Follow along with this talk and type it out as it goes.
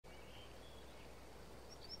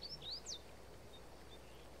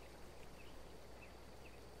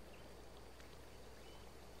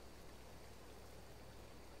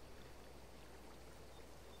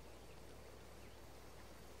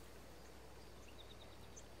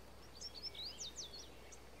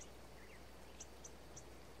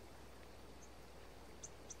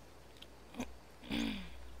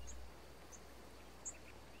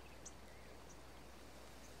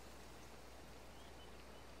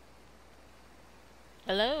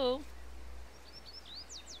Hello.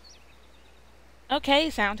 Okay,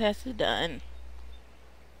 sound test is done.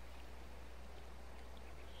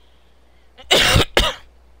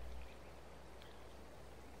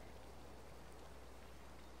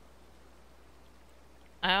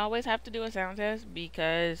 I always have to do a sound test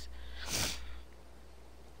because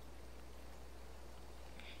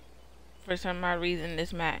for some odd reason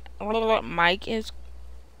this mic is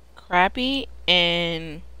crappy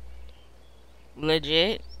and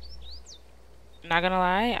legit. Not gonna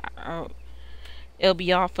lie, it'll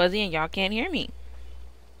be all fuzzy and y'all can't hear me.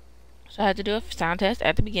 So I had to do a sound test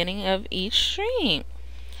at the beginning of each stream,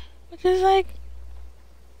 which is like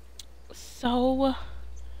so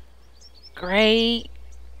great.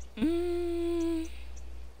 Mm.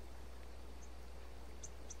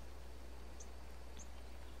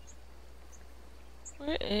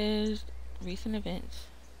 Where is recent events?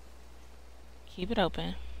 Keep it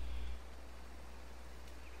open.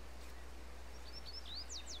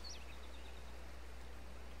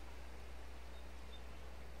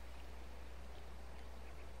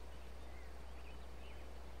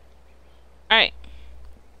 Alright.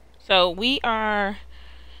 So we are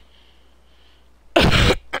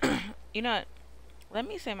you know what? Let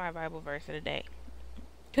me say my Bible verse of the day.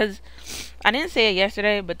 Cause I didn't say it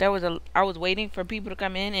yesterday, but I was waiting for people to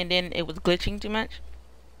come in and then it was glitching too much.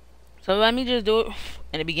 So let me just do it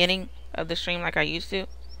in the beginning of the stream like I used to.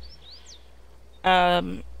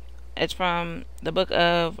 It's from the book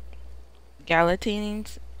of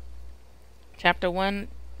Galatians, chapter 1,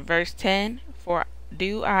 verse 10. For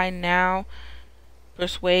do I now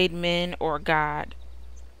persuade men or God?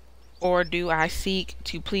 Or do I seek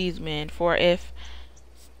to please men? For if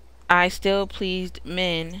I still pleased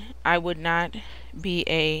men, I would not be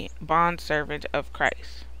a bondservant of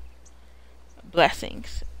Christ.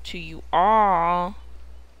 Blessings to you all.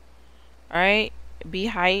 Alright, be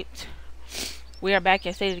hyped. We are back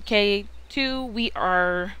at State of Decay 2. We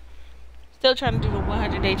are still trying to do the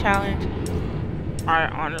 100-day challenge. I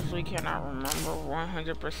honestly cannot remember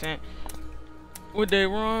 100% what day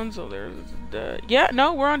we're on. So there's the... Yeah,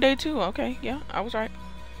 no, we're on day 2. Okay, yeah, I was right.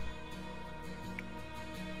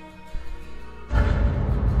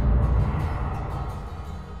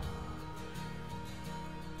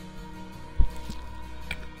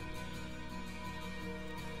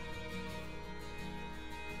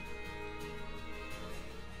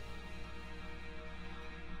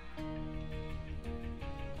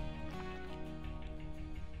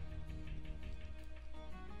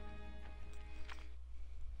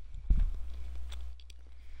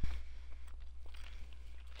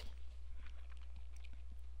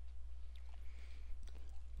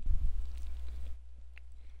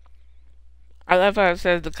 I love how it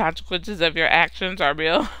says the consequences of your actions are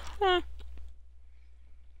real. Hey,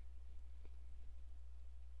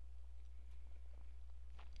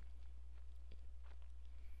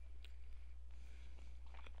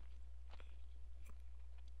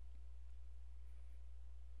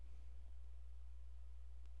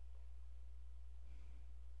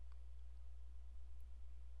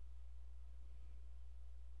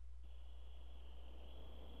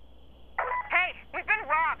 we've been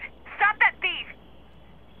robbed. Stop that thief.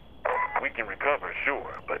 We can recover,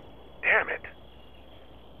 sure, but damn it.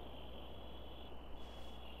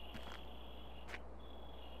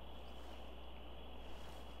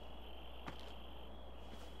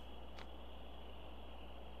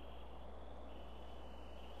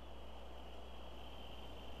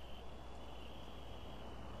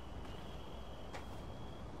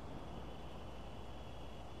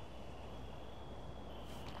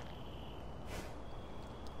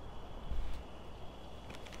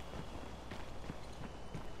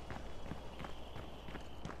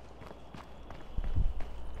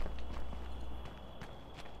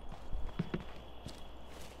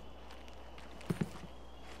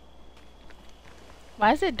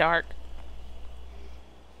 Why is it dark?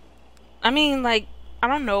 I mean, like, I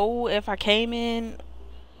don't know if I came in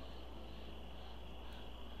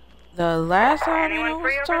the last time Anyone it was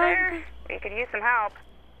free over dark. there? We could use some help.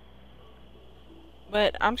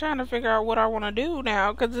 But I'm trying to figure out what I want to do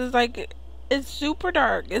now. Because it's like, it's super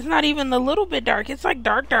dark. It's not even a little bit dark. It's like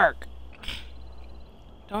dark, dark.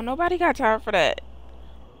 Don't nobody got time for that.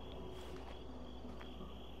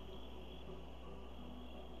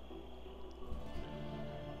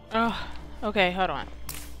 Oh, okay, hold on.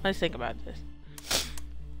 Let's think about this.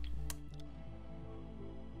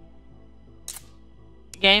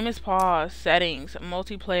 Game is paused. Settings.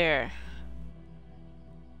 Multiplayer.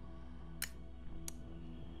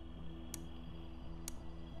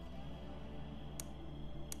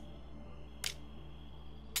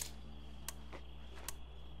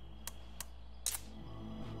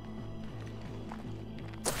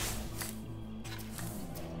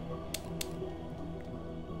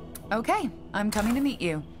 Okay, I'm coming to meet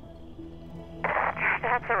you.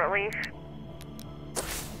 That's a relief.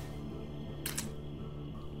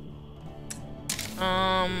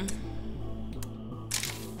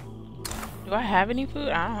 Do I have any food?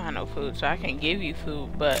 I don't have no food, so I can give you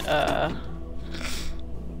food, but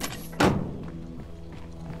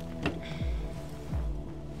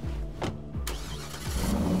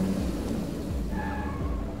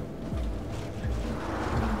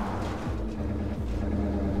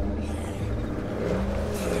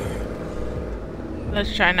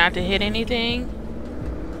let's try not to hit anything.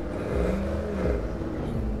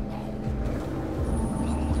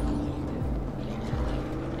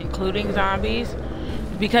 Including zombies.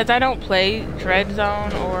 Because I don't play Dread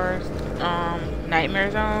Zone or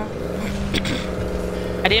Nightmare Zone,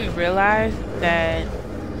 I didn't realize that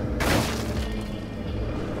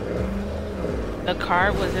the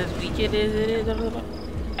card was as weak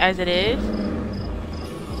as it is.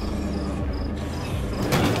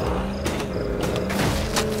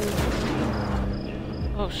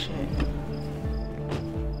 Oh shit.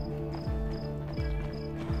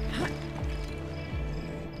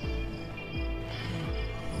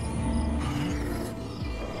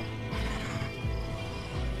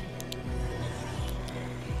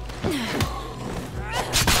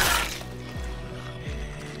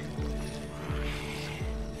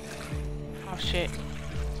 Oh shit.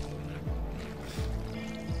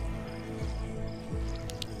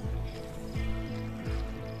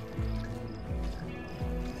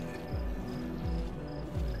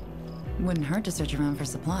 Wouldn't hurt to search around for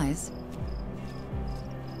supplies.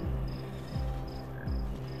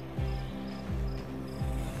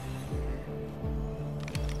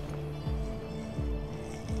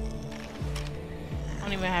 I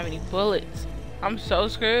don't even have any bullets. I'm so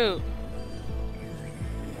screwed.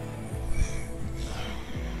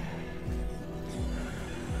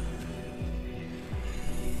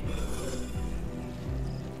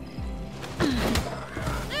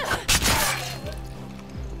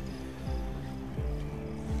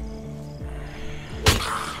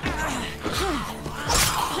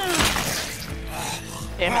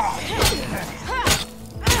 Damn it.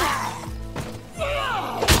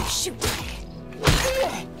 Shoot!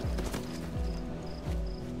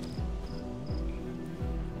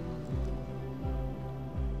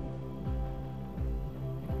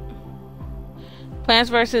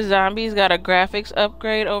 Plants vs. Zombies got a graphics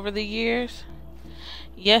upgrade over the years.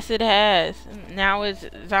 Yes, it has. Now it's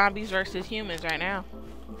zombies versus humans right now.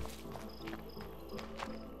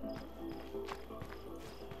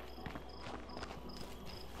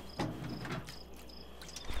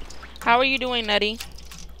 How are you doing, Nutty?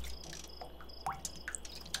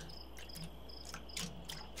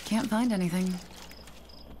 Can't find anything.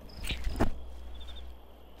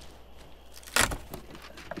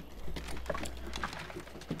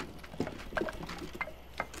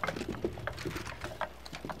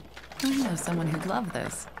 I know someone who'd love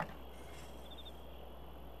this.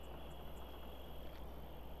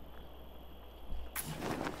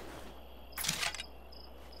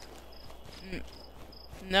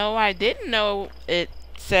 No, I didn't know it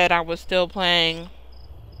said I was still playing.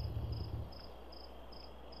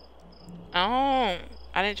 Oh,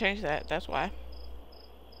 I didn't change that. That's why.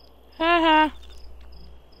 Haha.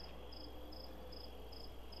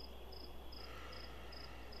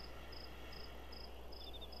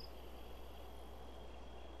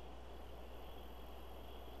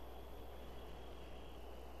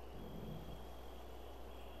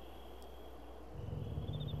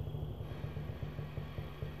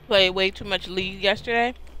 Played way too much League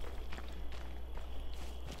yesterday.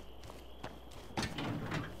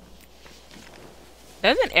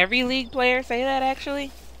 Doesn't every League player say that,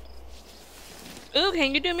 actually? Ooh,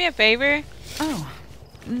 can you do me a favor? Oh,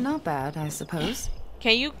 not bad, I suppose.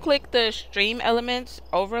 Can you click the stream elements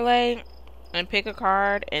overlay and pick a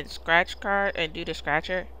card and scratch card and do the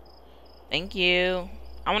scratcher? Thank you.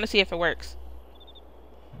 I want to see if it works.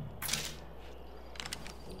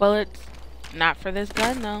 Bullets. Not for this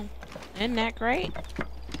gun, though. Isn't that great?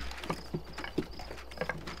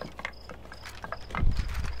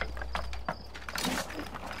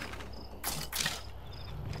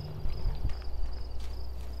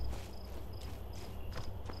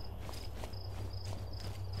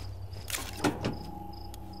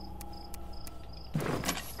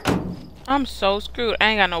 I'm so screwed. I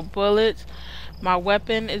ain't got no bullets. My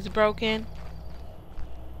weapon is broken.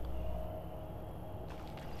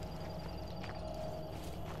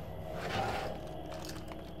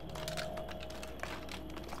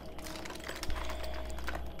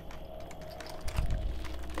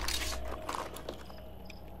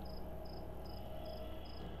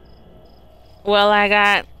 Well, I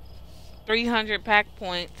got 300 pack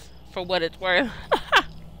points for what it's worth.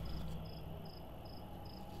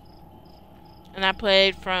 And I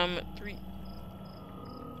played from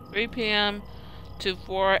 3 p.m. to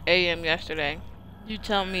 4 a.m. yesterday. You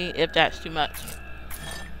tell me if that's too much.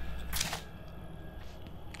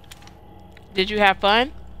 Did you have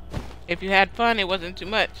fun? If you had fun, it wasn't too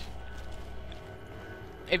much.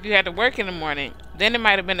 If you had to work in the morning, then it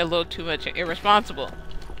might have been a little too much and irresponsible.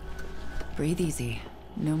 Breathe easy.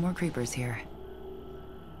 No more creepers here.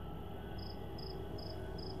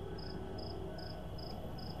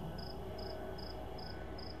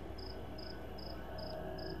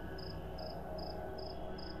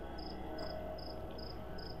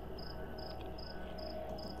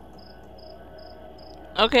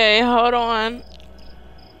 Okay, hold on.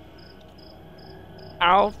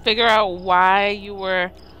 I'll figure out why you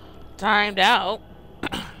were timed out.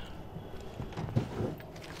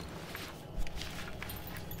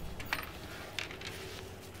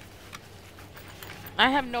 I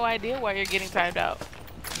have no idea why you're getting timed out.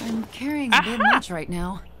 I'm carrying a bit much right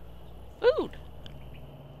now. Food.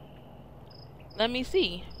 Let me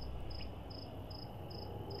see.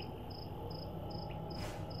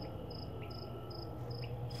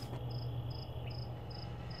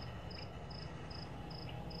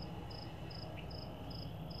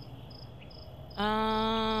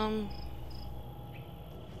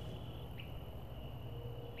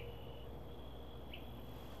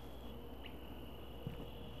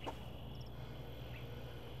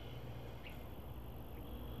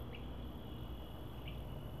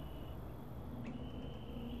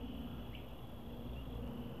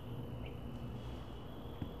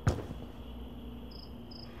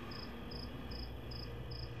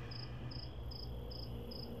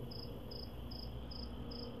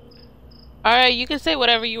 Alright, you can say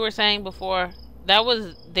whatever you were saying before. That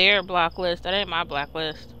was their block list. That ain't my block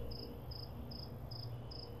list.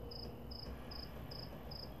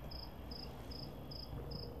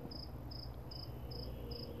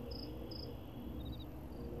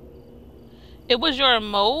 It was your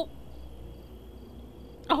emote?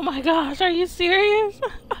 Oh my gosh, are you serious?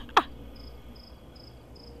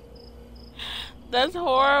 That's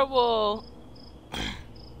horrible.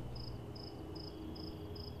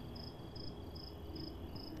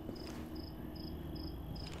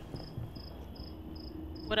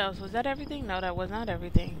 What else? Was that everything? No, that was not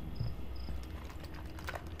everything.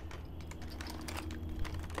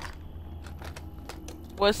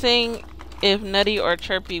 Was seeing if Nutty or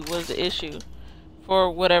Chirpy was the issue for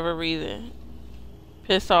whatever reason.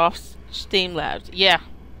 Piss off Steam Labs. Yeah.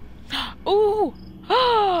 Ooh!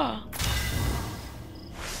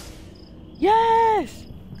 Yes!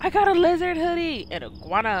 I got a lizard hoodie and a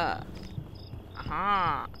iguana.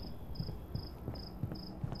 Uh-huh.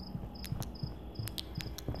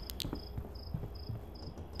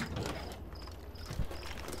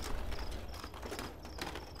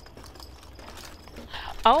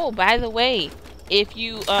 Oh, by the way, if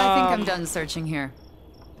you I think I'm done searching here.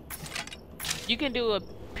 You can do a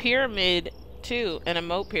pyramid too, an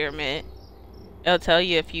emote pyramid. It'll tell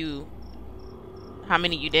you if you how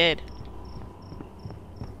many you did.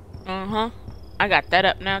 Uh-huh. I got that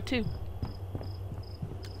up now too.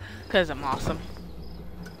 'Cause I'm awesome.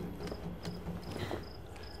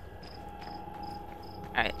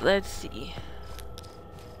 Alright, let's see.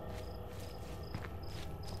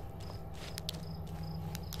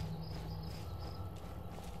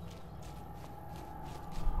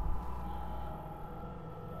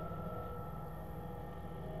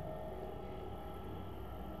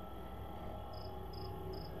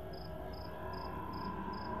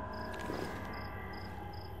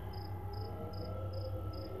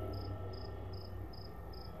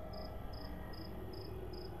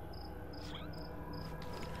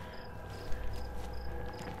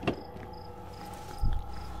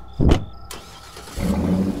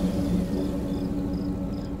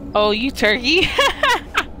 Oh, you turkey?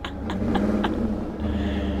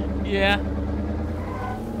 Yeah.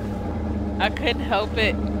 I couldn't help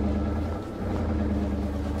it.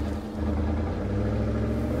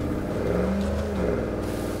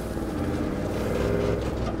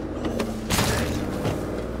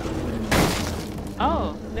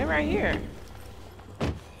 Oh, they're right here.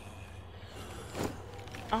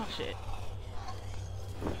 Oh shit.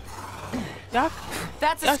 Y'all,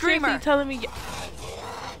 That's a y'all screamer. seriously telling me?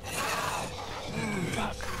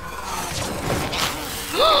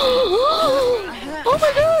 Oh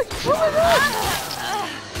my god! Oh my god!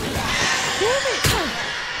 Damn it!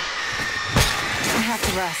 I have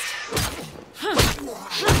to rest.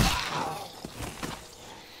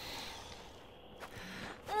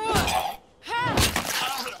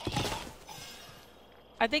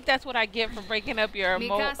 I think that's what I get for breaking up your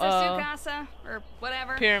Mikasa, Sukasa, or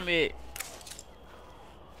whatever. pyramid.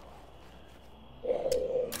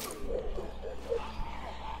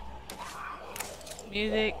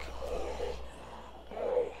 Music.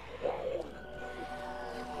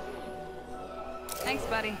 Thanks,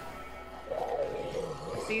 buddy.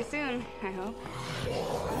 See you soon, I hope.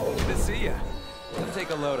 Good to see ya. Come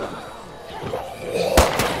take a load of it.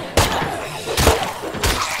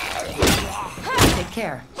 Take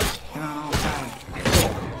care. You're on all time.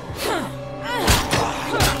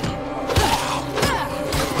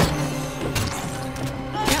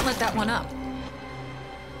 Can't let that one up.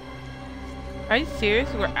 Are you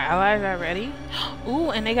serious? We're allies already?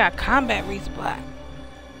 Ooh, and they got combat resupply.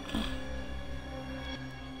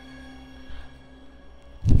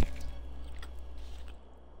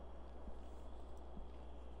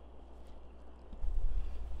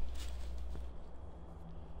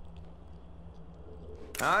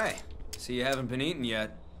 Hi. See you haven't been eating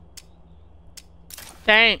yet.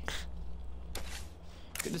 Thanks.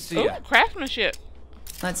 Good to see Ooh, ya. craftsmanship.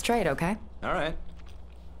 Let's trade, okay? All right.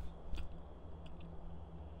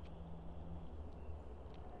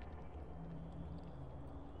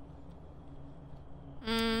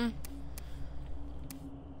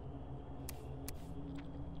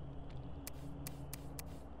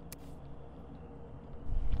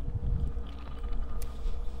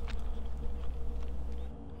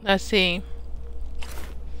 Let's see.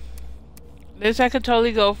 This I could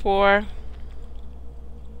totally go for.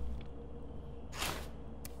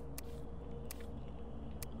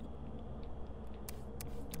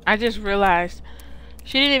 I just realized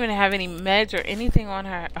she didn't even have any meds or anything on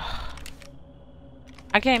her. Ugh.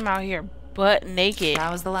 I came out here butt naked.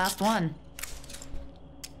 That was the last one.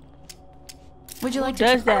 Would you Who like to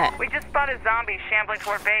does that? We just spotted zombies shambling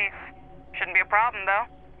toward base. Shouldn't be a problem, though.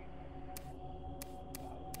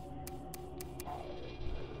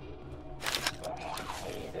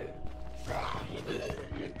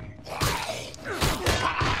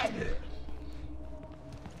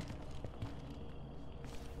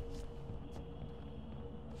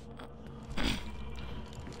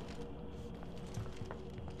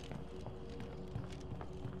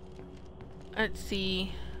 Let's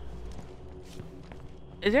see.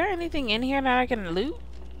 Is there anything in here that I can loot?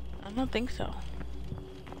 I don't think so.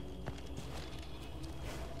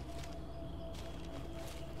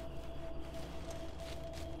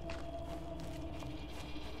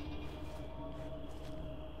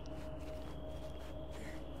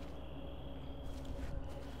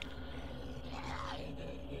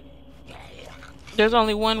 There's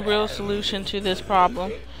only one real solution to this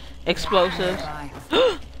problem. Explosives.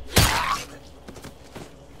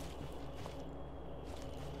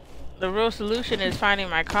 The real solution is finding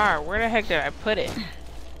my car. Where the heck did I put it?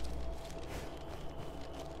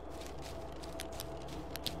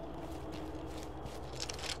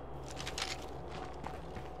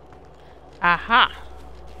 Aha!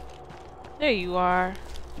 There you are.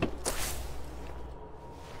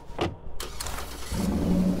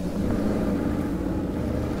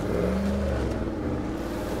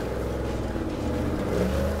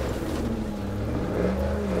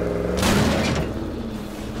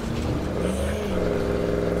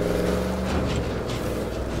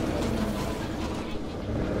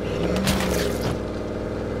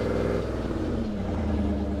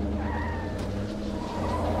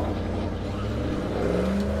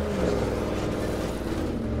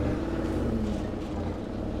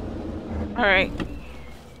 Alright.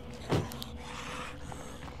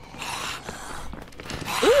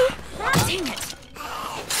 Dang it!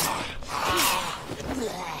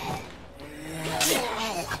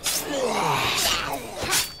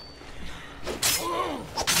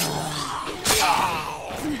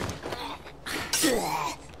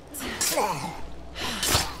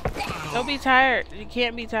 Don't be tired. You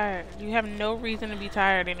can't be tired. You have no reason to be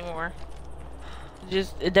tired anymore.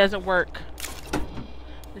 It doesn't work.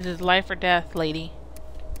 This is life or death, lady.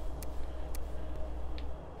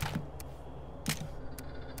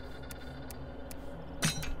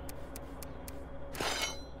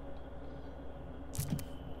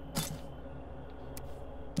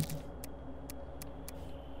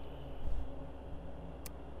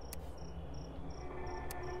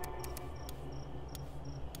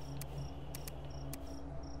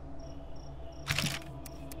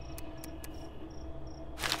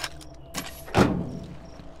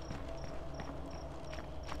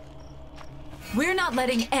 We're not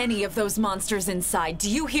letting any of those monsters inside. Do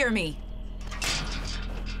you hear me?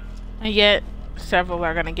 And yet, several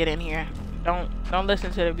are gonna get in here. Don't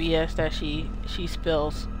listen to the BS that she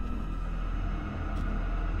spills.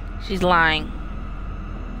 She's lying.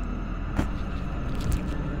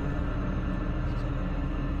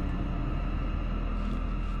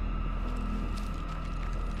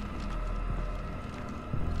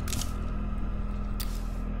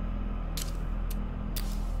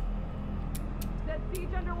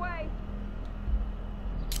 way.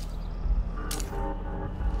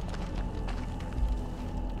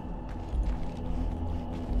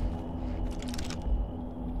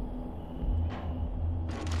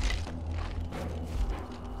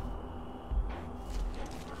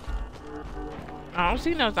 I don't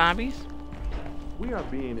see no zombies. We are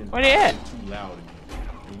being Where they at? too loud in here,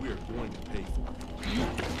 and we are going to pay for it.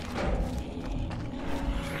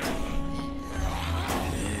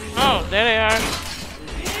 Oh, there they are.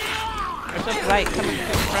 There's a light coming through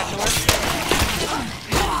the front door.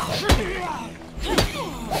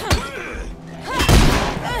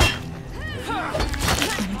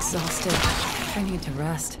 I'm exhausted. I need to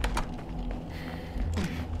rest.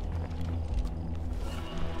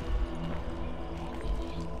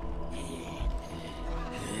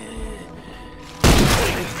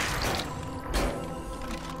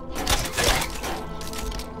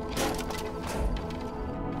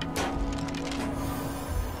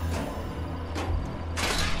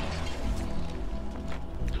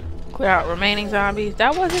 Clear out remaining zombies.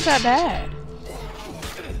 That wasn't that bad.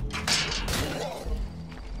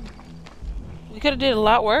 We could have did a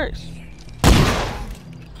lot worse.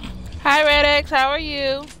 Hi, Red X. How are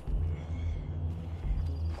you?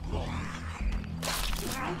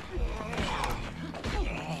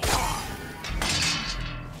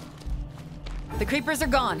 The creepers are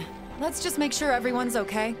gone. Let's just make sure everyone's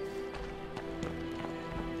okay.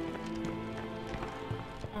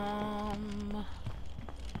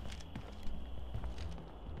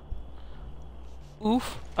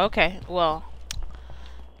 Oof. Okay. Well,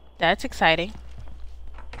 that's exciting.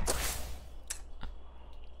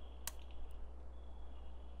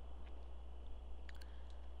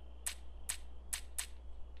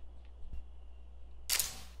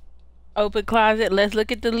 Open closet. Let's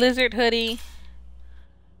look at the lizard hoodie.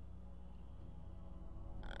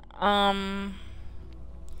 Okay,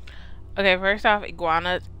 first off,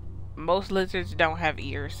 iguanas. Most lizards don't have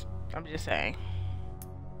ears. I'm just saying.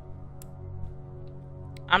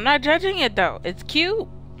 I'm not judging it though. It's cute.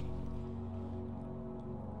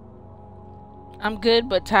 I'm good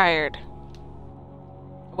but tired.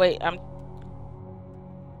 Wait, I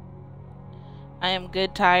am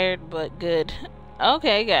good, tired, but good.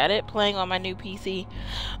 Okay, got it. Playing on my new PC.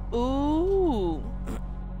 Ooh.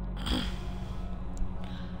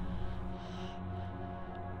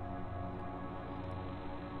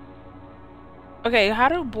 Okay, how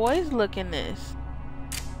do boys look in this?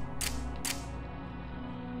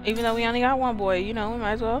 Even though we only got one boy, you know, we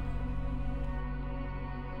might as well.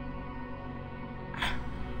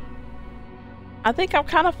 I think I'm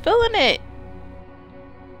kind of feeling it.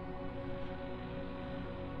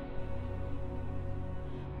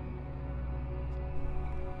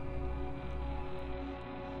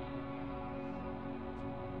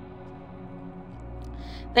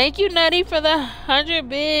 Thank you, Nutty, for the 100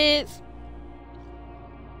 bits.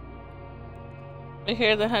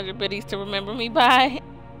 Here's the 100 biddies to remember me by.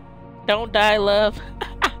 Don't die, love.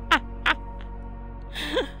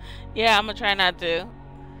 Yeah, I'm gonna try not to.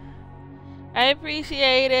 I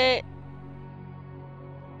appreciate it.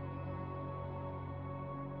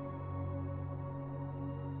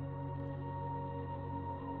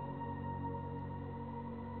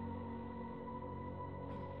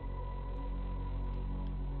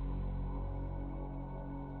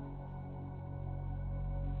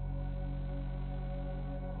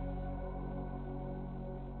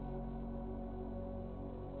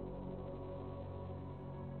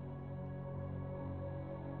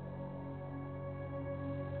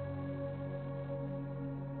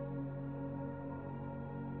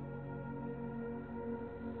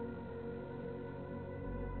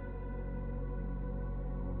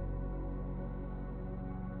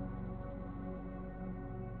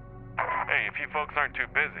 Hey, if you folks aren't too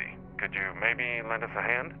busy, could you maybe lend us a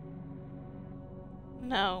hand?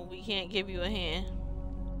 No, we can't give you a hand.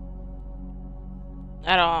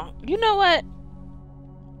 At all. You know what?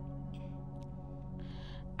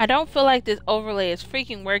 I don't feel like this overlay is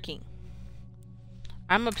freaking working.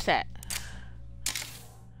 I'm upset.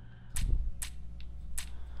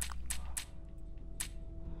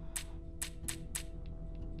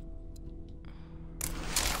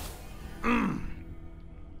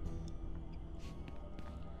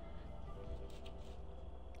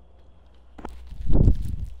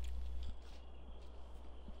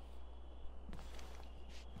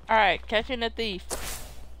 Alright, catching a thief.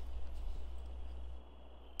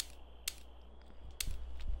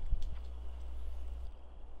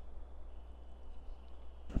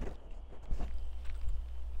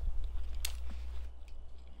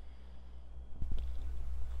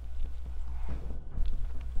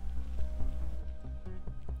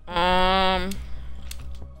 Um.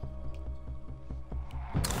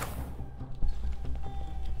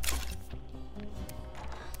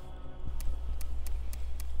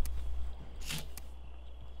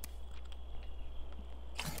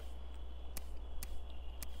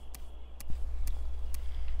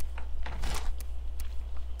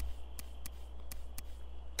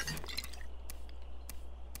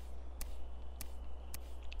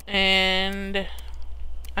 And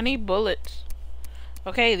I need bullets.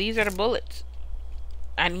 Okay, these are the bullets.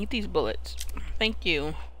 I need these bullets. Thank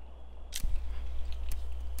you.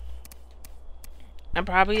 And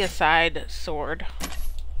probably a side sword.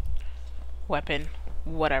 Weapon.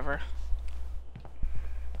 Whatever.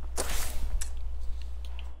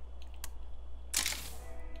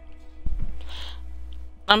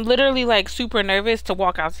 I'm literally like super nervous to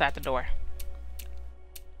walk outside the door.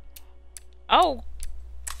 Oh.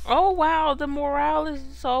 Oh wow, the morale is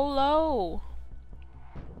so low.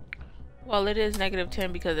 Well, it is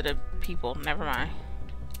 -10 because of the people. Never mind.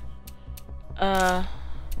 I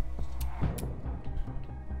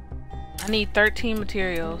need 13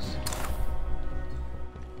 materials.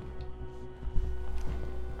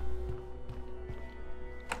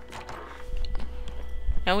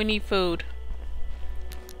 And we need food.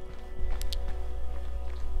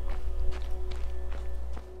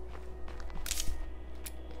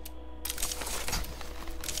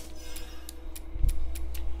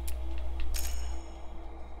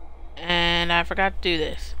 And I forgot to do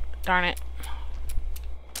this. Darn it.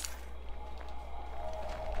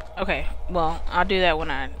 Okay, well, I'll do that when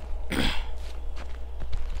I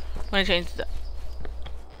change the...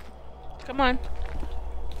 Come on.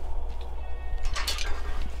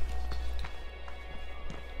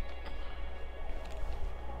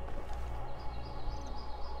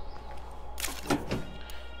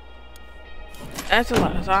 That's a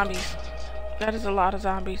lot of zombies. That is a lot of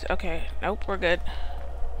zombies. Okay, nope, we're good.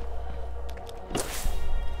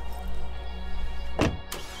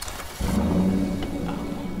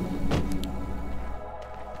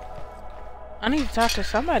 I need to talk to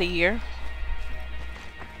somebody here.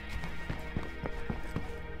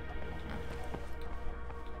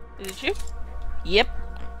 Is it you? Yep.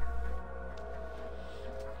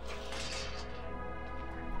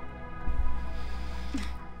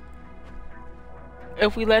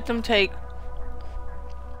 If we let them take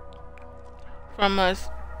from us,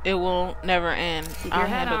 it will never end. Keep I'll your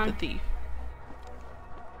head handle on. the thief.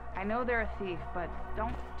 I know they're a thief, but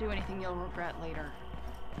don't do anything you'll regret later.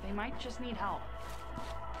 They might just need help.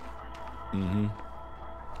 Mm-hmm.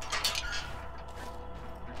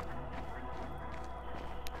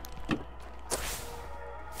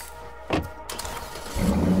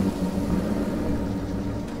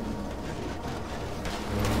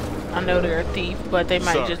 I know they're a thief, but they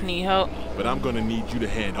might Sorry, just need help. but I'm gonna need you to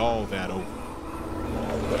hand all that over.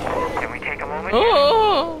 Can we take a moment?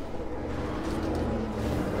 Oh!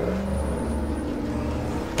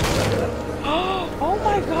 Oh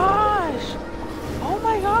my gosh! Oh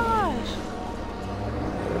my gosh!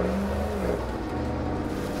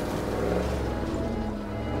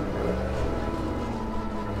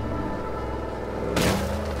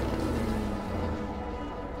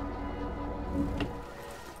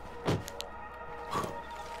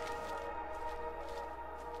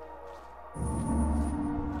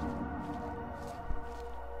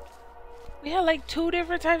 We had like 2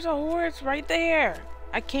 different types of hordes right there.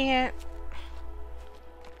 I can't.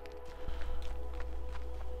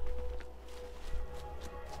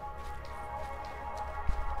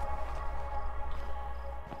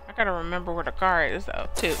 I gotta remember where the car is though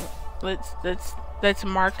too. Let's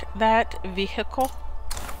mark that vehicle.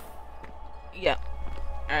 Yep.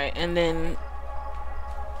 All right, and then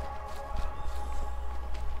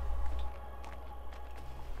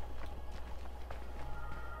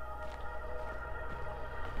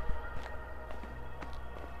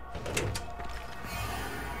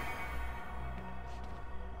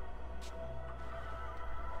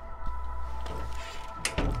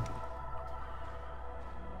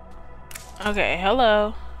okay,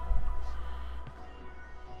 hello.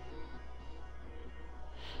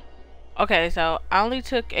 Okay, so I only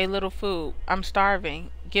took a little food. I'm starving.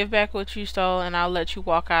 Give back what you stole and I'll let you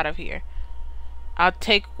walk out of here. I'll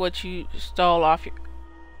take what you stole off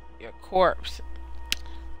your corpse.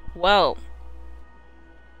 Well,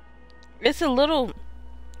 it's a little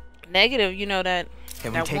negative, you know, that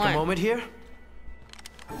Can we take a moment here?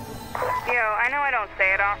 Yo, I know I don't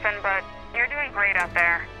say it often, but you're doing great out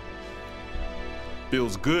there.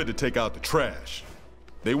 Feels good to take out the trash.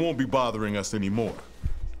 They won't be bothering us anymore.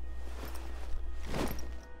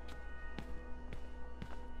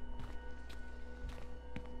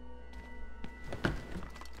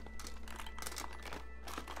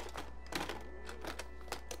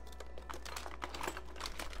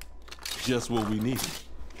 just what we needed.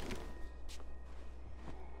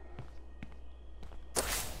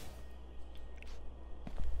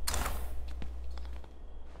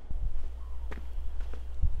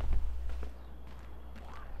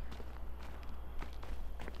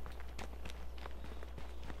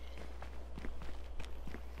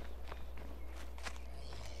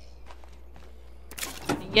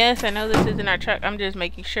 Yes, I know this isn't our truck. I'm just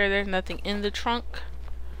making sure there's nothing in the trunk.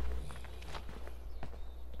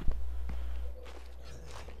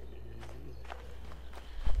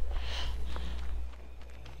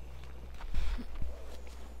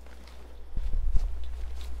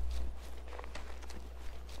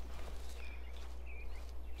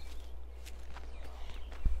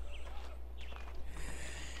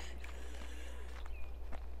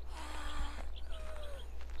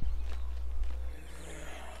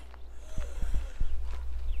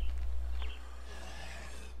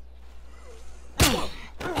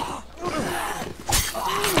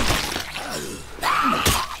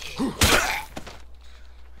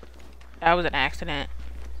 That was an accident.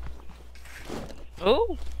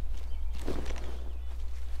 Oh.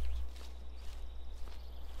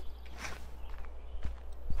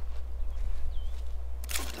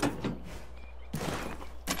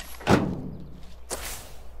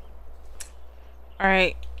 All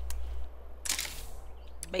right.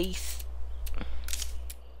 Base.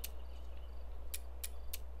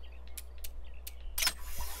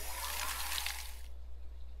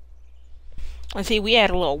 And see, we add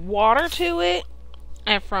a little water to it.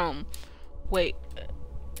 And from... Wait.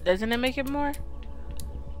 Doesn't it make it more?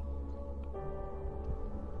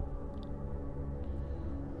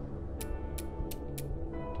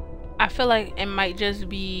 I feel like it might just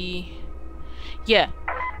be... Yeah.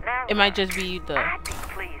 It might just be the... I'd be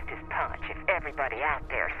pleased as punch if everybody out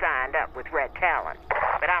there signed up with Red Talon.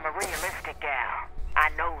 But I'm a realistic gal. I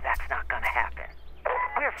know that's not gonna happen.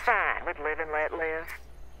 We're fine with live and let live.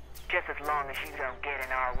 Just as long as you don't get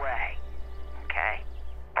in our way. Okay?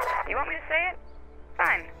 You want me to say it?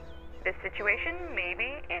 Fine. This situation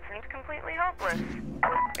maybe isn't completely hopeless.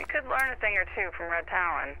 We could learn a thing or two from Red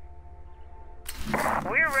Talon.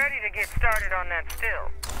 We're ready to get started on that still.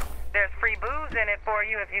 There's free booze in it for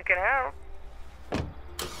you if you can help.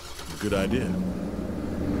 Good idea.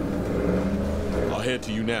 I'll head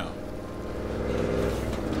to you now.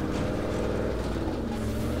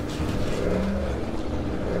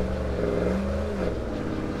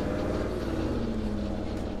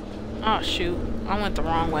 Oh shoot, I went the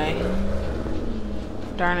wrong way.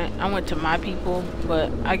 Darn it, I went to my people,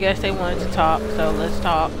 but I guess they wanted to talk, so let's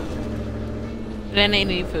talk. Then they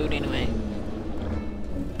need food anyway.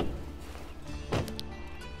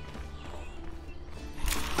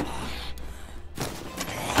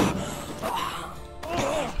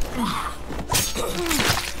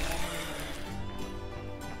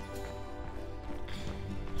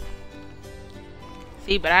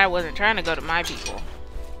 See, but I wasn't trying to go to my people.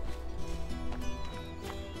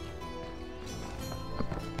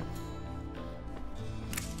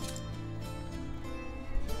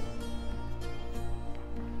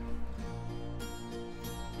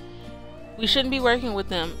 We shouldn't be working with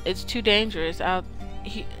them. It's too dangerous out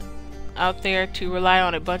there to rely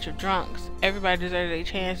on a bunch of drunks. Everybody deserves a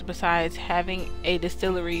chance. Besides, having a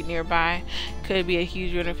distillery nearby could be a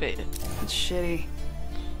huge benefit. It's shitty.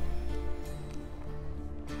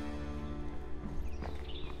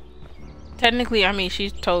 Technically, I mean,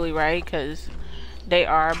 she's totally right, because they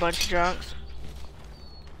are a bunch of drunks.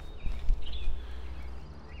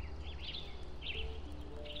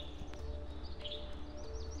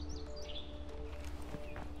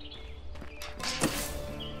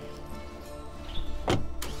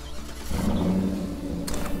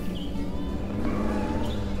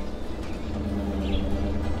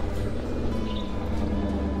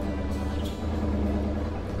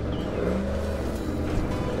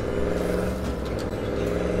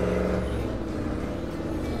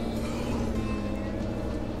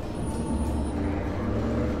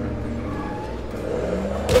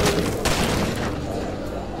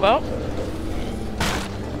 Well,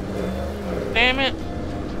 damn it.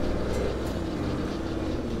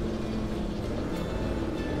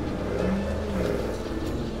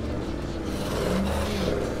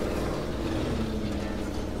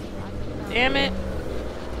 Damn it.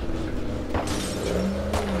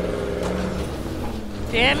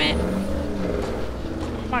 Damn it.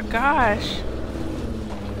 Oh my gosh.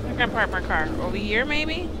 I gotta park my car over here,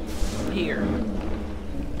 maybe? Here.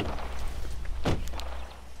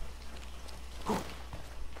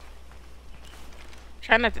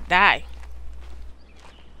 Try not to die.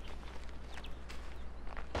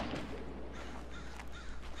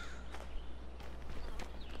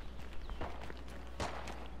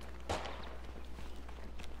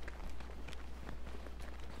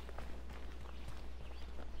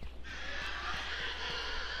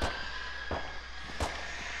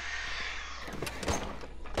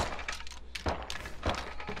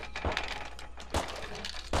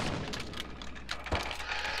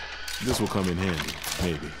 This will come in handy,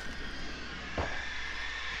 maybe.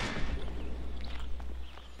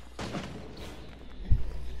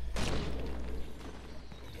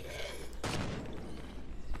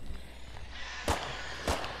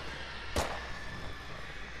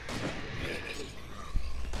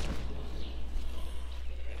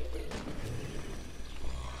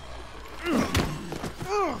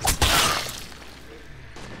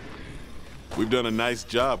 We've done a nice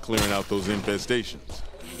job clearing out those infestations.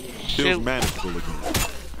 Feels manageable again.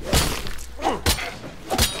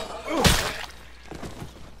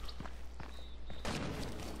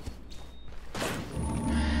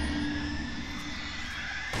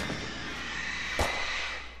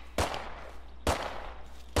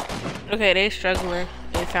 Okay, they struggling,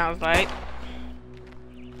 it sounds like.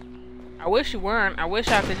 I wish you weren't. I wish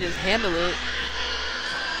I could just handle it.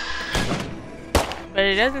 But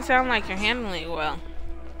it doesn't sound like you're handling it well.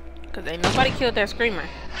 Because ain't nobody killed that screamer.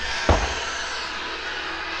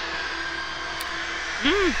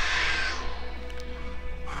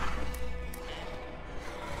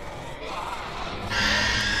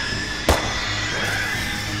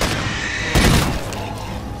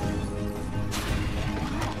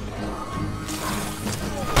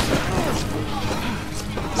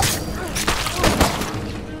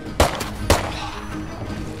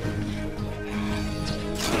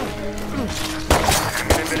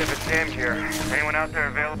 Here. Anyone out there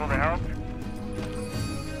available to help?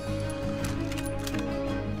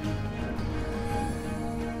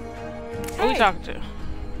 Who are you talking to?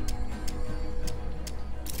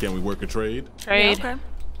 Can we work a trade? Trade. Yeah, okay.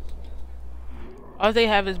 All they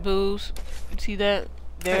have is booze. You see that?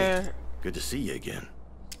 There. Hey, good to see you again.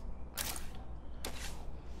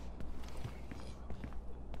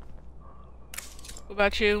 What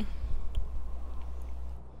about you?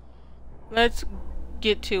 Let's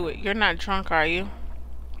get to it. You're not drunk, are you?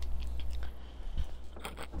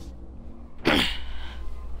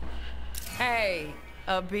 Hey,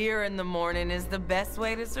 a beer in the morning is the best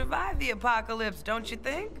way to survive the apocalypse, don't you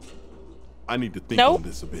think? I need to think Nope. on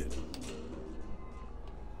this a bit.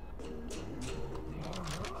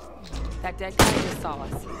 That dead guy just saw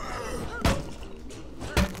us.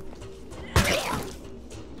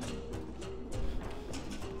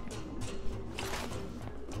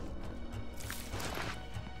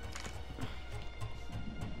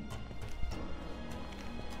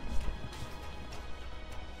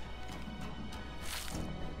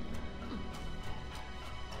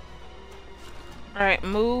 Alright,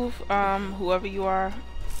 move, whoever you are.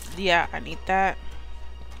 Yeah, I need that.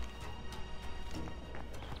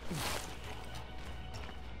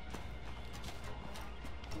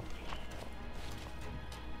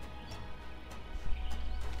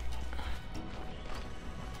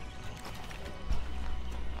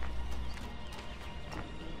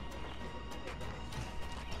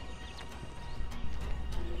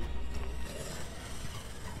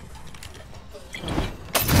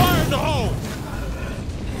 Fire in the hole!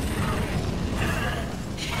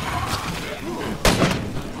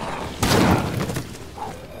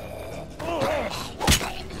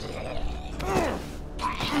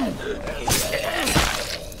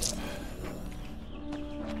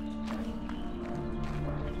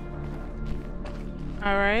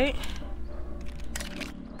 Alright.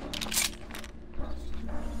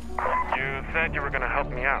 You said you were gonna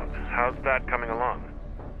help me out. How's that coming along?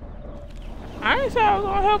 I didn't say I was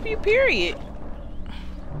gonna help you, period.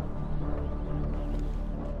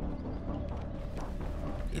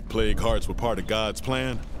 If Plague Hearts were part of God's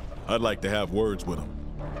plan, I'd like to have words with him.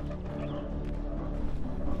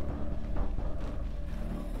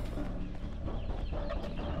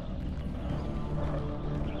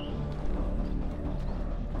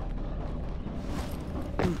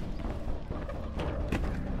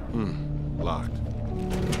 Locked.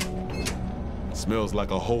 Smells like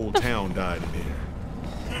a whole town died in here.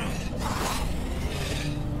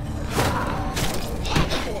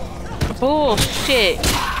 Bullshit.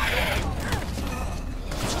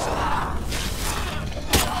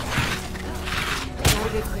 Gotta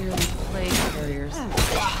get clear of these plague carriers.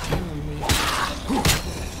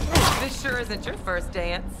 This sure isn't your first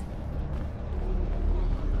dance.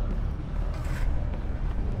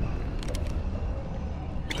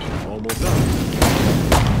 Almost done.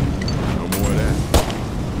 No more of that.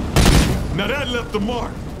 Now that left the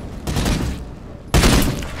mark.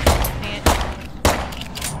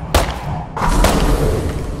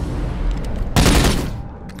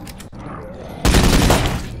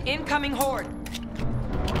 Incoming horde.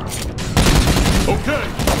 Okay,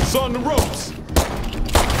 it's on the ropes.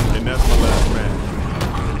 And that's my last man.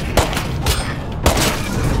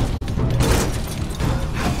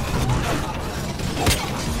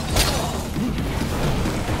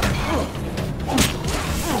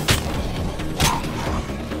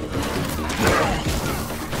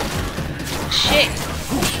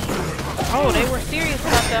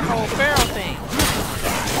 helping.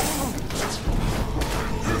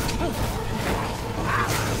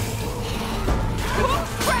 Whose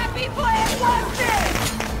crappy plan was this?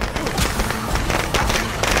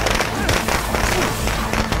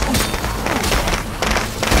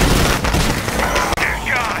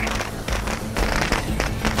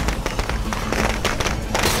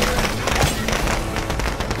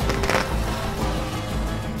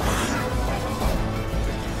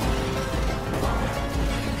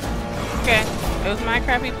 Okay, it was my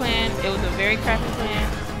crappy plan. It was a very crappy plan.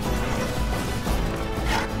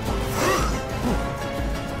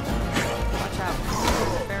 Watch out.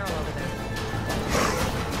 There's a barrel over there.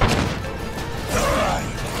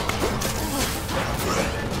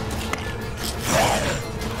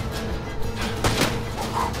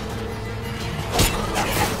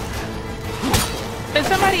 Can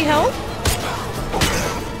somebody help?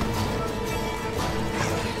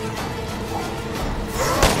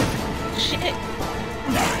 Shit.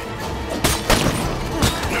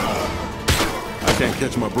 I can't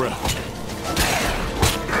catch my breath.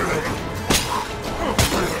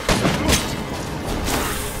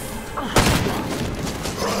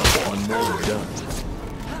 One more done.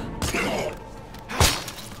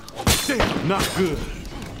 Damn, not good.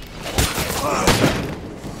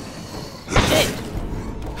 Shit.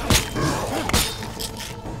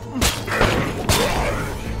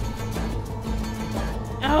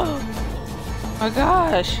 Oh my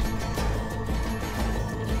gosh.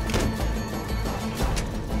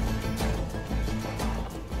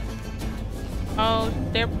 Oh,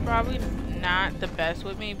 they're probably not the best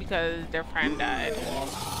with me because their friend died.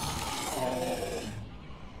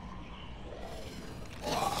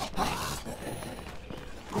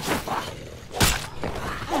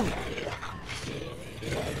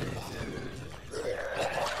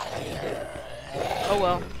 Oh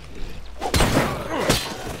well.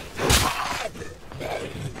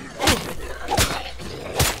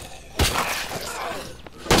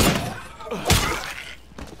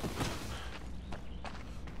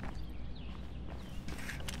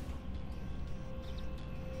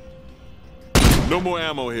 No more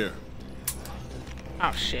ammo here.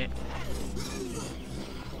 Oh shit.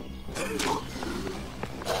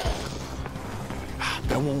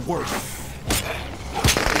 That won't work.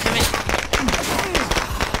 Damn it.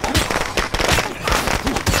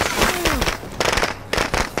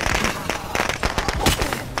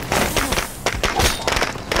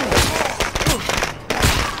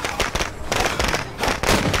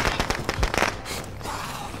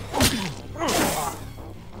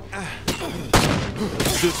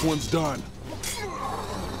 This one's done.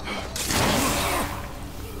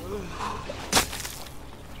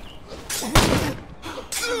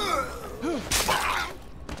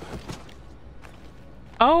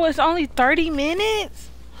 Oh, it's only 30 minutes?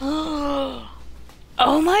 Oh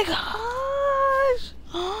my gosh!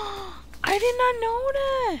 I did not know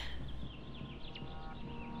that.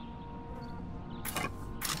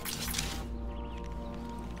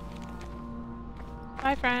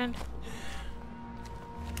 Bye, friend.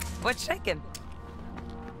 What's shaking?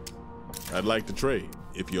 I'd like to trade,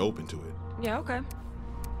 if you're open to it. Yeah, okay.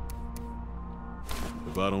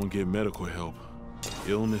 If I don't get medical help,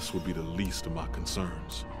 illness will be the least of my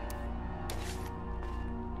concerns.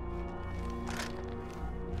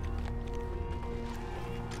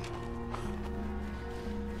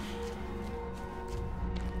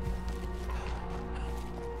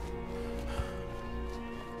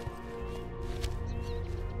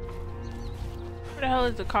 Where the hell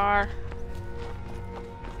is the car?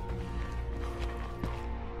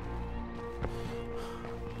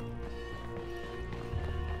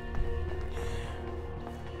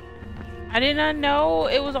 I did not know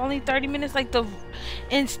it was only 30 minutes. Like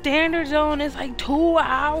in standard zone, it's like 2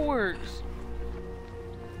 hours.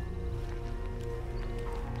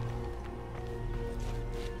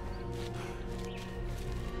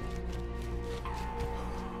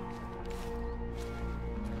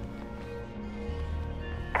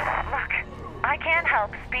 Look, I can't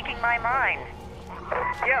help speaking my mind.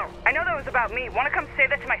 Yo, I know that was about me. Want to come say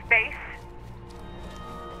that to my face?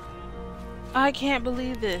 I can't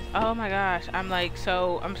believe this. Oh my gosh. I'm just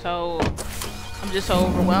so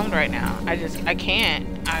overwhelmed right now. I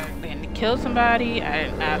can't. I didn't kill somebody.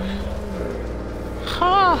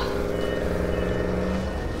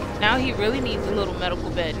 Now he really needs a little medical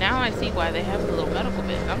bed. Now I see why they have the little medical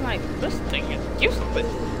beds. I'm like, this thing is useless.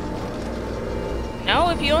 No,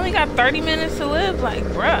 if you only got 30 minutes to live, like,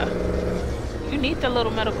 bruh, you need the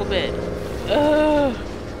little medical bed. Ugh.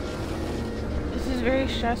 This is a very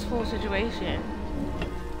stressful situation.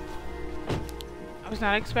 I was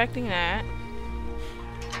not expecting that.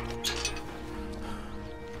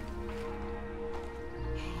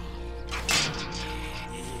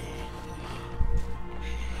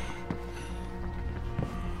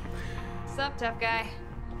 Tough guy.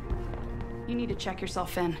 You need to check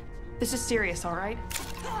yourself in. This is serious, all right?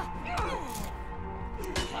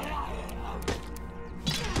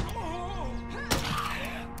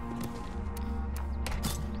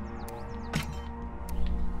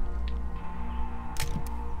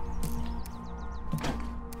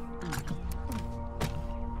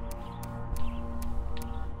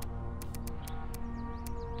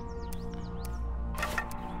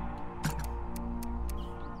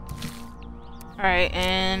 Alright,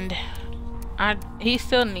 and he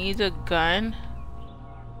still needs a gun.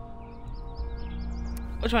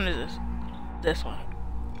 Which one is this? This one.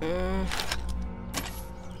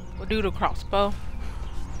 We'll do the crossbow.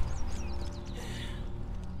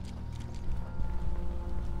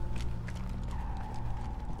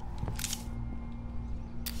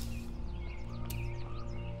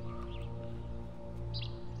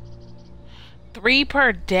 Three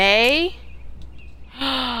per day?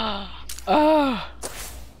 Oh.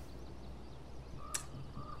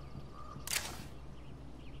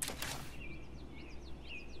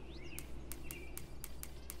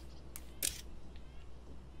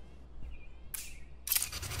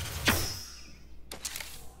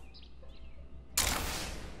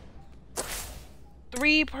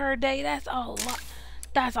 3 per day. That's a lot.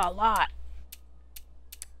 That's a lot.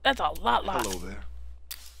 That's a lot. Hello there.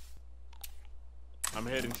 I'm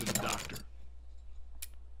heading to the doctor.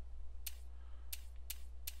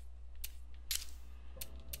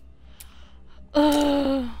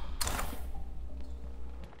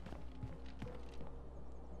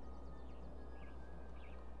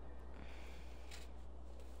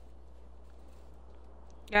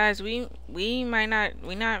 Guys, we might not,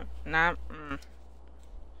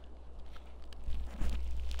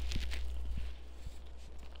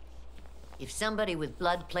 If somebody with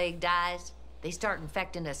blood plague dies, they start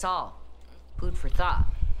infecting us all. Food for thought.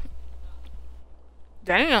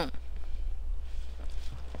 Damn.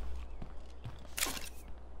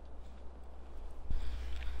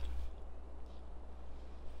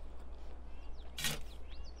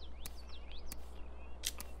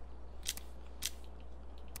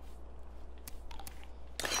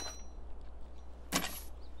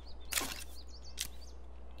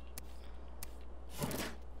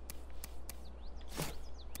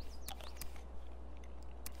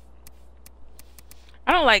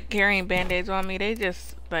 I don't like carrying band-aids on me. They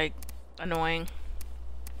just like annoying.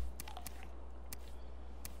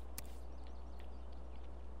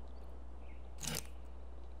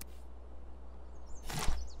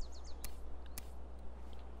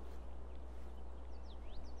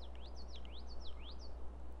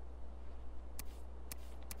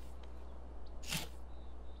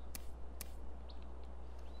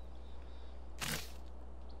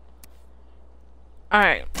 All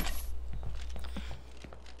right.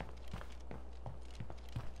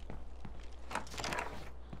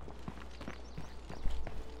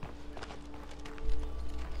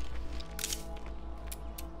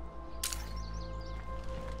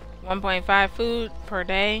 $1.5 food per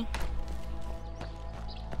day.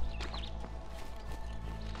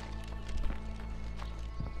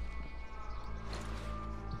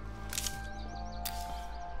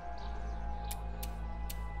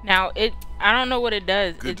 Now I don't know what it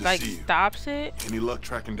does. Good It like stops it. Any luck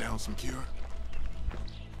tracking down some cure?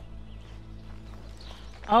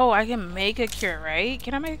 Oh, I can make a cure, right?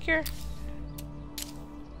 Can I make a cure?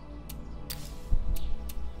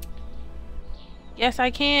 Yes,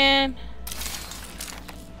 I can.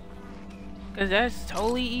 Cause that's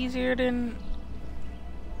totally easier than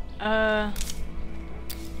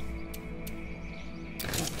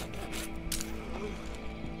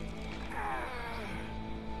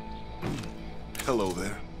Hello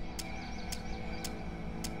there.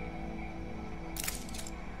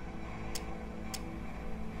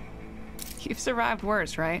 You've survived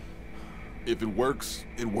worse, right? If it works,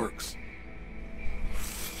 it works.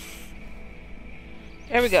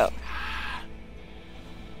 There we go.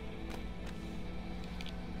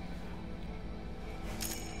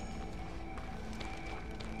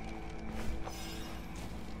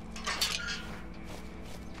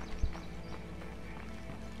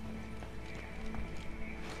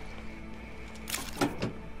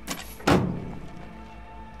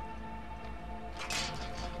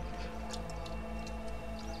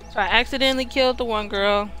 So I accidentally killed the one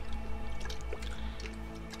girl.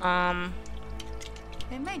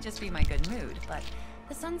 It may just be my good mood, but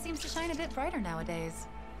the sun seems to shine a bit brighter nowadays.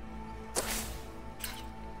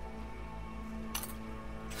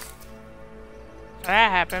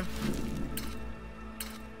 That happened.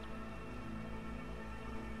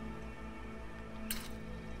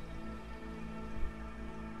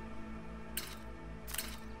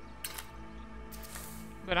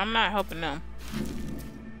 But I'm not helping them.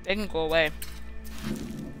 They can go away.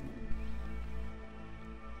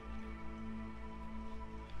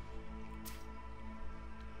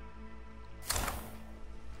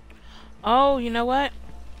 Oh, you know what?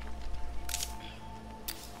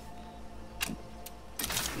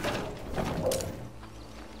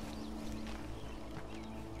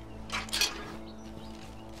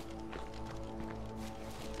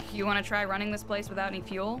 You want to try running this place without any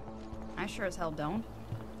fuel? I sure as hell don't.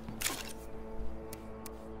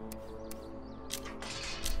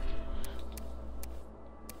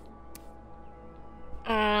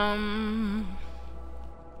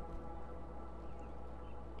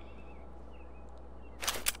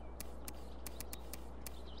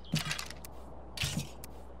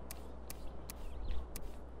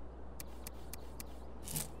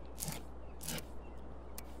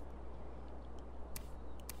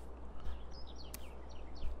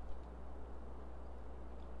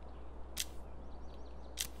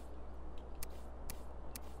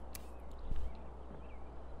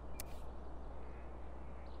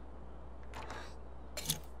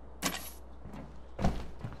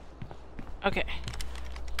 Okay.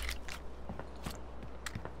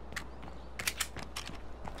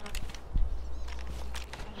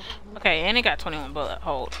 Okay, and it got 21 bullet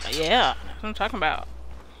hold. Yeah, that's what I'm talking about.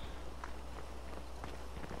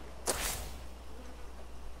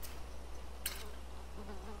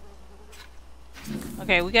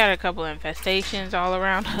 Okay, we got a couple of infestations all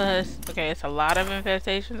around us. Okay, it's a lot of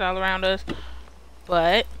infestations all around us.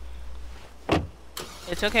 But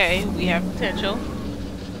it's okay. We have potential.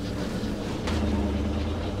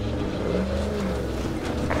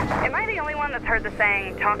 Am I the only one that's heard the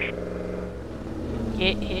saying, talk sh**?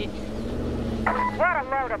 Get hit. What a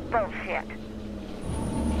load of bullshit.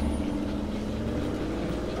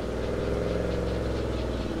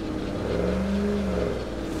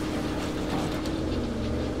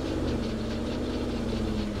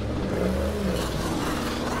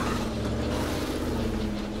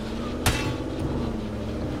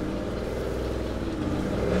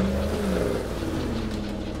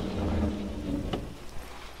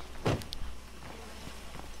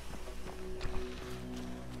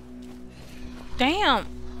 Damn.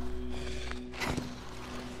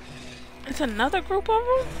 It's another group of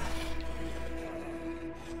them?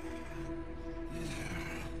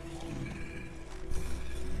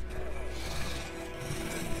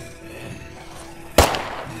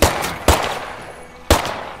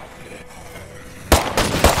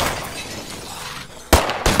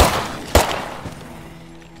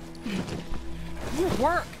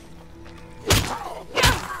 Work!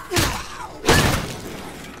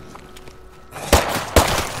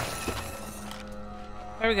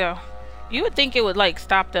 There we go. You would think it would like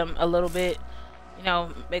stop them a little bit, you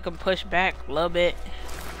know, make them push back a little bit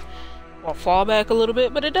or fall back a little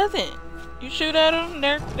bit, but it doesn't. You shoot at them,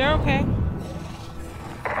 they're okay.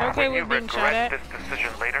 They're okay with being shot at. This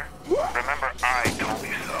decision later, remember I told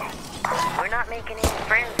you so. We're not making any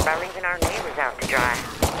friends by leaving our neighbors out to dry.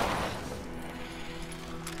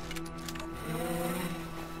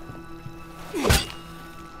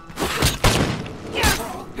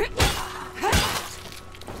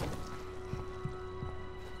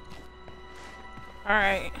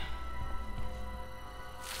 Alright.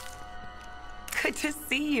 Good to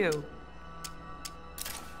see you.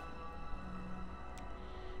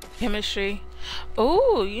 Chemistry.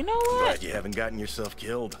 Oh, you know what? Glad you haven't gotten yourself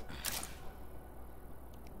killed.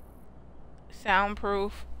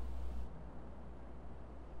 Soundproof.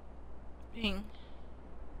 Ping.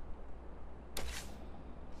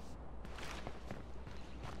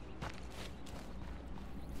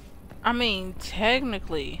 I mean,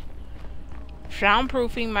 technically,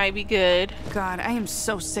 soundproofing might be good. God, I am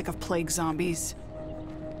so sick of plague zombies.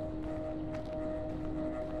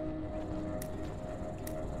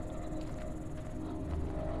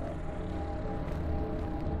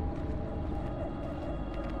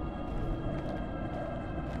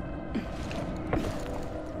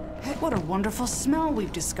 What a wonderful smell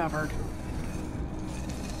we've discovered.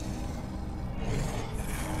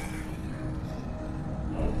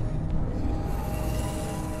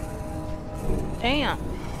 Damn.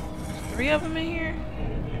 There's 3 of them in here?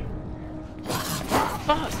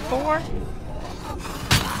 Fuck, 4?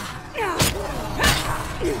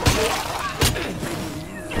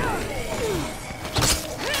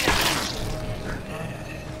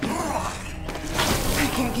 I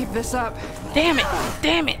can't keep this up. Damn it!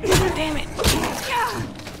 Damn it! Damn it!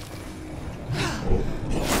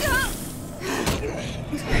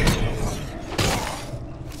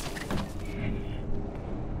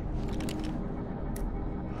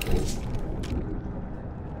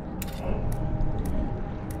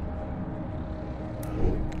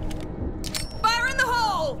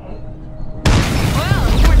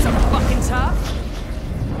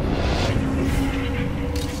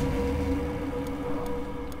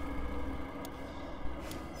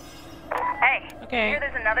 Okay. Hear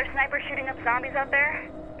there's another sniper shooting up zombies out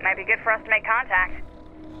there? Might be good for us to make contact.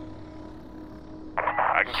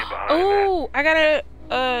 I can get behind that. Ooh, I got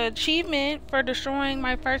a achievement for destroying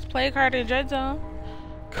my first play card in Dread Zone.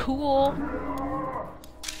 Cool.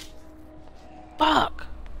 Fuck.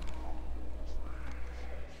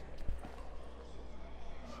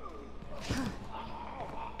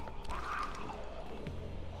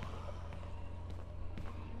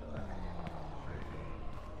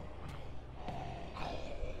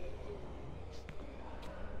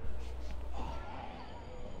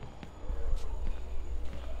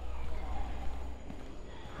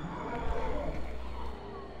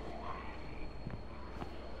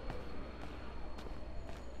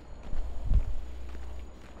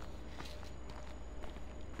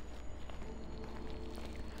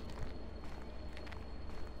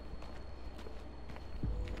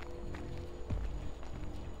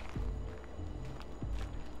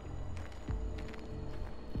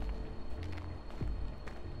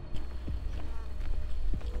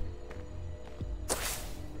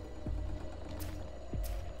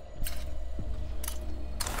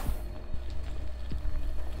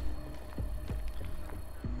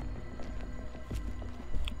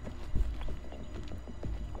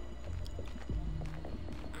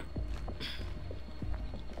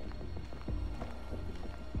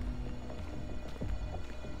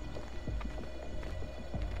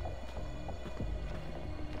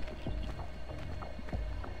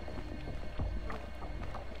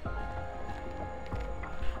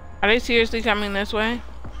 Are they seriously coming this way?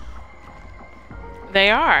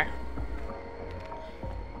 They are.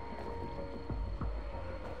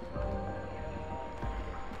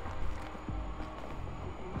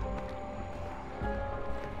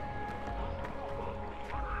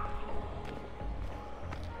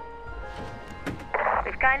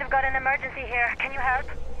 We've kind of got an emergency here. Can you help?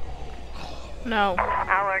 No.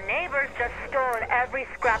 Our neighbors just stole every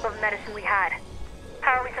scrap of medicine we had.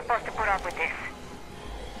 How are we supposed to put up with this?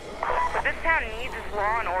 What this town needs is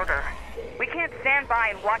law and order. We can't stand by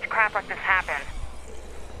and watch crap like this happen.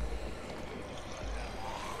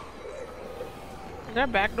 Is there a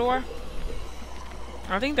back door?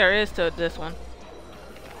 I think there is to this one.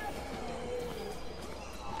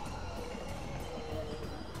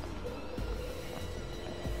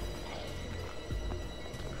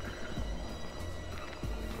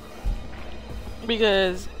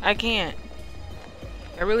 Because I can't.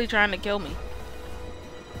 They're really trying to kill me.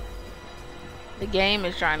 The game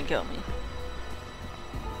is trying to kill me.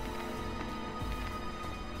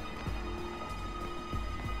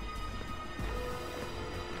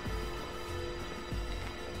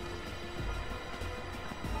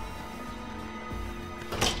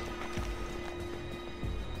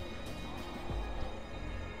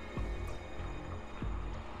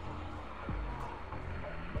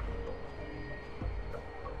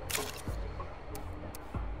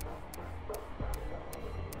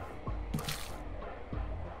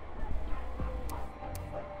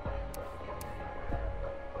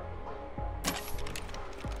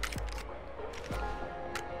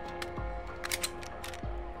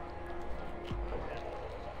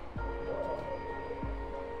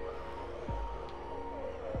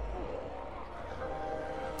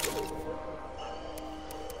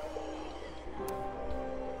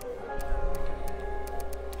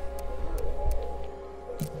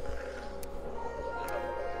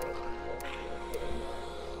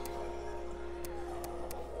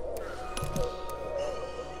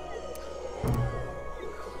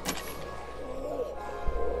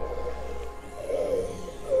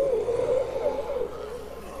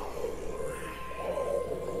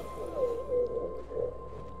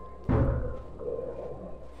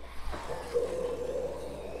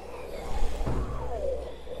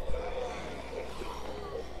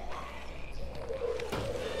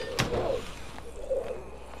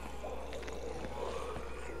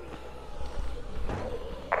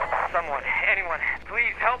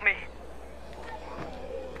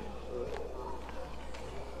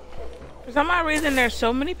 For some odd reason, there's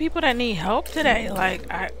so many people that need help today. Like,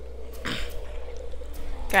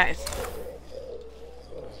 guys.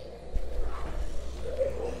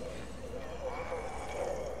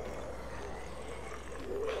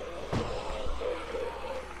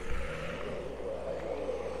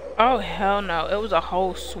 Oh, hell no. It was a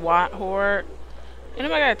whole SWAT horde.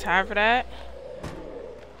 Anybody got time for that?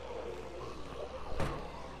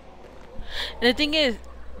 And the thing is,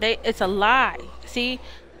 it's a lie. See?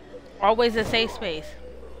 Always a safe space.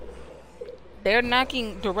 They're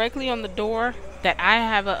knocking directly on the door that I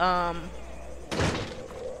have a,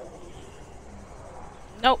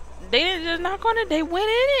 Nope. They didn't just knock on it. They went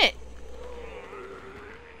in it.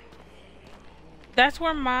 That's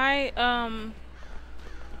where my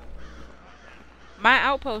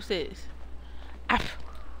outpost is.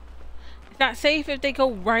 It's not safe if they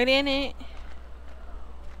go right in it.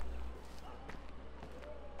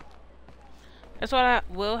 That's what I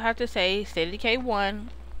will have to say. State of Decay 1,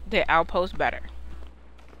 the outpost better.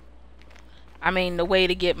 I mean, the way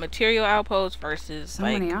to get material outposts versus So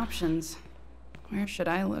like many options. Where should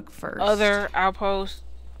I look first? other outposts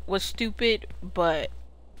was stupid, but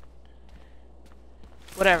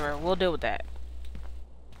whatever. We'll deal with that.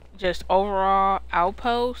 Just overall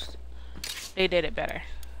outpost, they did it better.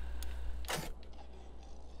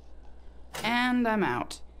 And I'm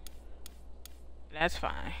out. That's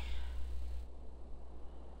fine.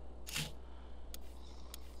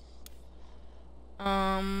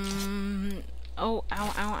 Oh, ow,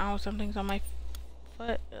 ow, ow. Something's on my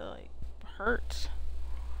foot. It, like, hurts.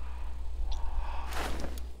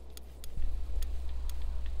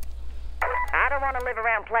 I don't want to live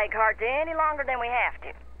around plague hearts any longer than we have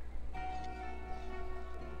to.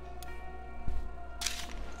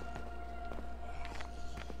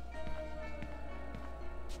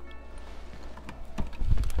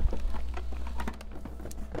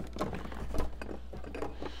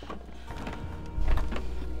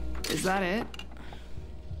 Is that it?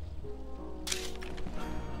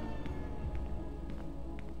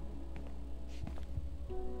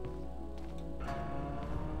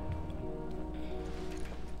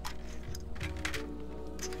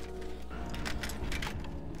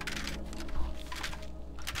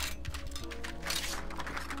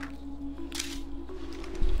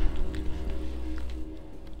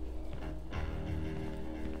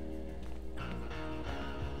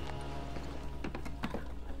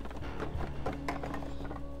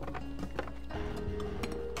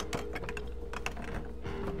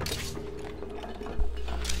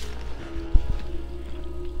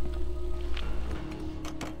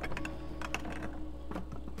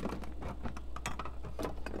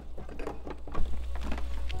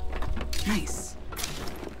 Nice.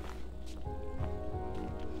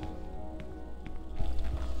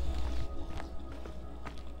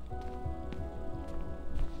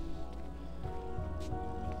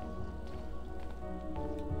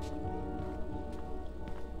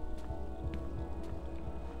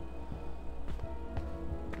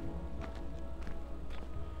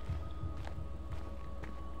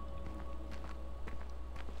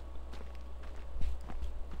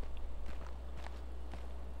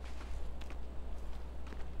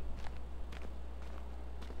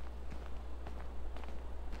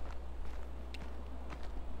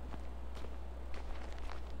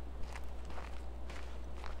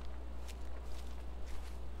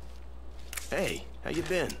 Hey, how you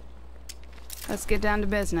been? Let's get down to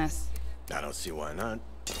business. I don't see why not.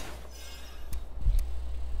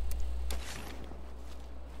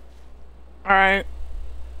 Alright.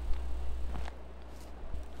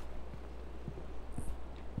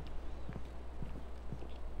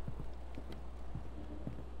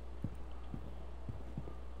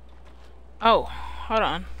 Oh, hold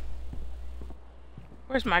on.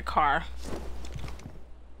 Where's my car?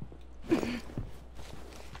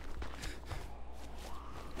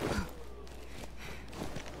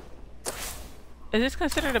 Is this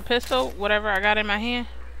considered a pistol? Whatever I got in my hand?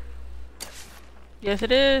 Yes,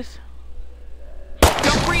 it is.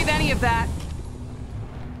 Don't breathe any of that.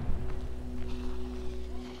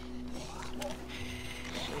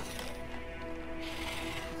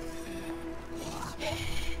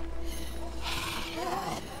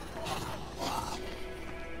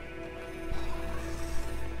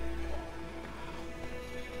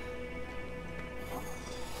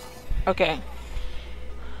 Okay.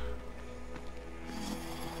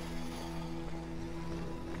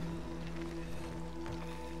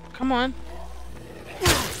 Come on.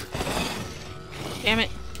 Damn it.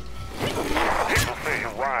 People say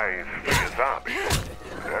you're wise for your zombies.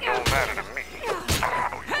 That don't matter to me.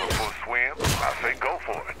 Oh, you go for a swim? I say go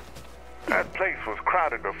for it. That place was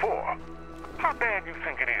crowded before. How bad you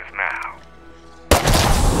think it is now?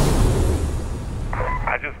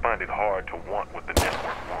 I just find it hard to want what the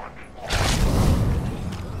network wants.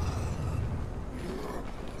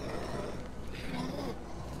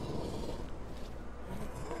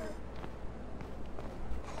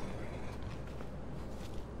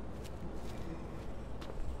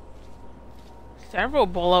 Several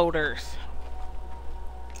bloaters.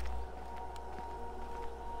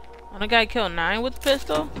 One guy killed 9 with a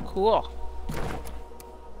pistol? Cool.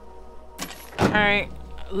 Alright.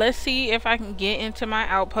 Let's see if I can get into my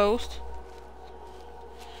outpost.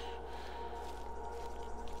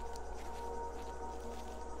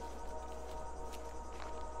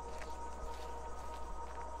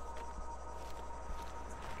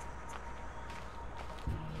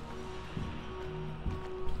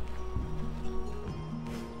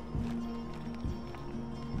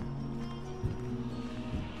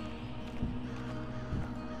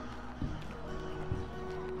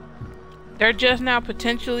 They're just now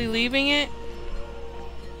potentially leaving it?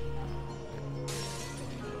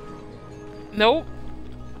 Nope.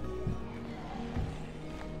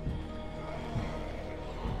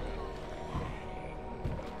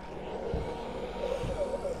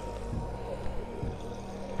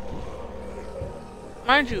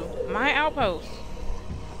 Mind you, my outpost.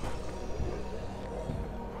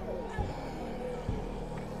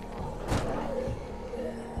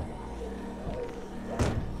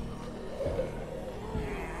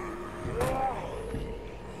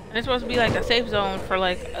 And it's supposed to be like a safe zone for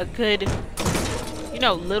like a good, you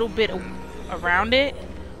know, little bit around it.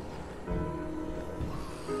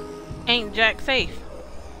 Ain't jack safe.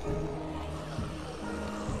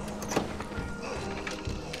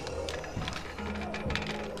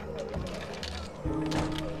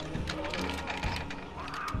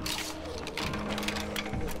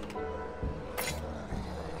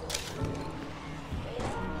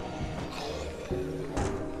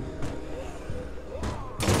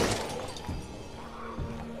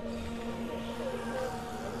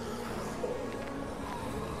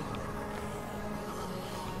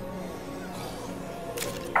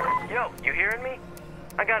 Yo, you hearing me?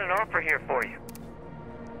 I got an offer here for you.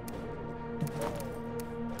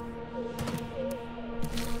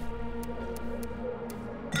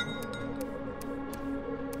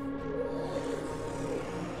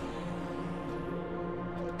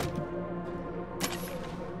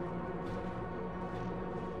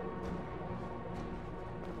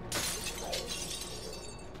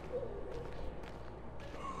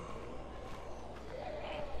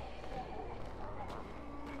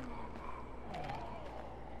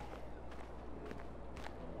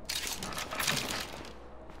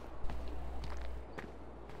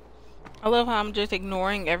 I love how I'm just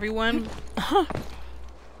ignoring everyone. But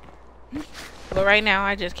right now,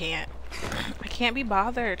 I just can't. I can't be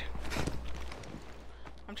bothered.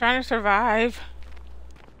 I'm trying to survive.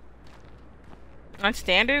 On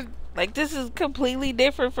standard, like, this is completely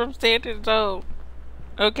different from standard zone.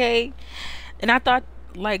 Okay? And I thought,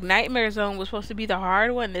 like, nightmare zone was supposed to be the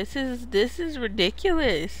hard one. This is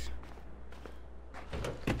ridiculous.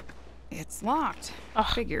 It's locked. Oh,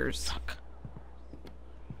 Figures. Fuck.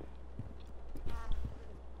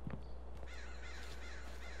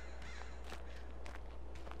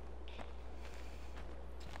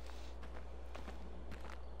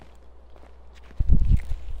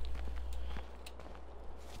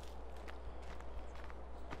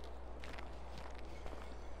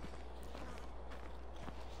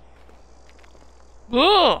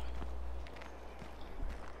 Ugh.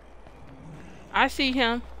 I see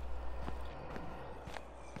him.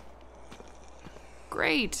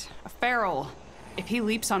 Great. A feral. If he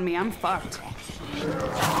leaps on me, I'm fucked.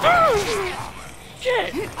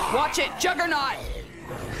 Shit. Watch it, Juggernaut!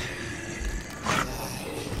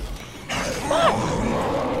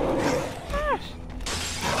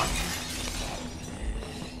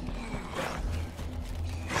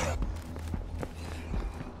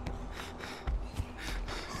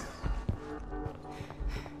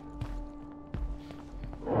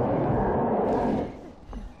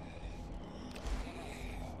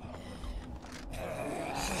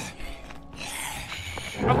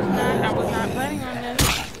 I was not planning on this.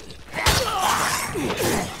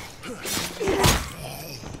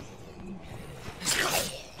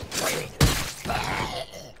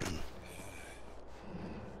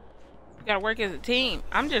 We gotta work as a team.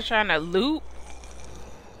 I'm just trying to loot.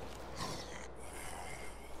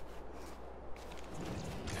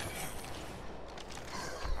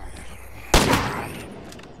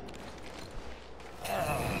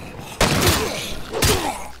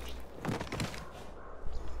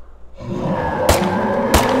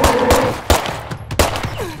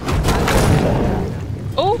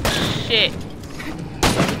 Shit.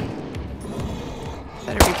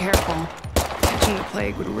 Better be careful. Catching the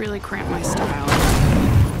plague would really cramp my style.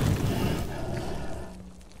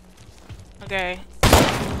 Okay.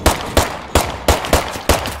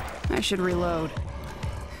 I should reload.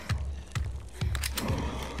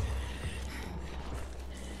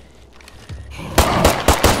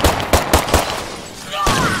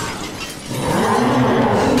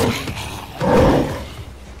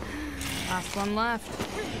 Last one left.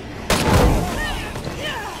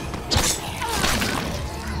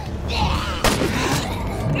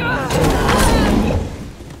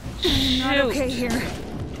 Not okay here.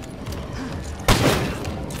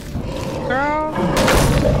 Girl.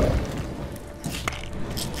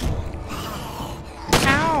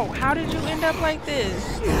 Ow! How did you end up like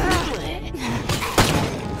this?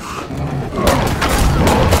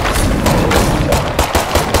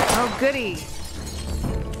 Oh, goody.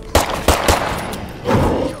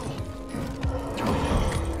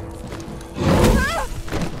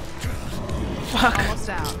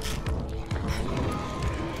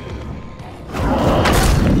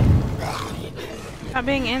 Stop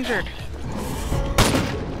being injured.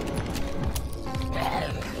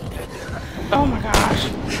 Oh my gosh.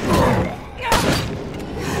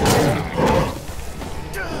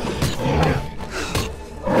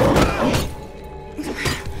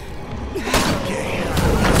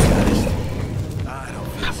 I don't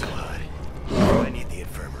feel so hot. I need the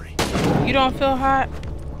infirmary. You don't feel hot?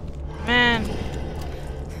 Man.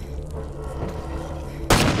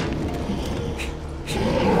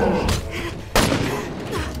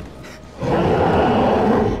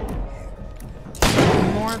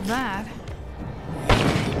 More of that.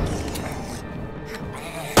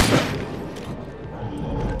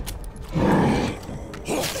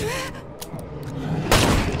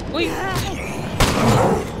 Wait.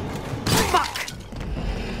 Fuck!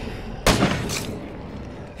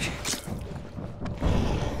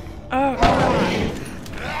 Oh, God.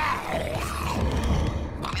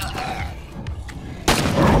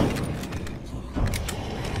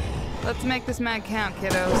 Let's make this mag count,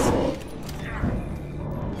 kiddos.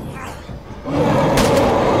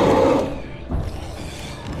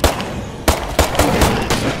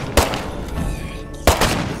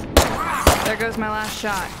 There goes my last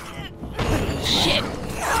shot. Shit.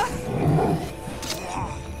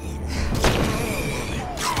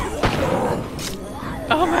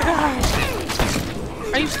 Oh my gosh.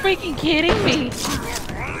 Are you freaking kidding me?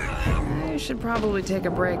 I should probably take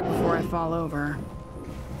a break before I fall over.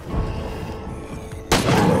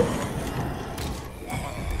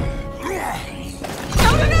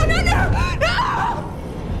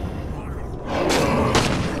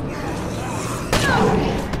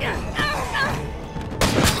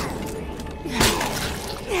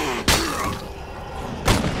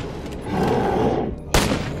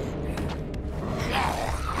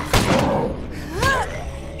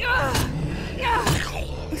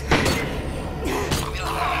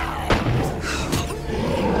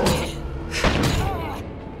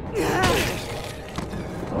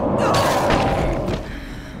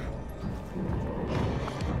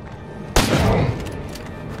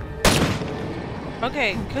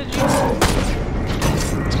 Okay, could you...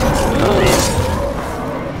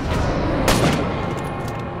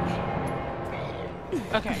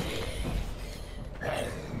 Okay.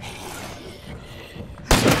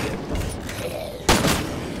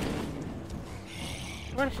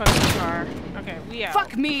 Where the fuck is the car? Okay, we out.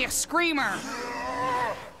 Fuck me, a screamer!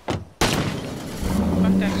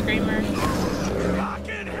 Fuck that screamer.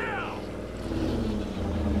 Fucking hell!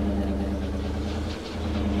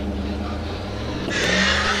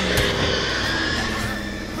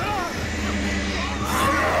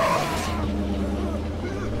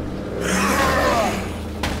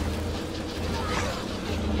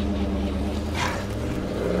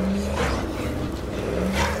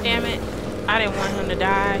 Damn it. I didn't want him to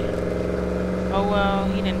die. Oh well,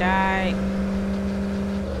 he didn't die.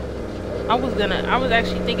 I was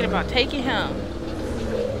actually thinking about taking him.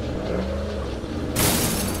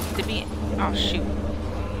 To be, oh shoot.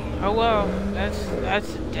 Oh well,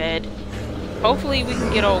 that's dead. Hopefully we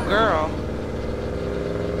can get old girl.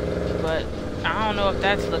 But I don't know if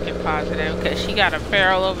that's looking positive because she got a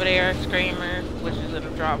feral over there, screamer, which is gonna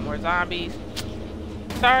draw more zombies.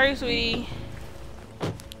 Sorry, sweetie.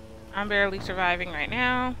 I'm barely surviving right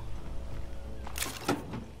now.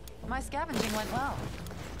 My scavenging went well.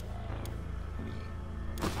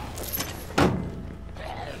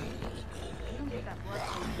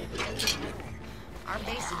 Our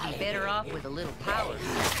base would be better off with a little power.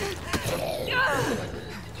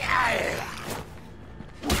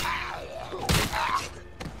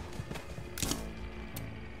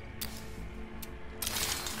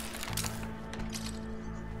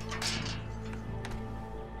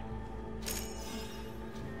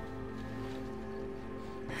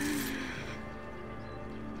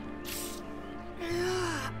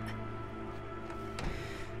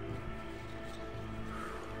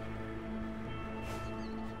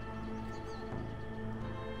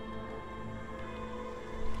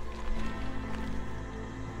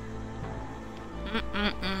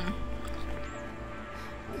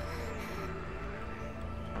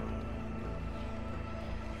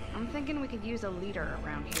 I'm thinking we could use a leader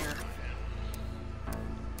around here.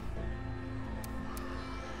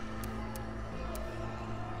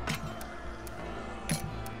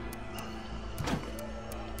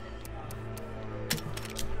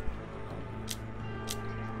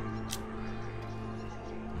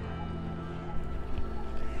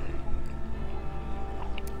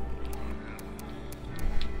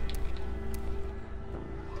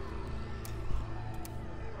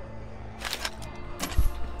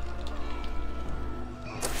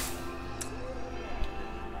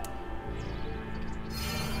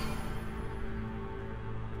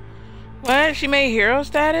 What? She made hero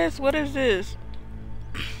status? What is this?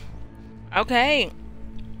 Okay.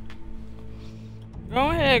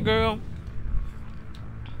 Go ahead, girl.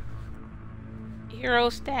 Hero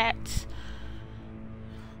stats.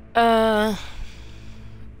 Oh,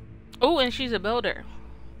 and she's a builder.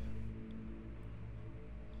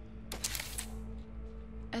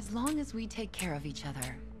 As long as we take care of each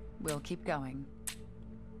other, we'll keep going.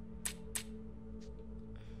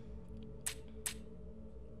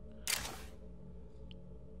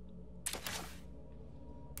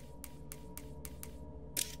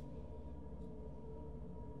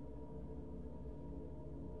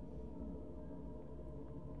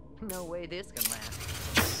 No way this can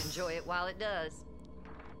last. Enjoy it while it does.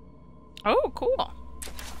 Oh, cool.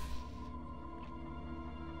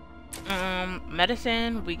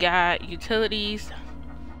 Medicine, we got utilities.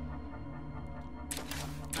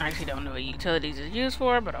 I actually don't know what utilities is used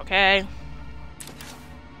for, but okay.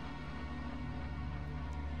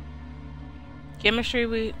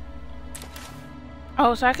 Chemistry,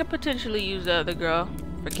 oh, so I could potentially use the other girl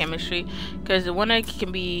for chemistry, because the one that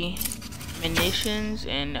can be munitions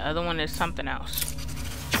and the other one is something else.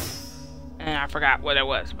 And I forgot what it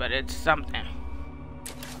was, but it's something.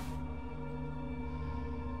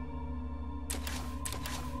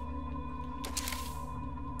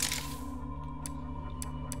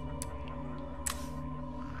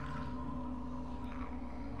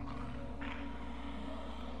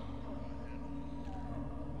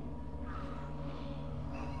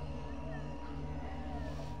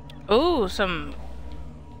 Ooh,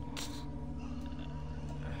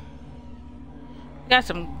 got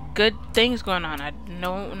some good things going on. I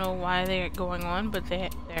don't know why they're going on, but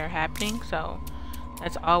they're happening, so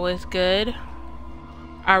that's always good.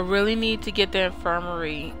 I really need to get the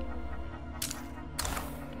infirmary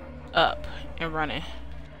up and running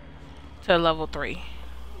to level 3.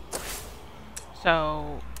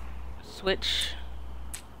 So switch.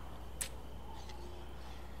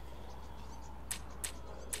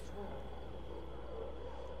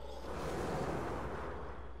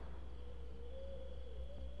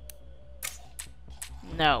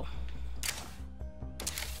 No.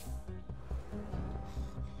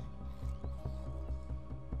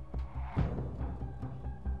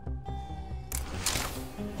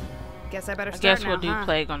 Guess I better I start guess now, we'll do huh?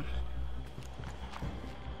 plague on.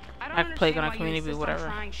 I don't Like plague on understand a why you community, insist on whatever.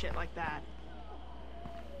 trying shit like that.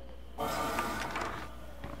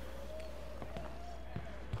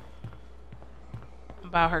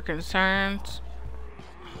 About her concerns.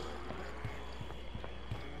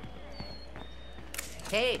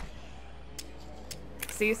 Hey.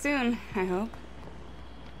 See you soon, I hope.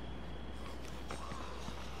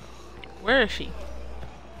 Where is she?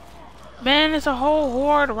 Man, there's a whole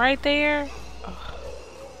horde right there. Ugh.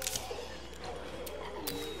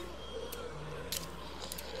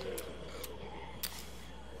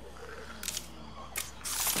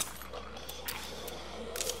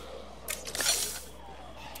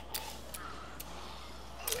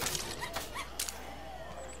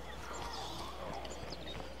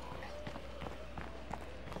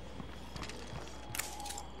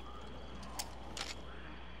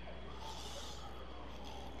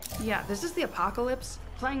 Yeah, this is the apocalypse.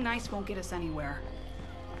 Playing nice won't get us anywhere.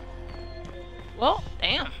 Well,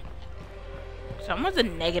 damn. Someone's a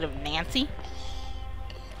negative Nancy.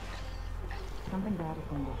 Something bad is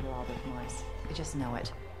going to hear all this noise. I just know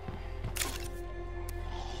it.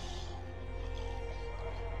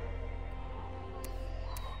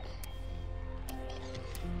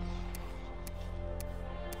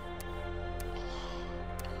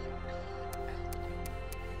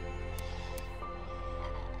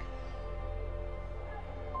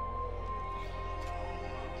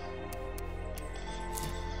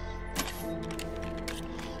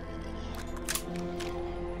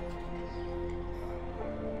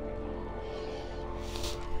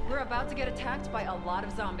 We're about to get attacked by a lot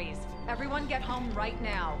of zombies. Everyone get home right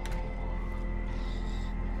now.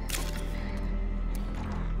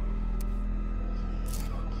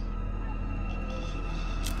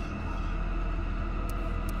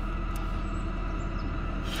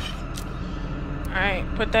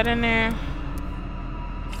 Alright, put that in there.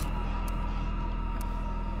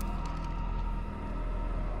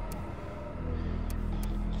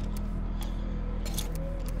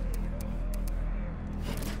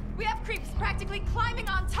 We have creeps practically climbing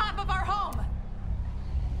on top of our home!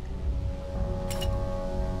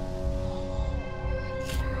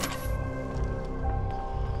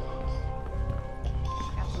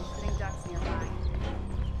 Got some sitting ducks nearby.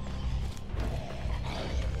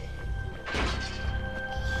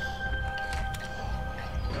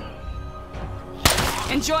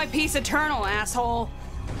 Enjoy peace eternal, asshole.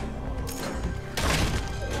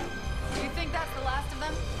 Do you think that's the last of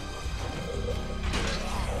them?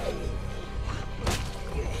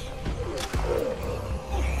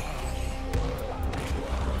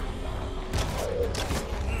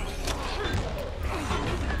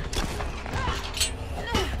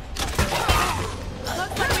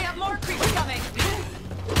 Looks like we have more creeps coming.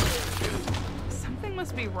 Something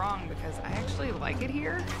must be wrong because I actually like it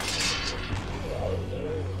here.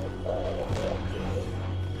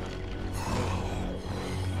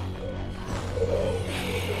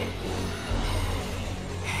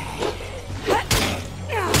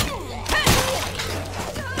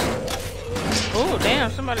 Oh, damn,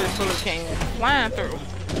 somebody just sort of came flying through.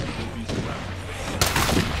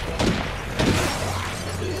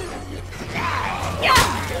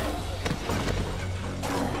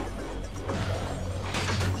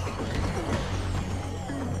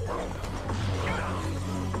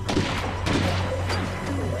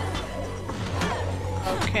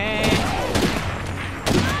 Okay.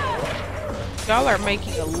 Y'all are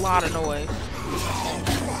making a lot of noise.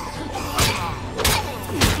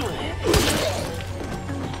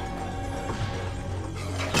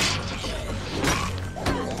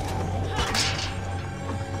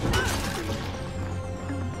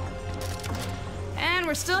 And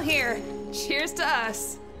we're still here. Cheers to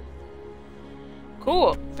us.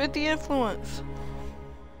 Cool. 50 influence.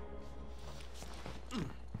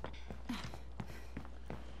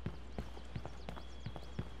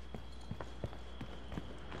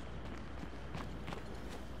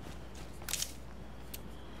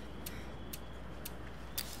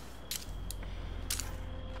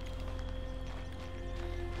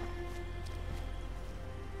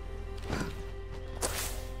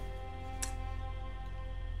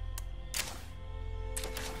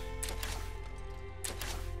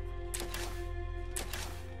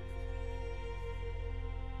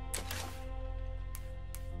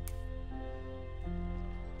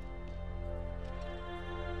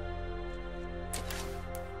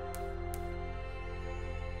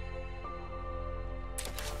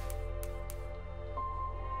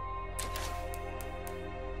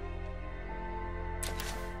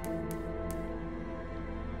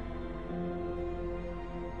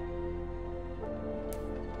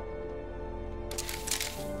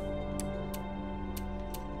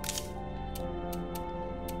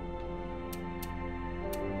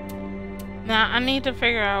 Now I need to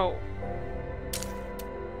figure out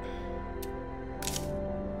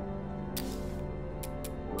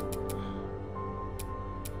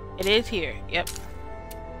it is here. Yep.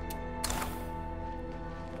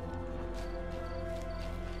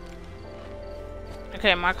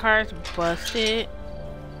 Okay, my car's busted.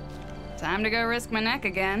 Time to go risk my neck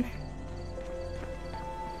again.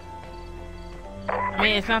 I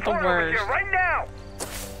mean, it's not the worst. Right now.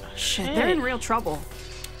 Oh, shit. They're in real trouble.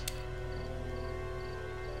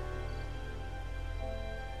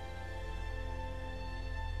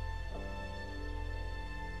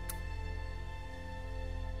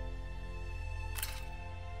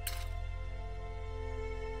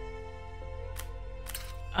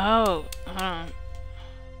 Oh,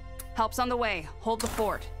 Help's on the way. Hold the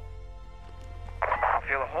fort. I'll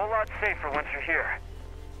feel a whole lot safer once you're here.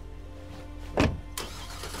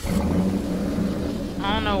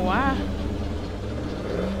 I don't know why.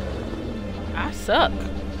 I suck.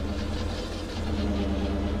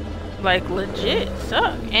 Like, legit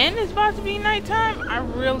suck. And it's about to be nighttime. I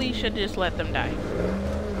really should just let them die.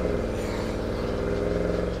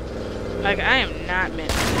 Like, I am not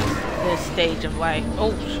meant for this stage of life.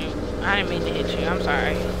 Oh, shoot. I didn't mean to hit you. I'm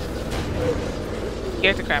sorry.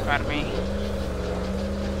 Scared the crap out of me.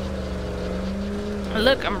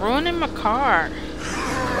 Look, I'm ruining my car.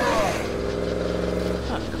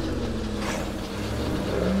 Fuck.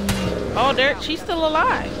 Oh, there, she's still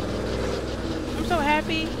alive. I'm so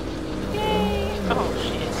happy. Yay. Oh,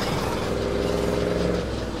 shit.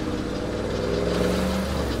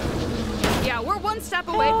 Yeah, we're one step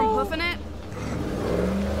away from hoofing it.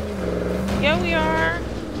 Yeah, we are.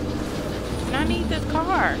 And I need this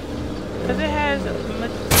car. Because it has,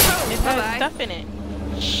 stuff in it.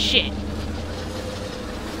 Shit.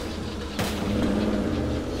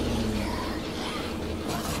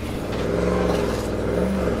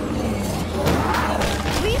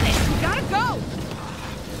 Leave it! We gotta go!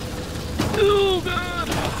 Oh, God.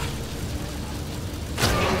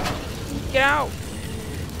 Get out.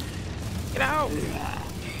 Get out.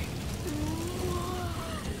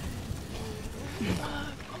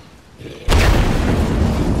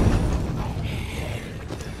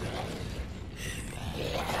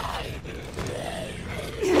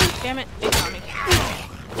 Damn it, they got me.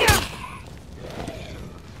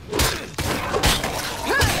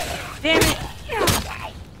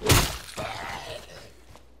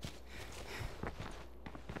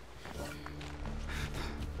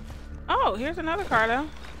 Oh, here's another car though.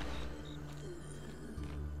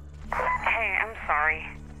 Hey, I'm sorry.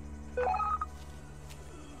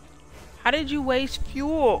 How did you waste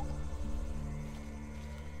fuel?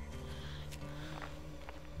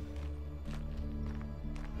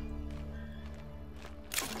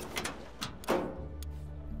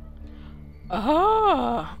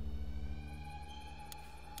 Oh.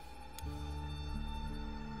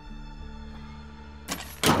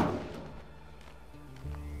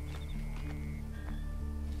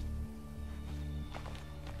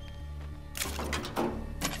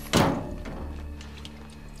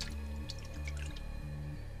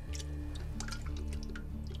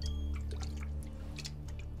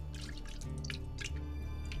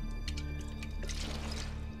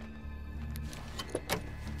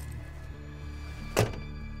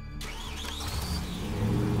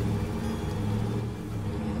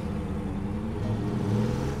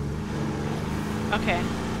 Okay.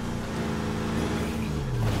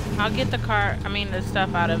 I'll get the the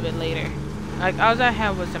stuff out of it later. Like, all I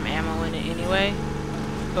have was some ammo in it anyway.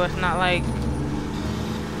 So it's not like...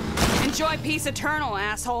 Enjoy peace eternal,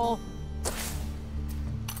 asshole.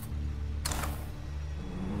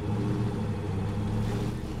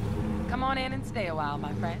 Come on in and stay a while,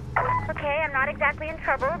 my friend. Okay, I'm not exactly in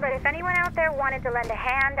trouble, but if anyone out there wanted to lend a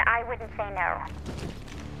hand, I wouldn't say no.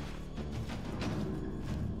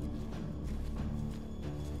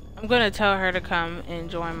 I'm gonna tell her to come and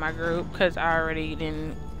join my group because I already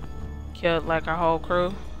didn't kill like our whole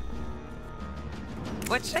crew.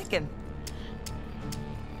 What's shaking?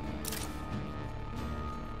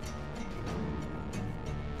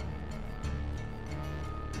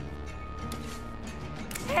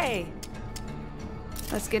 Hey.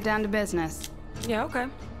 Let's get down to business. Yeah, okay.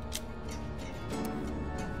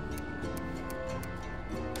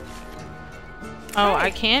 Oh,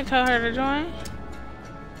 I can't tell her to join?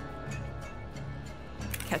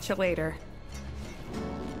 Catch you later.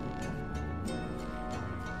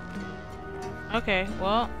 Okay,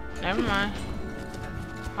 well, never mind.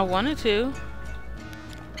 I wanted to.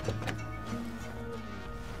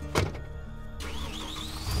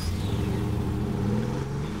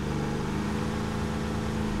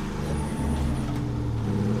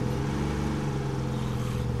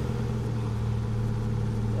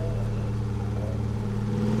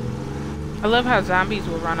 I love how zombies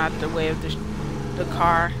will run out the way of the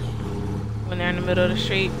car when they're in the middle of the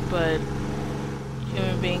street, but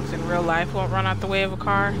human beings in real life won't run out the way of a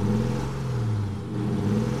car.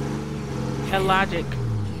 That logic.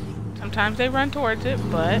 Sometimes they run towards it,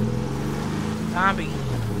 but zombie.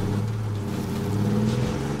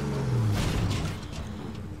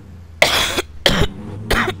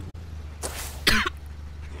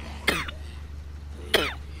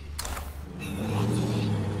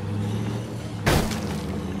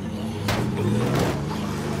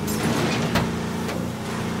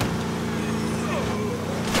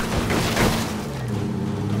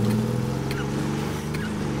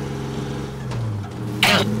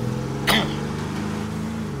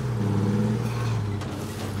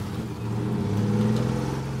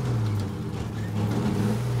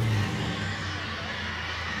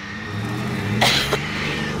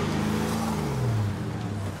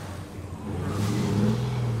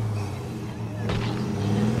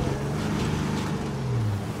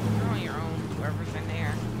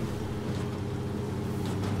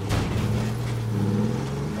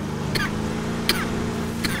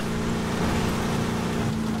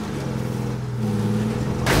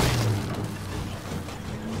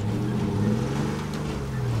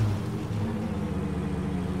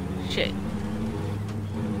 Shit.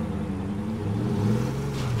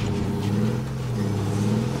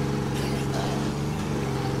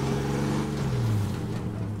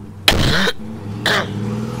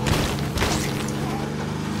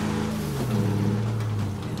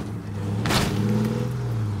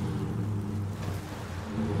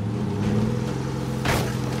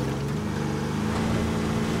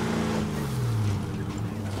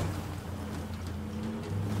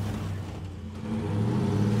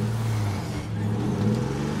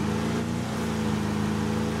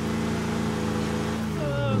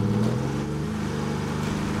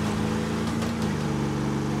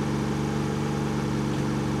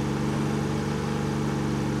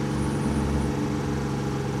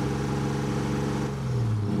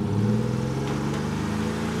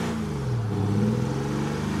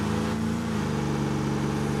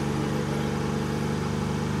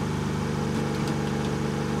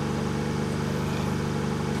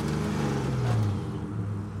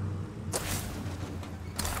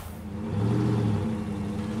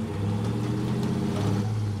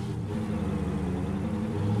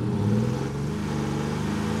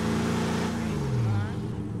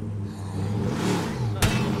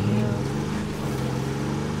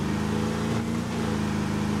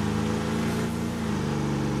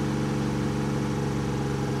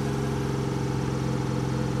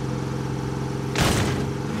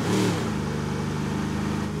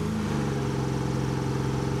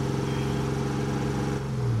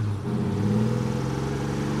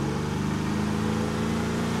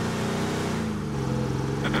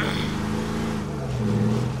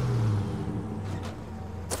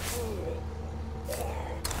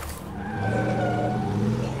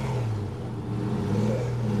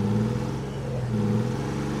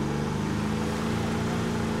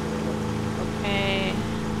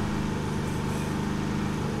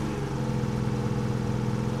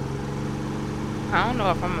 know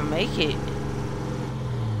if I'm gonna make it.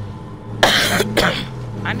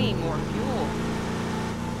 I need more fuel.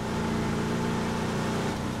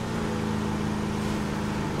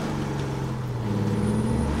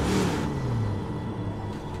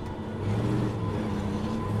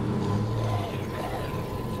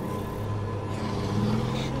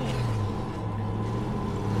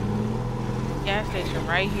 Gas station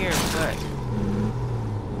right here, but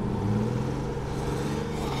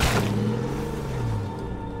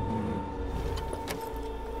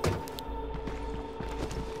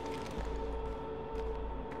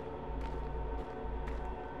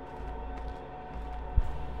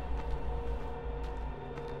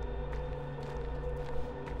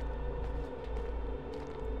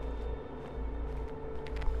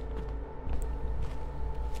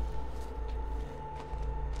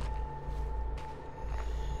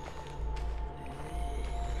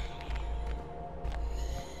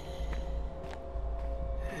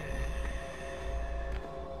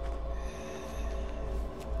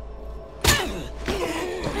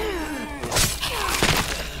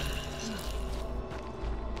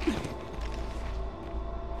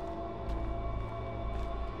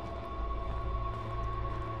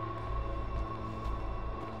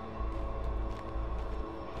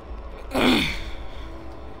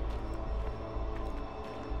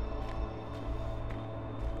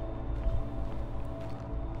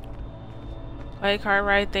play card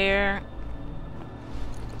right there.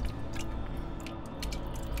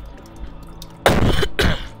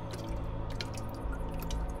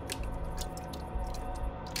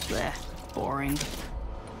 Blech, boring.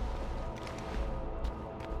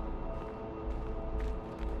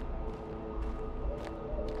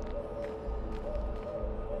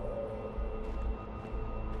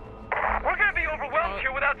 We're gonna be overwhelmed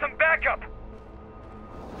here without some backup.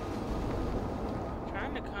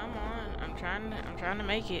 Trying to come on. I'm trying to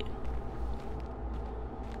make it.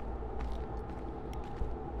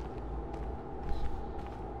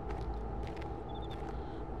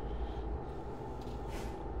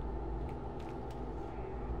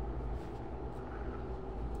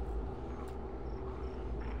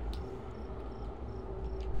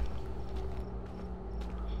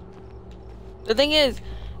 The thing is,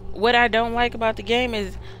 what I don't like about the game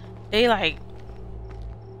is they like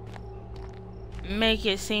make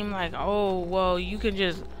it seem like, oh, well, you can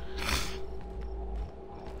just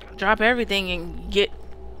drop everything and get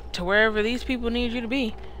to wherever these people need you to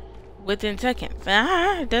be within seconds.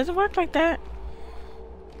 It doesn't work like that.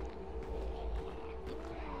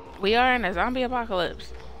 We are in a zombie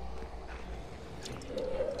apocalypse.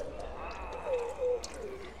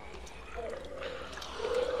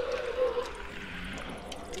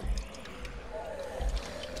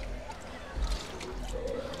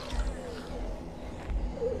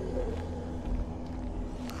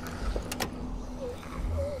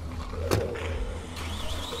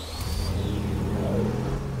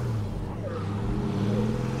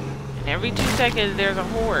 Every 2 seconds there's a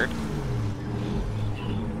horde.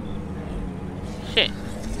 Shit.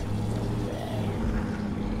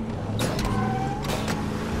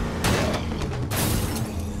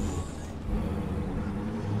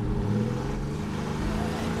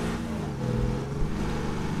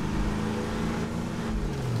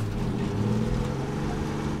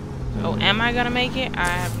 Oh, am I gonna make it? I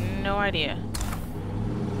have no idea.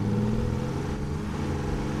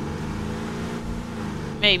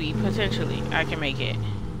 Maybe, potentially, I can make it.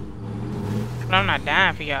 But I'm not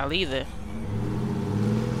dying for y'all either.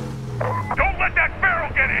 Don't let that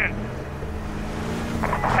barrel get in!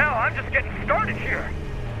 Hell, I'm just getting started here.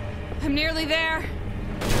 I'm nearly there.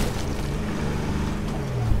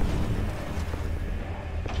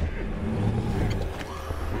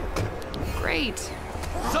 Great.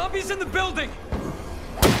 Zombies in the building!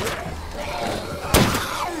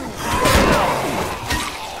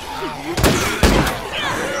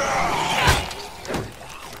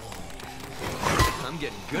 I'm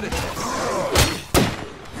getting good at this.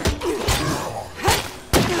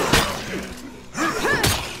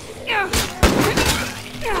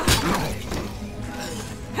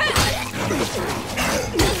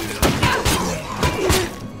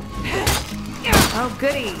 Oh,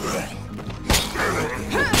 goody.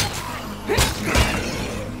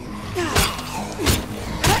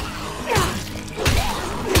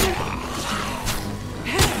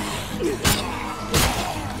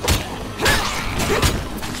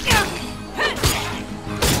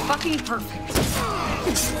 Fucking perfect.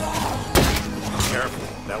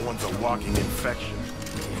 Careful, that one's a walking infection.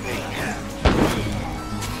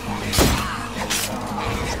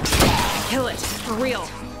 Kill it, for real.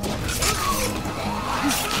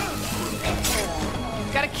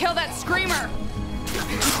 kill that screamer!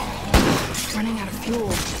 Running out of fuel.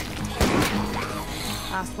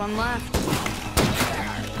 Last one left.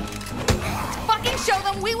 Fucking show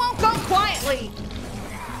them we won't go quietly!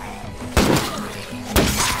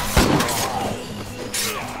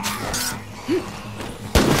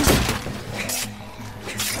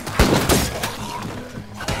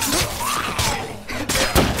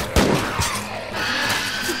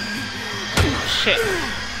 Shit.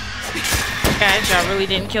 Guys, y'all really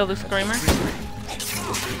didn't kill the screamer?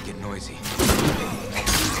 Get noisy.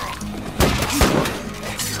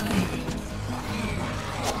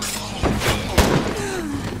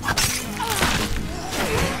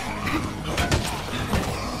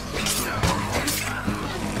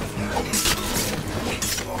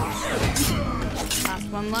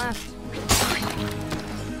 Last one left.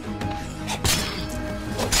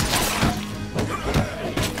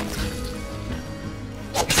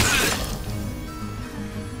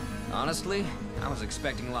 Honestly, I was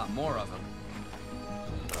expecting a lot more of them.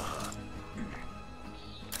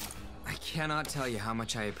 I cannot tell you how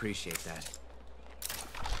much I appreciate that.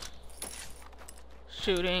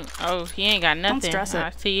 Shooting. Oh, he ain't got nothing. Don't stress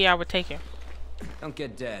it. See, I would take him. Don't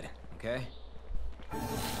get dead, okay?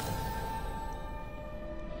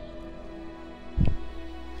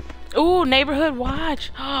 Ooh, neighborhood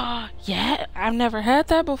watch. Oh, yeah, I've never had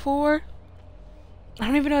that before. I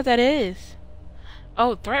don't even know what that is.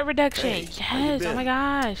 Oh, threat reduction. Hey, yes. Oh my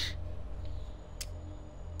gosh.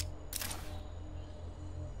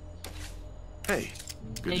 Hey.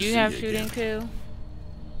 Good Did to you see have you shooting again. too?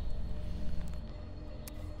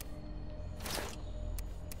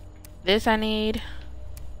 This I need.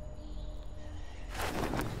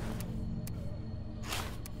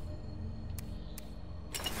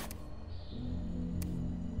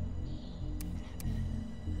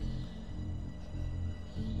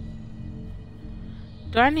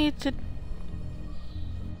 Do I need to?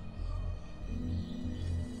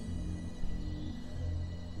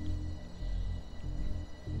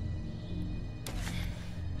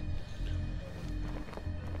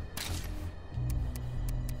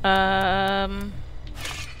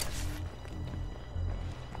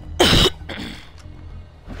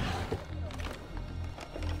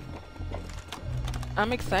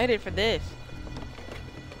 I'm excited for this.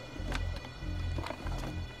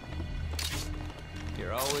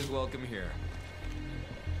 You're always welcome here.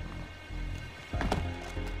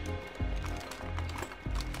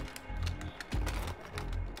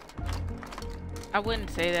 I wouldn't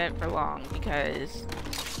say that for long because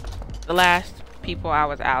the last people I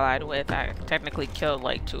was allied with, I technically killed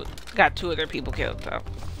like got two other people killed, so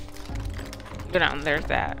there's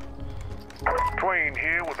that. Twain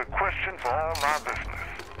here with a question for all my listeners.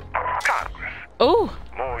 Congress. Ooh.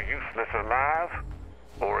 More useless alive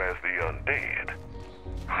or as the undead?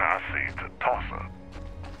 I see it's a toss-up.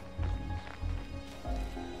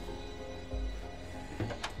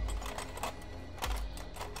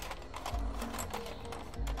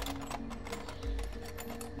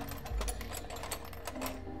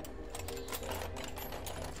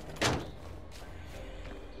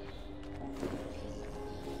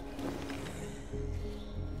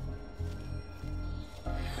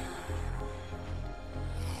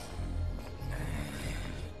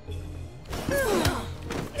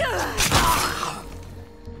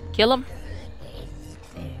 Kill him.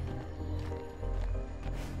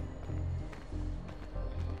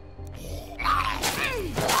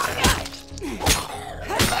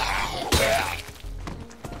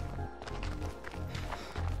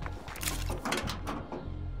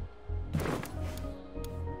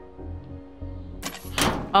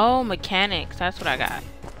 Oh, mechanics. That's what I got.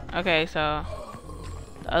 Okay, so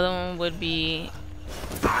the other one would be.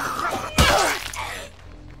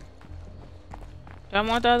 Do I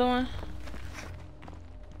want the other one?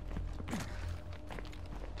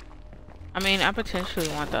 I mean, I potentially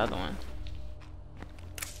want the other one.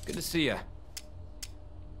 Good to see ya.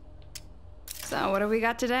 So, what do we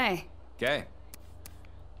got today? Okay.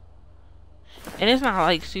 And it's not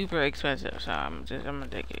like super expensive, so I'm gonna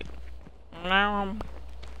take it.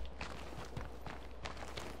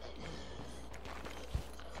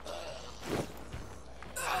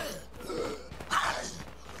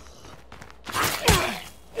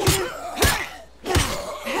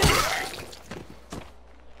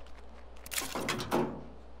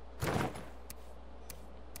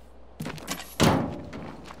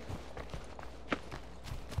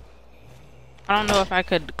 I don't know if I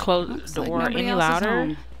could close the door any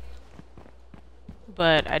louder,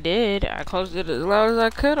 but I did. I closed it as loud as I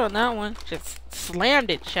could on that one. Just slammed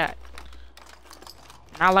it shut.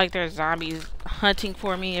 Not like there's zombies hunting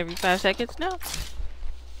for me every 5 seconds. No.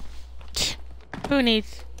 Who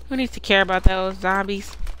needs to care about those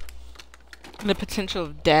zombies? The potential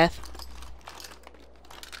of death.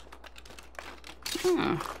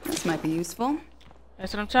 This might be useful.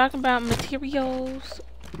 That's what I'm talking about. Materials.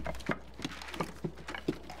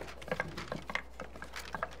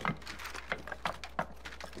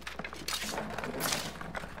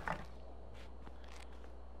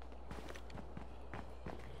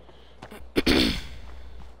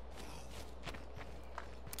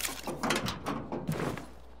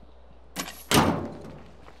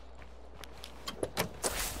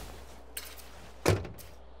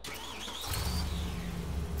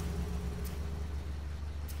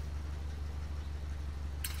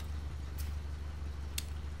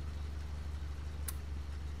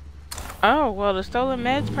 Oh, well, the stolen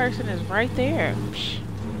meds person is right there. Psh.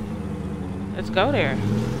 Let's go there.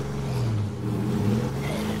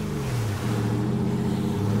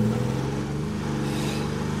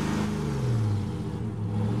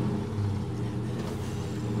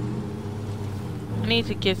 I need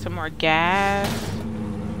to get some more gas,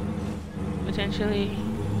 potentially.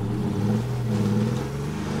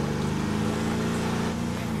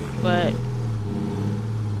 But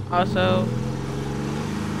also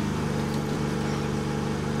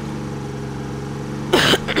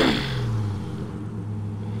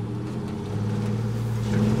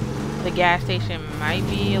the gas station might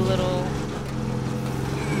be a little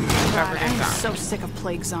covered in I'm zombies. so sick of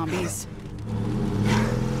plague zombies.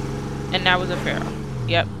 And that was a feral.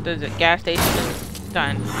 Yep, the gas station is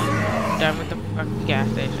done. Done with the fucking gas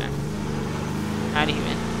station.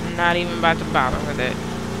 Not even about to bother with it.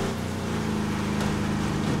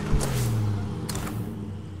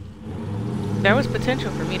 There was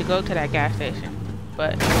potential for me to go to that gas station,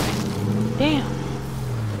 but damn.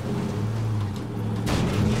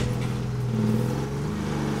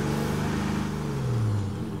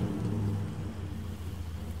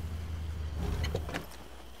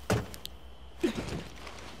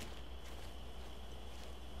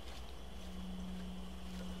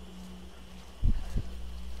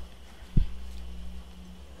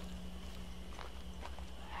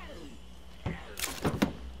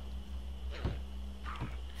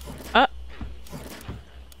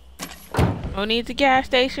 Who needs a gas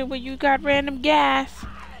station where you got random gas?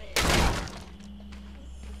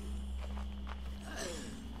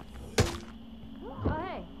 Oh,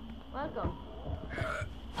 hey. Welcome.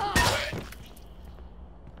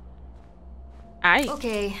 Aye.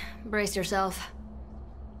 Okay, brace yourself.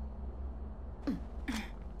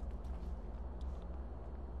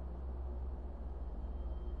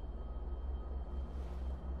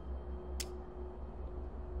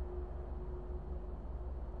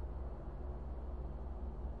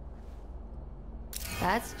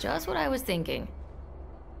 That's just what I was thinking.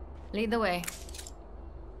 Lead the way.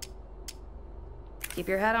 Keep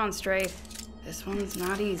your head on straight. This one's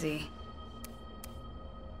not easy.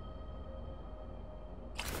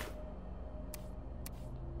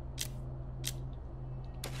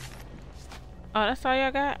 Oh, that's all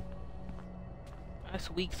y'all got? That's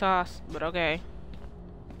weak sauce, but okay.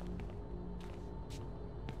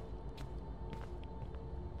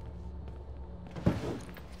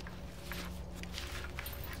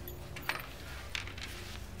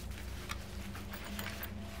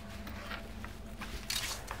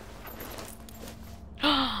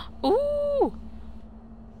 Ooh!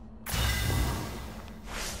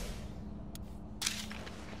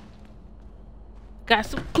 Got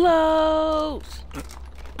some clothes!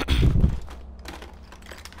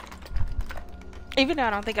 Even though I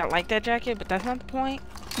don't think I like that jacket, but that's not the point.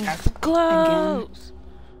 Got some clothes!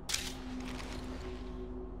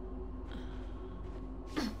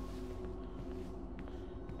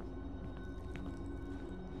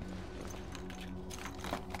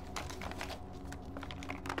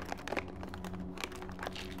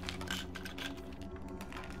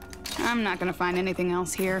 I'm not gonna find anything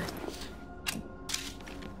else here.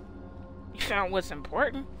 You found what's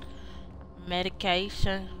important?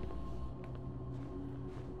 Medication.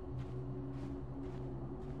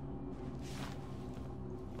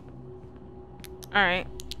 Alright.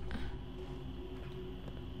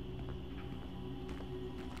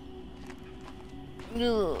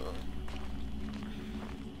 Ugh.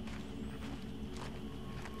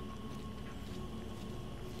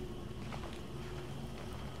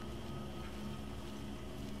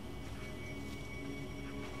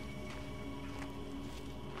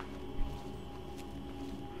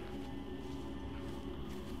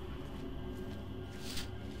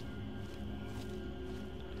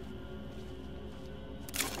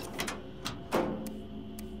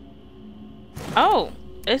 Oh,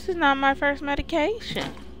 this is not my first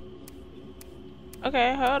medication.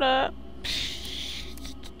 Okay, hold up.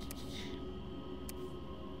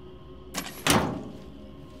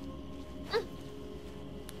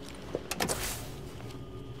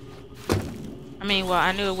 I mean, well,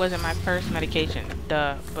 I knew it wasn't my first medication,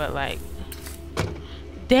 duh, but like,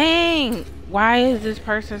 dang, why is this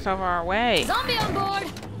person so far away? Zombie on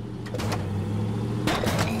board!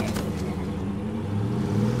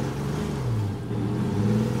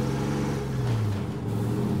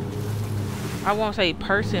 I won't say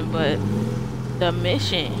person, but the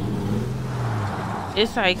mission.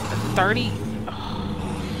 It's like 30.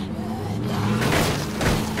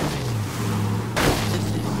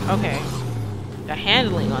 Okay. The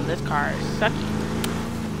handling on this car is sucky.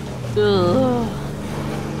 Ugh.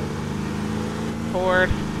 Ford.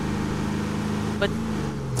 But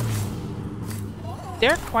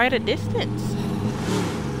they're quite a distance.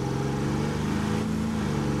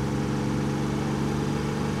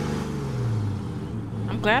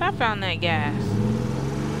 I'm glad I found that gas.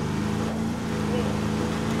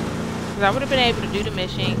 Because I would have been able to do the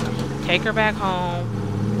mission, take her back home,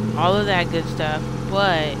 all of that good stuff,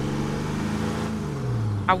 but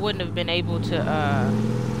I wouldn't have been able to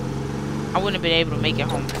make it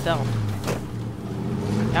home myself.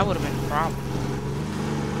 That would have been a problem.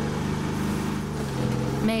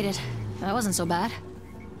 Made it. That wasn't so bad.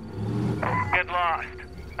 Get lost.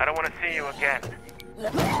 I don't want to see you again.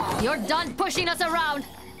 You're done pushing us around.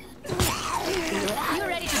 You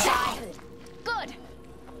ready to die? Good.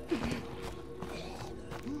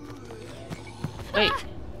 Wait.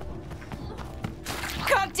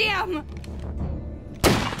 God damn!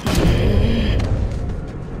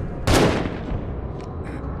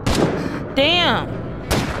 Damn!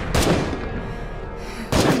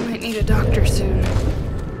 I might need a doctor soon.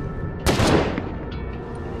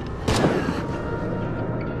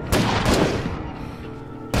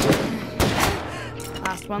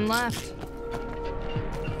 Last one left.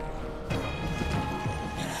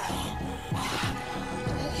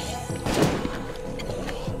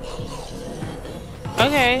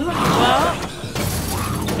 Okay, well,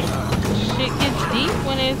 shit gets deep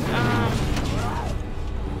when it's,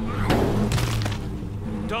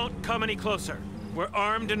 Don't come any closer. We're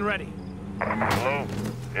armed and ready. Hello?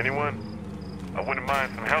 Anyone? I wouldn't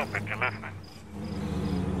mind some help if you're listening.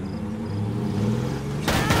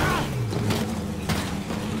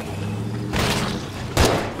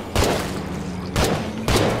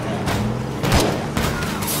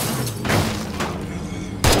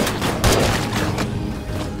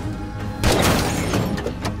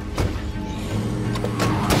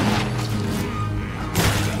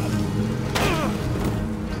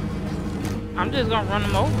 I'm just gonna run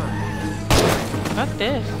them over. Fuck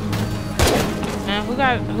this. Man, who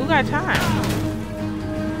got time?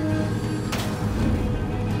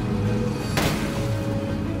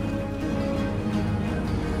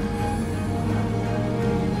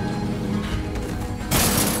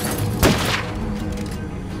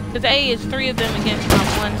 Cause A is 3 of them against my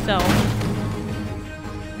one self.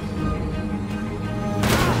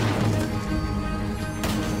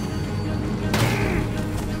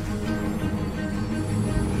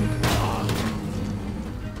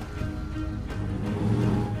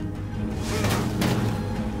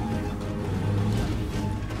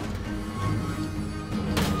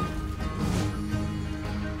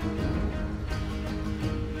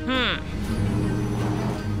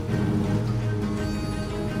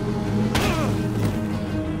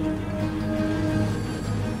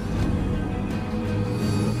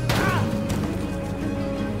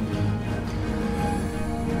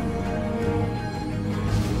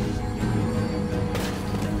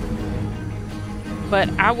 But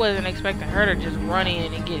I wasn't expecting her to just run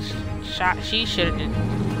in and get shot. She should have just...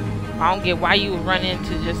 I don't get why you would run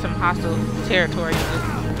into just some hostile territory and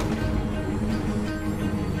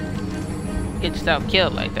just get yourself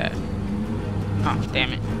killed like that. Oh,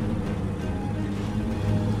 damn it.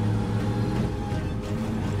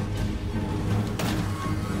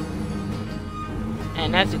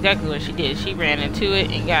 And that's exactly what she did. She ran into it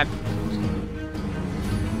and got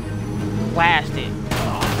blasted.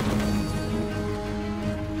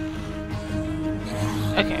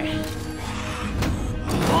 Okay.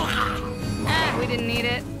 We didn't need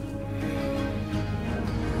it.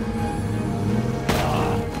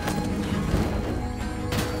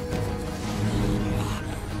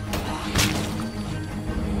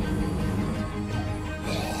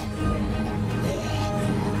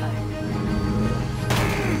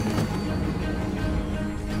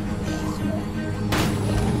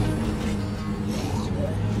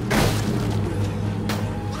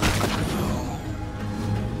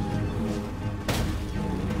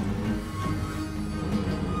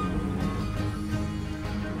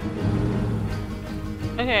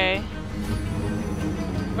 Okay.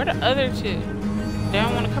 Where are the other two? They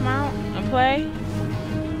don't want to come out and play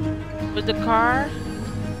with the car?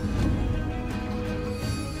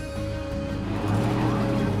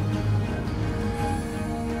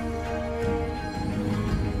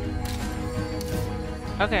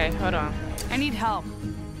 Okay, hold on. I need help.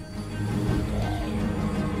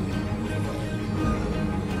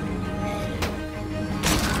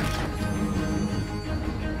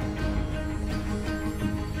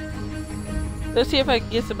 Let's see if I can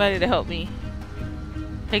get somebody to help me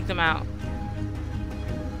take them out.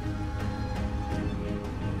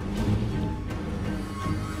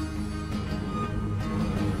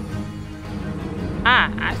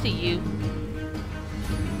 Ah, I see you.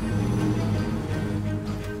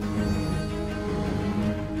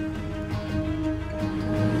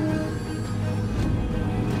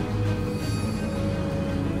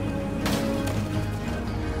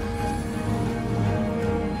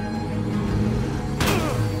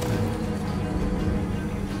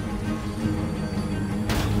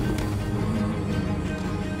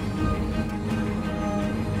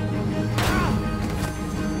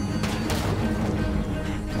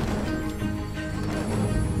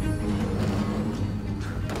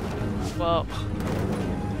 Well,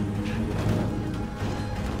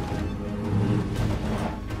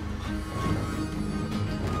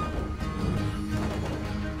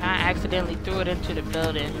 I accidentally threw it into the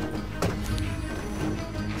building.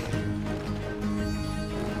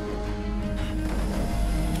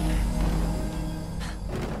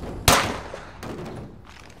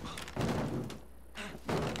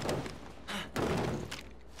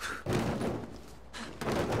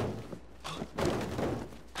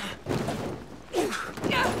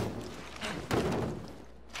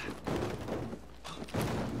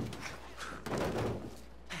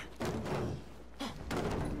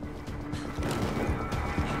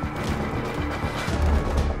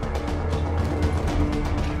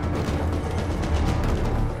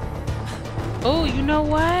 Oh, you know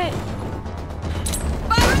what?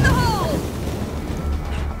 Fire in the hole!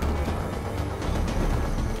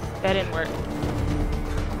 That didn't work.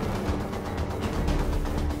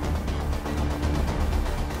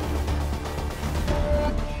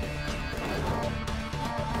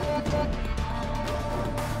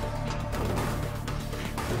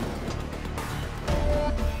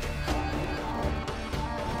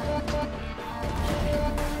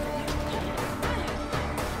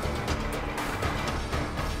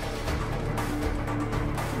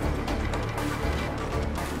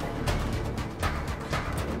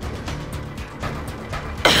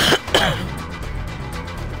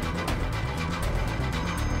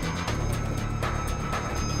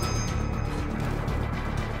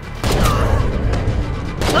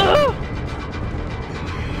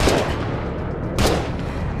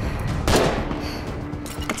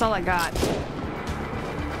 That's all I got.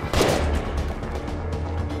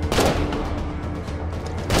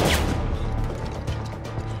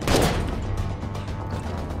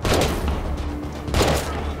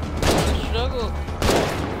 Struggle.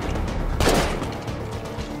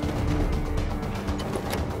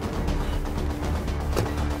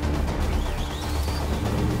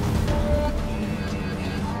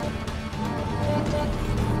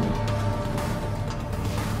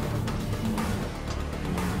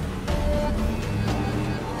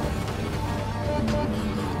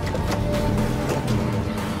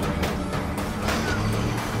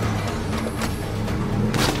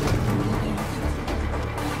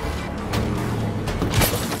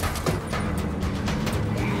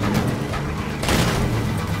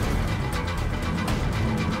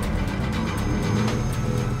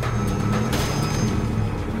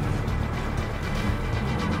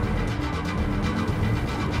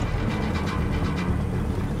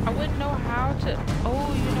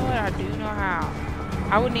 Oh, you know what? I do know how.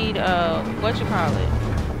 I would need, what you call it?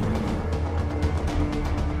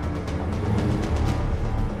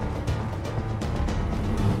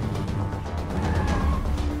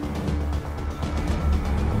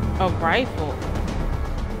 A rifle.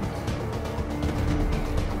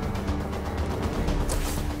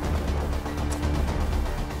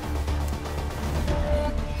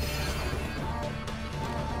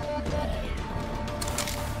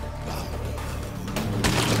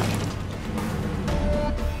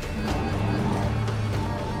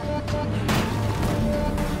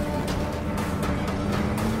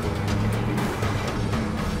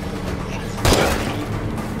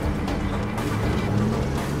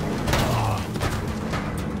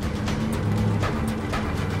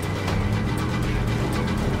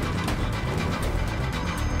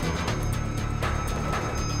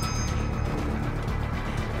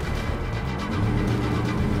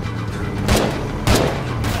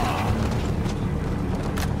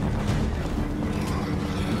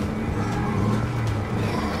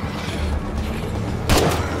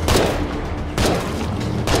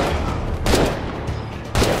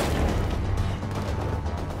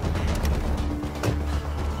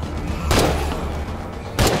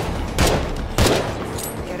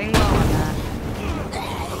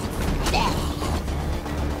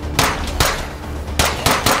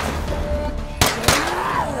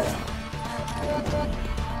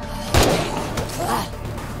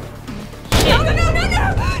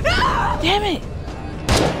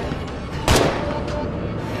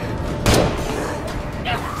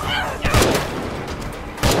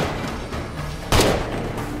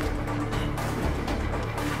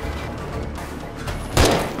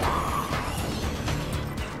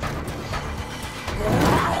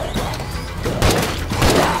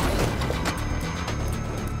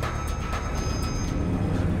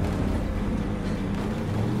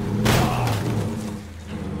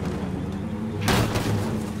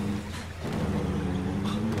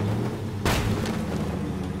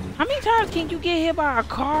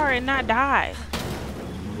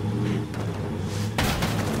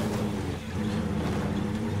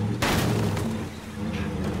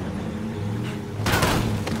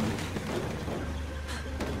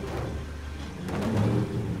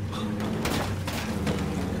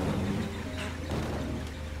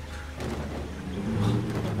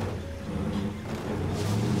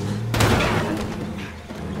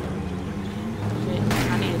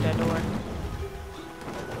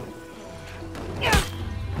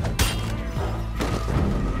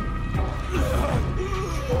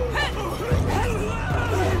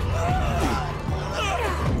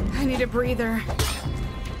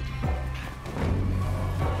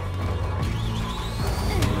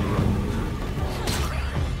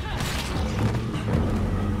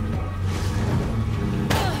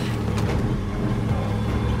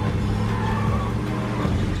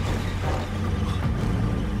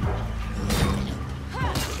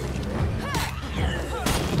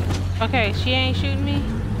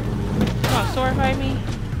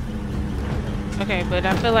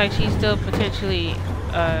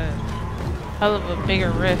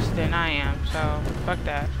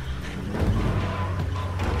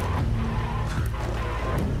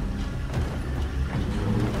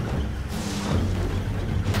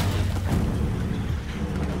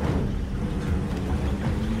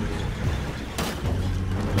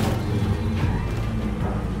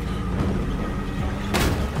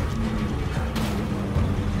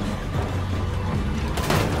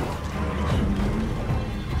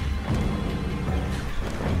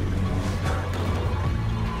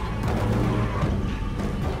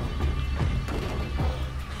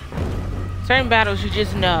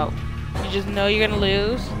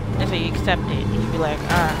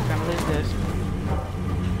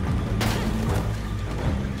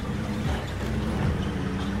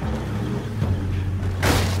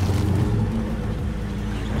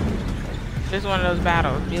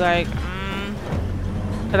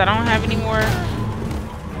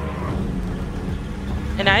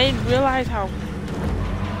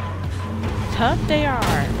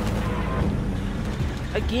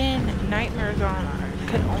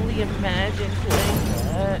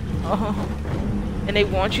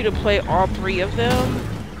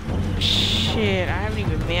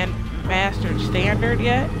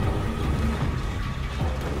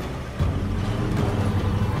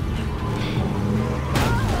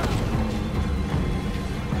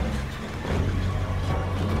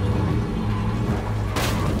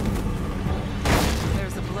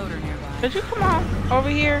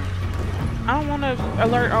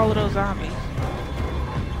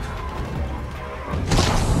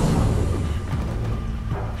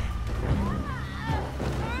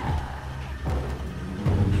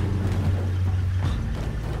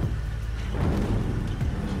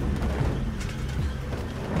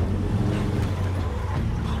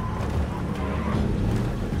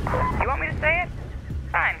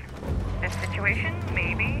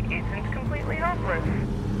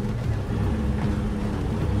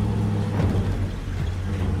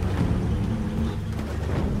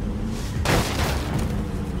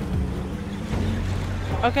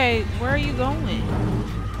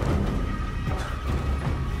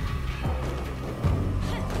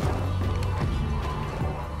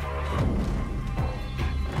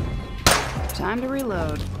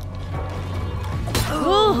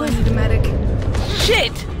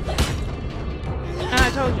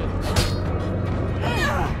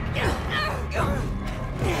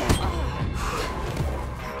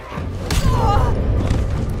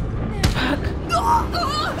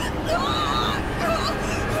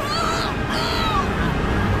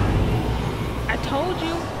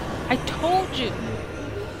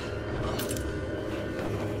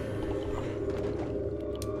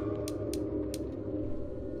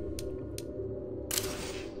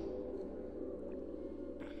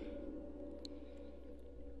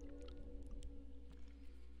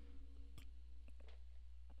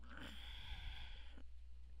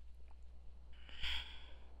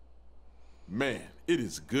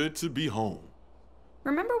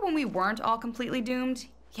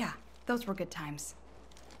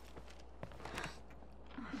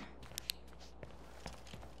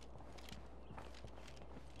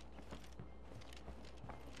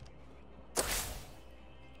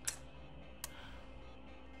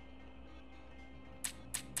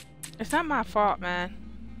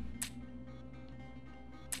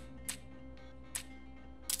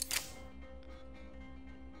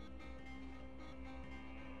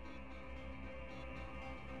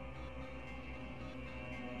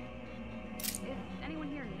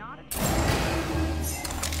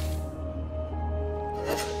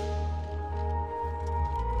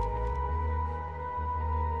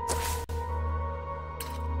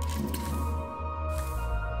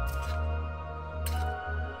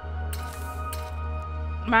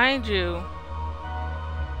 Mind you,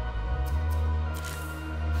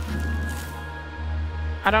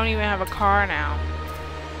 I don't even have a car now.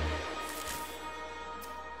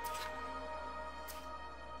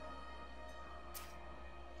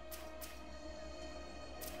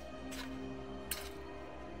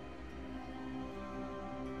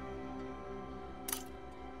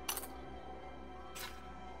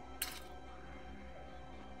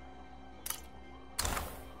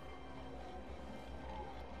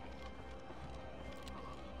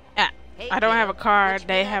 I don't have a car.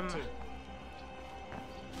 They have.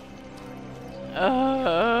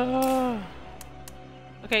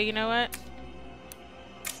 Okay, you know what?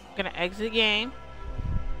 I'm gonna exit the game.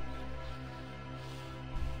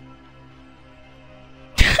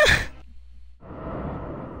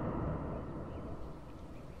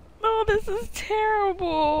 Oh, this is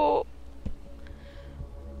terrible.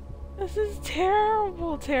 This is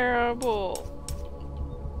terrible, terrible.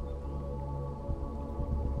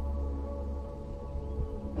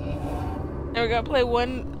 And we're gonna play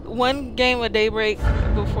one game of Daybreak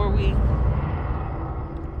before we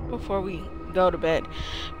go to bed.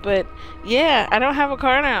 But yeah, I don't have a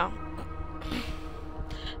car now,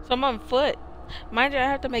 so I'm on foot. Mind you, I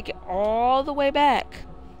have to make it all the way back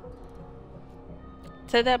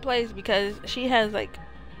to that place because she has like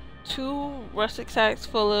 2 rustic sacks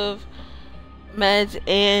full of meds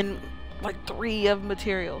and like 3 of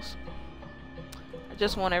materials. I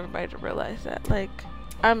just want everybody to realize that, like,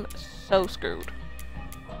 I'm so screwed.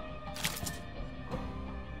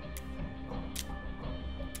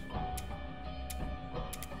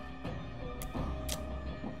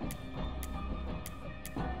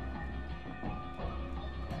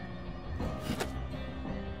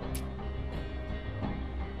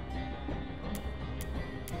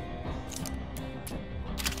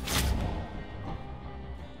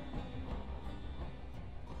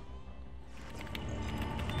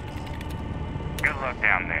 Good luck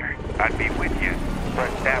down there. I'd be with you, but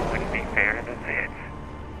that wouldn't be fair to the Zeds.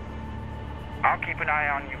 I'll keep an eye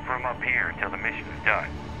on you from up here until the mission's done.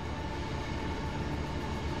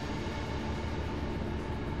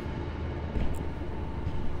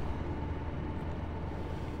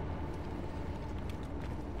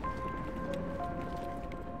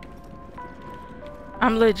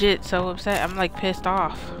 I'm legit so upset. I'm like pissed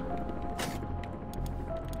off.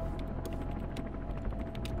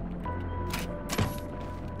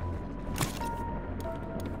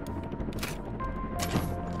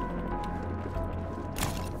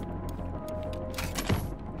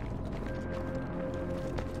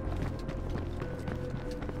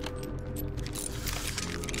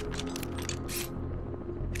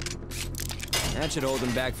 That should hold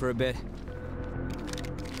him back for a bit.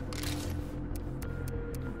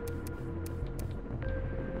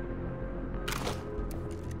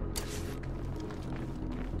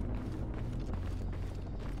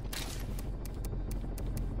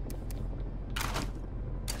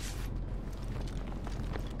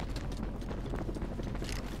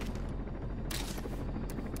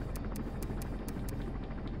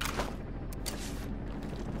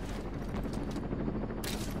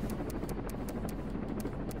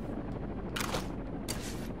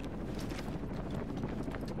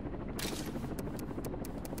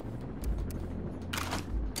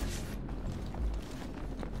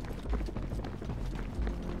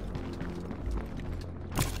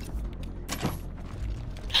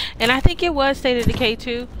 And I think it was State of Decay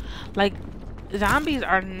too. Like, zombies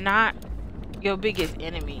are not your biggest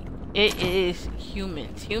enemy. It is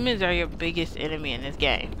humans. Humans are your biggest enemy in this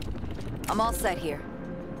game. I'm all set here.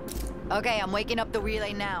 Okay, I'm waking up the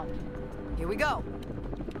relay now. Here we go.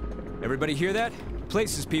 Everybody hear that?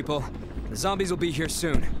 Places, people. The zombies will be here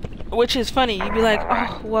soon. Which is funny. You'd be like,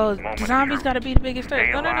 oh, well, zombies gotta be the biggest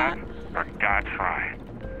threat. No, they're not. Or die trying.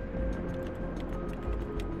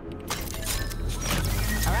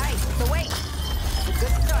 Alright, so wait. It's a good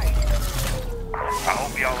start. I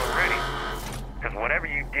hope y'all are ready. Because whatever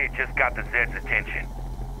you did just got the Zed's attention.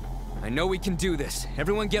 I know we can do this.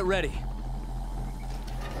 Everyone get ready.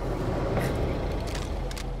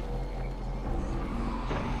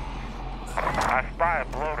 I spy a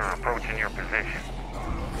bloater approaching your position.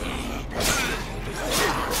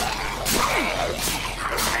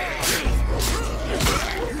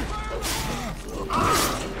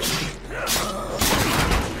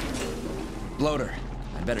 Bloater.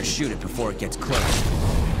 I better shoot it before it gets close.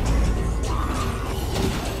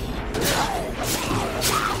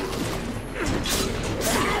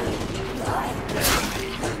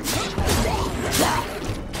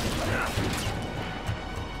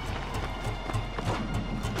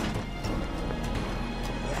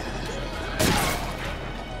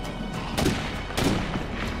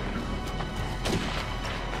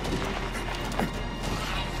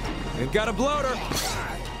 We've got a bloater.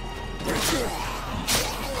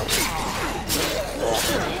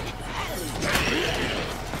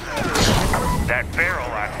 That barrel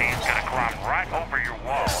I see is gonna climb right over your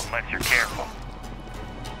wall unless you're careful.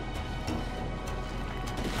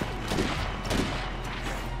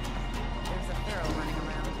 There's a feral running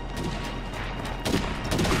around.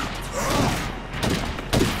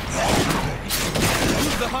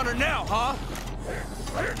 Who's the hunter now, huh?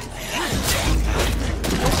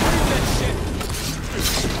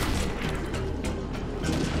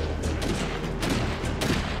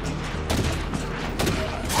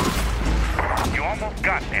 You almost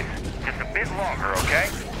got this. Just a bit longer, okay?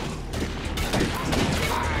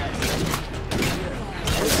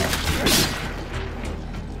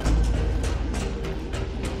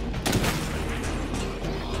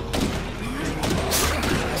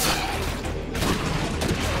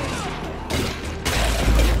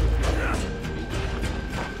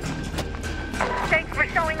 Thanks for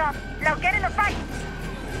showing up. Now get in the fight!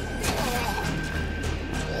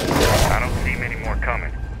 I don't see many more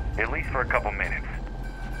coming. At least for a couple minutes.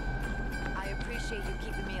 I appreciate you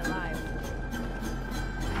keeping me alive.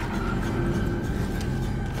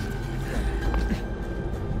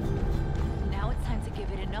 Now it's time to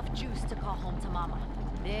give it enough juice to call home to Mama.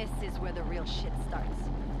 This is where the real shit starts.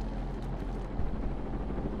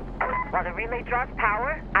 While the relay draws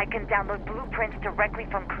power, I can download blueprints directly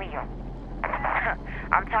from Cleo.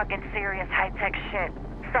 I'm talking serious high-tech shit.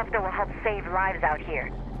 Stuff that will help save lives out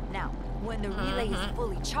here. Now, when the relay is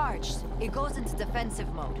fully charged, it goes into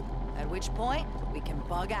defensive mode. At which point, we can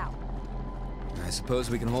bug out. I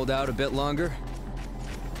suppose we can hold out a bit longer.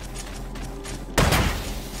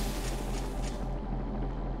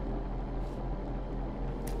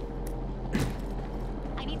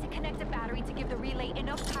 I need to connect the battery to give the relay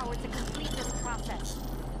enough power to complete this process.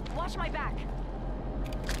 Watch my back.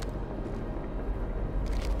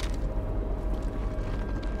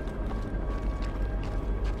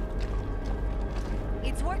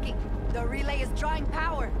 It's working. The relay is drawing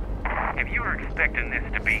power. If you were expecting this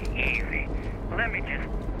to be easy, let me just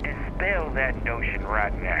dispel that notion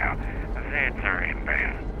right now. Zeds are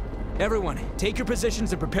inbound. Everyone, take your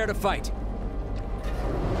positions and prepare to fight.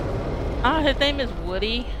 Ah, his name is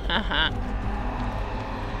Woody. Haha.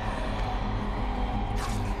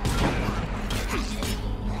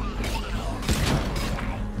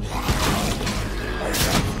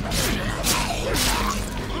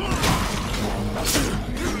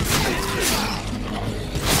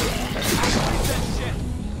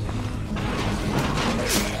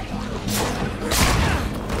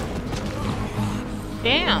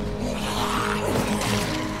 Damn.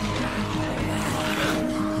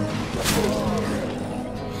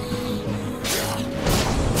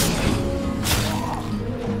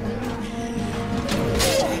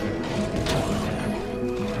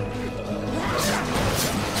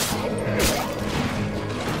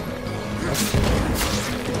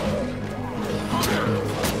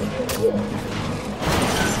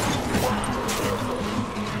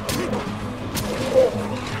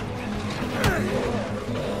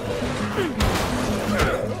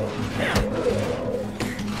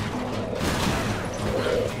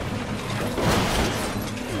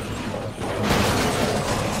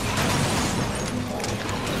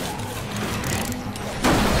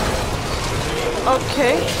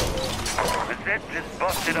 Okay. The Zeds just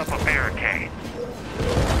busted up a barricade.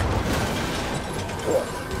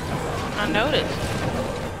 I noticed.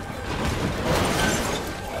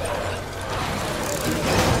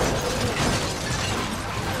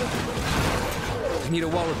 I need a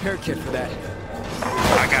wall repair kit for that.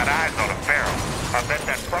 I got eyes on a barrel. I bet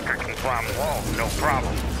that fucker can climb walls, no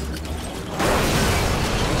problem.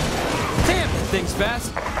 Damn, that thing's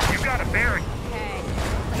fast. You got a barricade.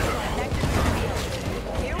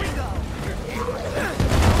 Here we go.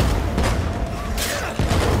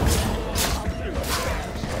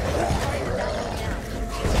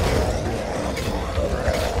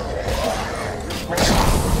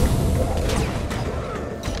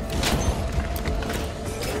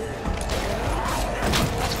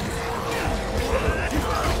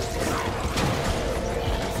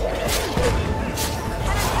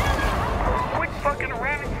 Quit fucking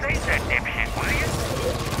around and save that dipshit, will you?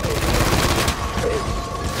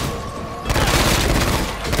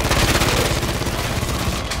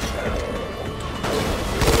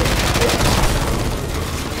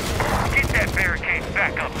 Get that barricade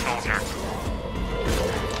back up, soldier.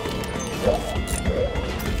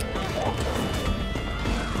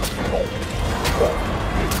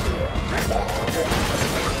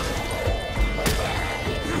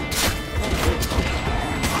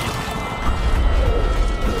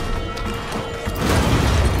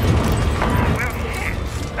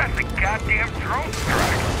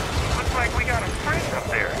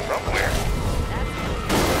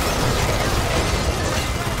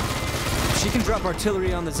 drop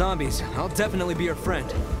artillery on the zombies, I'll definitely be your friend.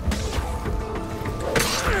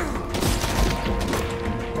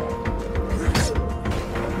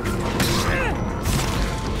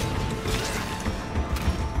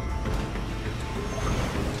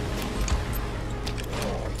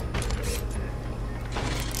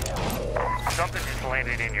 Something just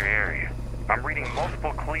landed in your area. I'm reading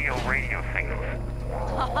multiple Cleo radio signals.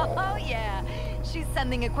 Oh, yeah. She's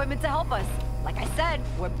sending equipment to help us. Like I said,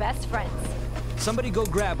 we're best friends. Somebody go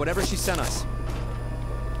grab whatever she sent us.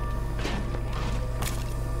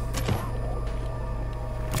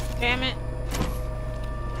 Damn it.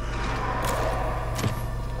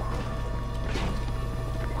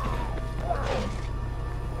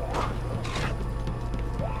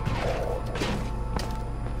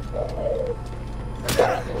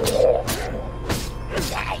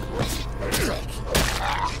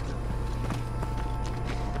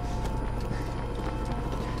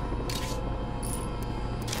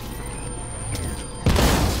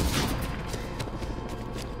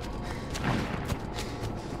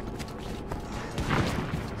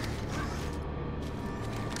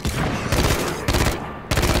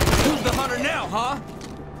 Huh?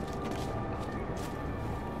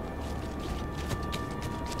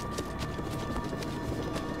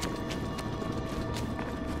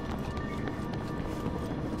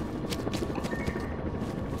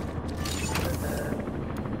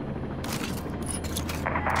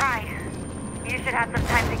 Hi. You should have some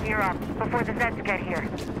time to gear up before the Zeds get here.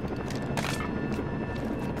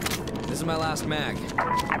 This is my last mag.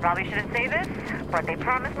 I probably shouldn't say this, but they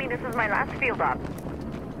promised me this is my last field op.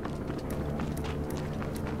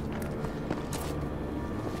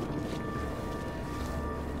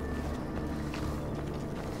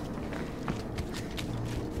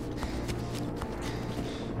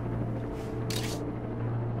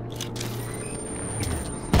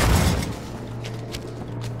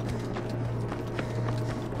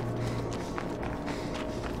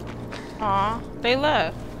 Aw, they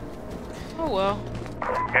left. Oh well.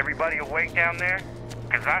 Everybody awake down there?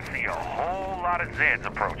 Cause I see a whole lot of Zeds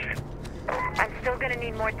approaching. I'm still gonna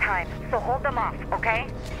need more time, so hold them off, okay?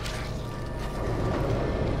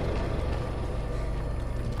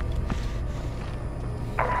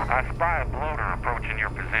 I spy a bloater approaching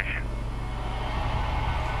your position.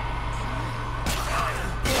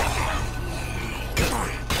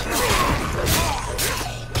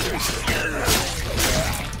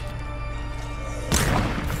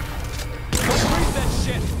 Freeze that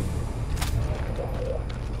shit!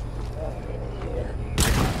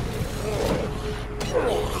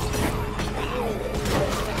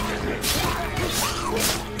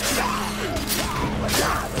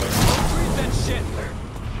 Freeze that shit!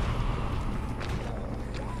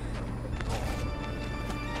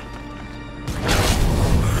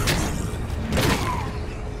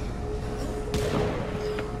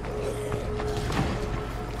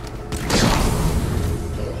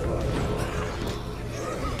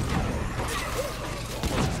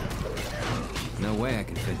 No way I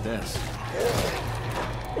can fit this.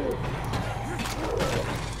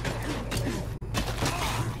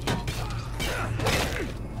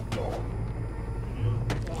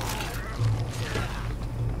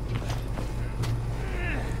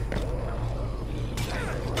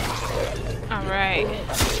 All right.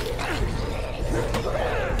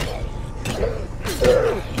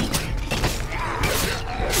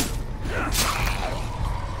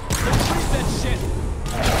 Freeze that shit!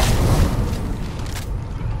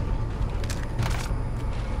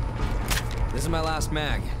 This is my last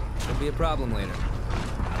mag. Could be a problem later.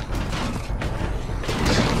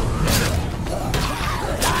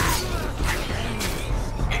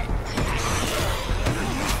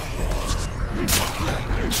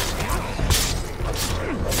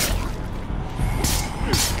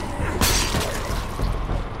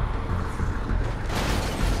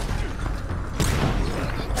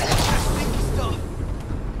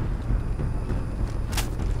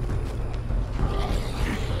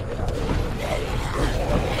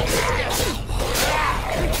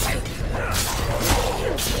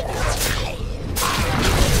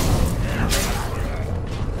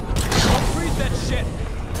 Freeze that shit!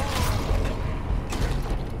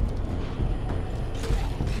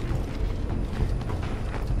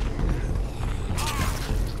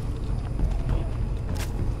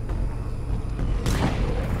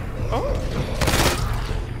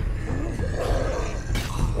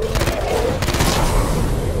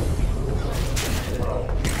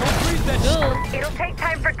 Freeze that shit! It'll take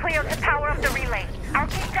time for Cleo to power up the relay. I'll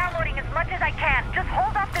keep downloading as much as I can. Just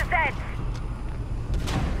hold off the Zeds.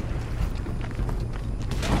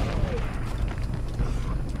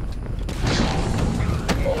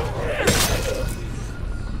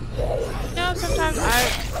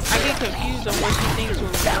 homes and what she thinks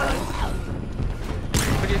we're doing.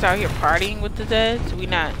 We're just out here partying with the Zeds. We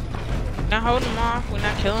not holding them off. We're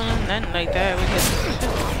not killing them. Nothing like that. We're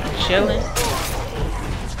just chilling.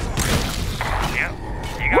 Yep.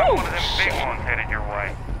 You got one of them big ones headed your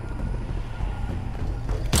way.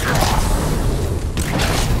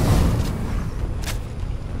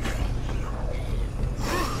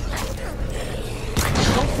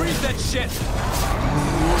 Don't freeze that shit!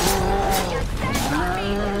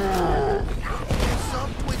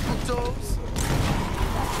 Some twinkle toes.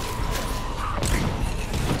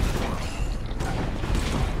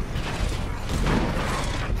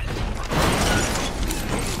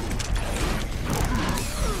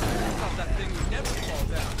 That thing would never fall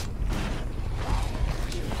down.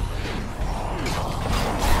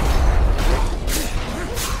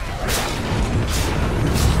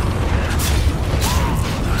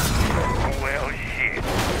 Well, shit.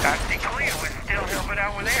 I see Cleo is still helping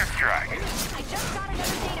out with airstrike. I just got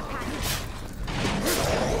another data package.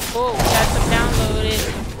 Oh, we got some downloaded.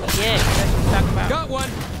 Yeah, that's what I'm talking about. Got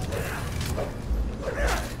one.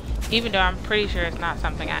 Even though I'm pretty sure it's not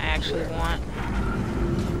something I actually want.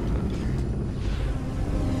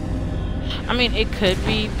 I mean, it could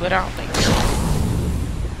be, but I don't think so.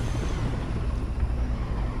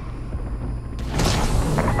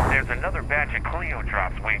 There's another batch of Cleo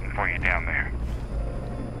drops waiting for you down there.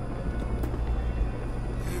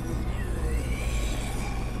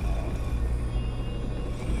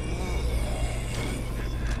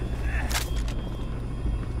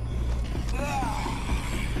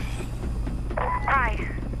 Hi.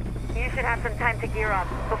 You should have some time to gear up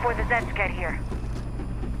before the Zeds get here.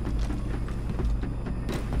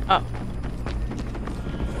 Oh.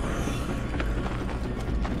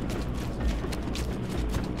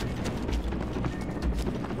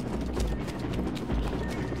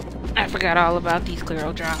 I forgot all about these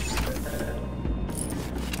Cleo drops.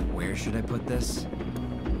 Where should I put this?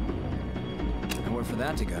 Nowhere for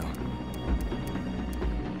that to go.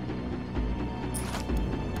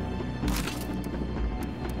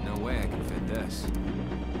 No way I can fit this.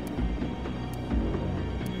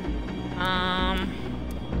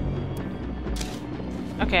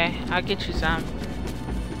 Okay, I'll get you some.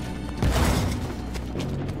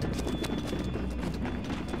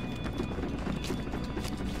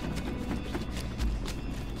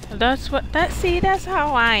 That's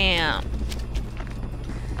how I am.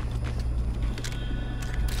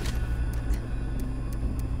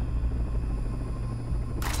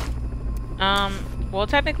 Well,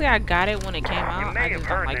 technically I got it when it came out. You may have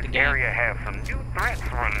heard like this area has some new threats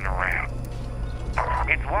running around.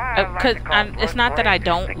 It's why I like to call it's not that I Bloodbraid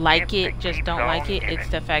don't the like gift it, that just keeps don't on like it. giving. It's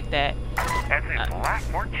the fact that As if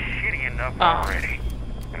life weren't shitty enough already.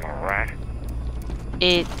 Am I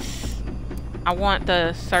right? I want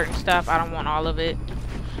the certain stuff. I don't want all of it.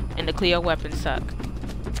 And the Cleo weapons suck.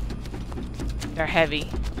 They're heavy.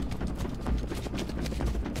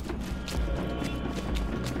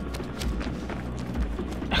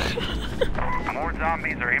 More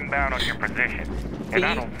zombies are inbound on your position, and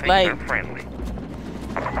I don't think like, they're friendly.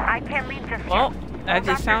 I can't leave just well, yet. that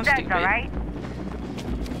just sounds stupid. Alright?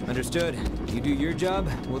 Understood. You do your job,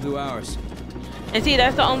 we'll do ours. And see,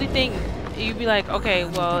 that's the only thing. You'd be like, okay,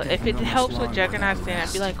 well, if it helps with Juggernaut's, then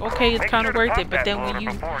I'd be like, okay, it's kind of worth it. But then when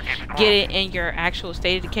you get it in your actual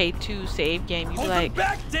State of Decay 2 save game, you'd be like,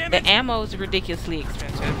 the ammo is ridiculously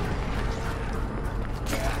expensive.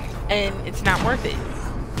 And it's not worth it.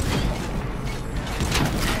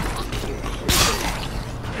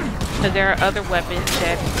 Because there are other weapons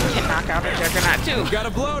that can knock out a Juggernaut too. Got a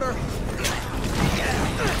bloater.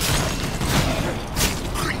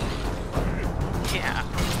 Yeah.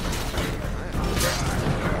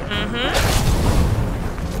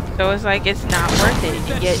 So it's like it's not worth it.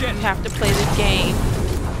 And yet you have to play this game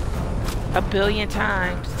a billion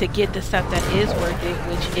times to get the stuff that is worth it,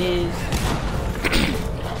 which is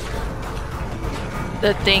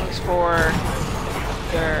the things for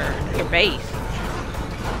your base.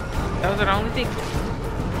 Those are the only things.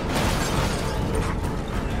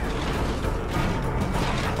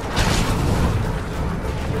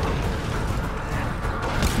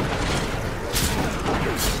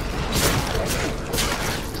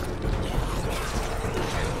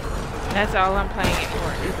 That's all I'm playing it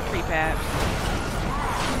for, is the prefab.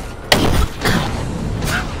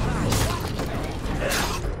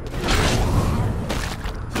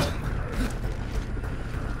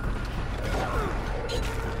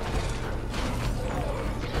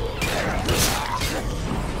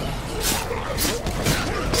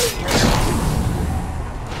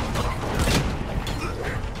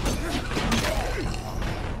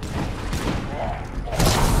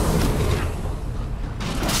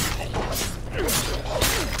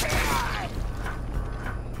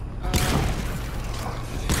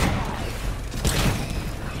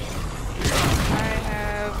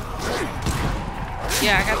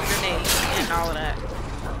 Yeah, I got the grenade and all of that.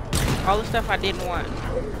 All the stuff I didn't want.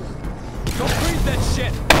 Don't breathe that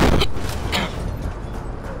shit!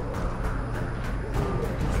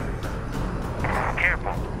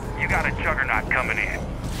 Careful. You got a juggernaut coming in.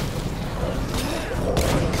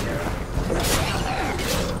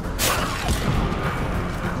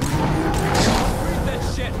 Breathe that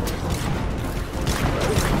shit!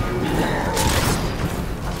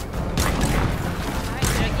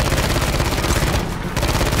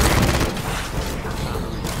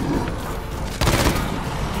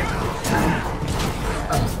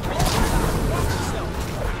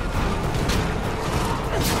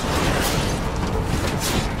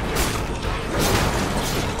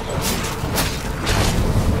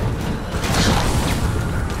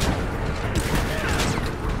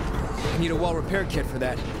 Need a wall repair kit for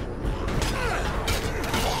that.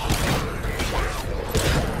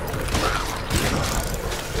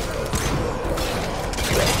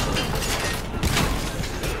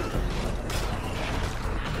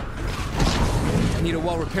 Need a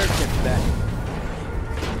wall repair kit for that.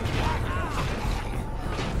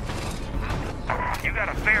 You got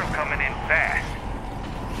a feral coming in fast.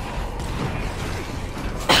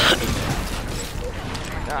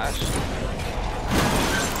 Gosh.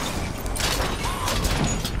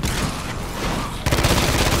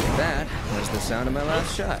 That was the sound of my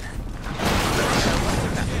last shot.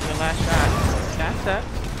 Your last shot. That sucks.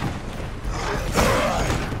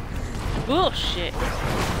 Bullshit.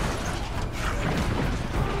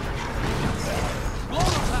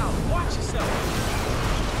 Watch yourself!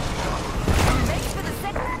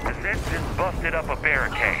 The Zeds just busted up a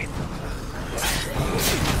barricade.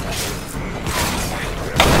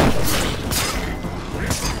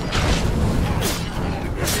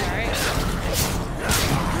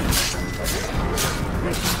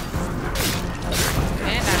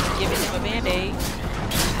 And I'm giving him a band-aid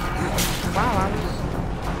while I was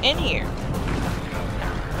in here.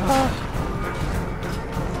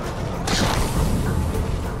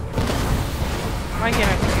 Why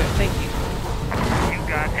can't I do it? Thank you. You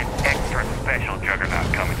got an extra special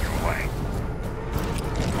juggernaut coming your way.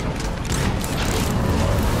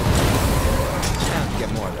 Time to get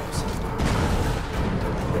more of those.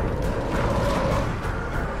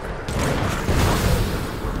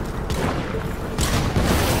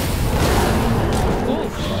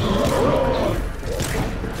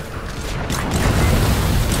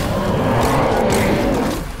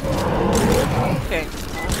 Okay.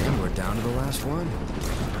 And we're down to the last one.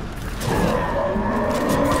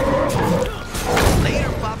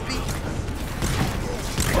 Later, puppy.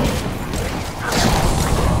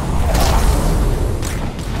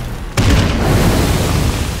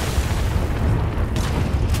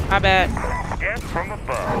 My bad. Death from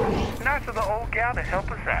above. Nice of the old gal to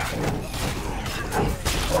help us out.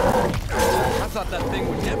 I thought that thing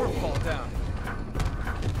would never fall down.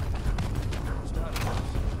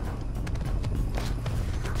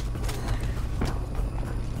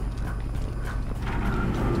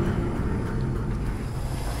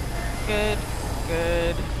 Good.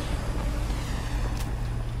 Good.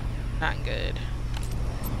 Not good.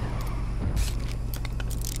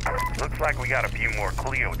 Looks like we got a few more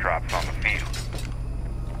Cleo drops on the field.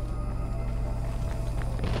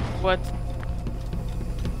 What?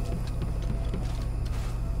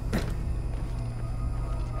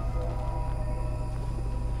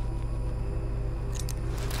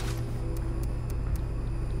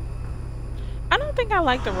 I don't think I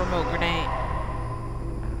like the remote grenade.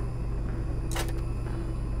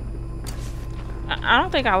 I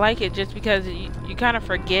don't think I like it just because you kind of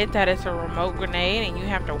forget that it's a remote grenade and you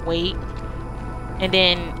have to wait. And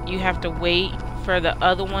then you have to wait for the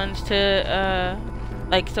other ones to,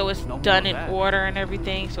 like, so it's done in order and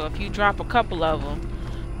everything. So if you drop a couple of them,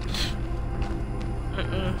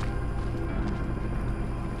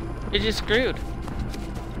 you're just screwed.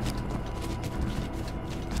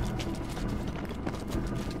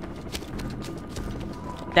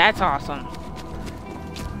 That's awesome.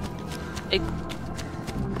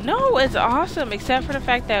 No, it's awesome, except for the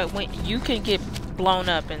fact that when you can get blown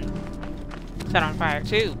up and set on fire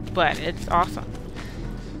too, but it's awesome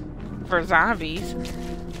for zombies.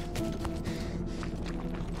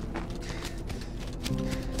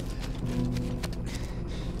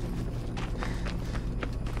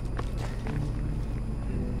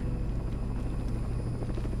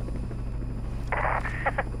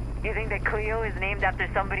 You think that Cleo is named after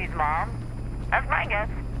somebody's mom? That's my guess.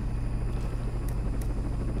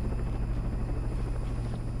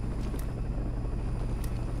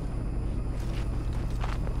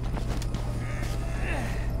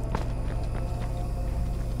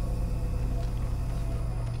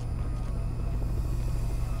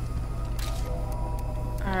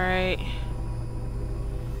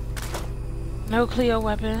 No Cleo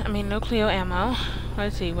weapon. I mean, no Cleo ammo.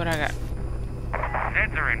 Let's see what I got.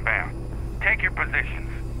 Zeds are inbound. Take your positions.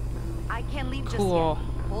 I can't leave Cool. just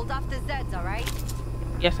yet. Hold off the Zeds, all right?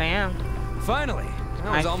 Yes, I am. Finally.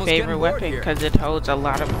 I was My almost favorite getting bored weapon here. because it holds a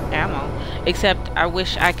lot of ammo. Except I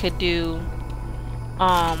wish I could do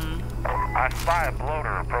I spy a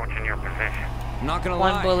bloater approaching your position. I'm not gonna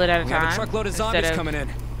one lie. bullet at a We time. have a truckload of zombies instead of coming in.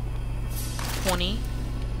 20.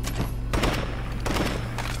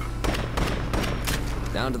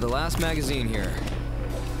 Down to the last magazine here.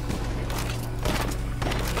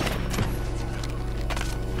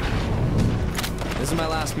 This is my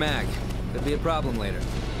last mag. Could be a problem later.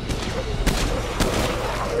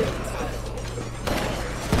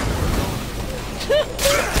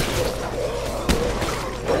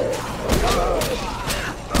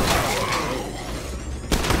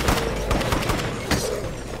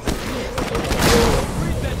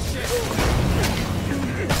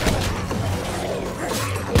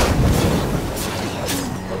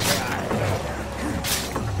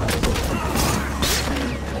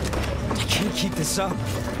 I can't keep this up.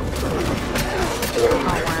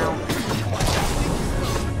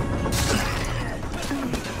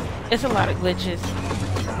 It's a lot of glitches.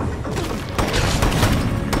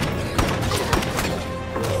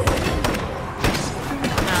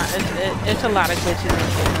 Nah, it's a lot of glitches in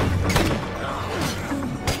here.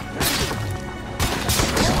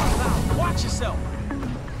 Watch yourself.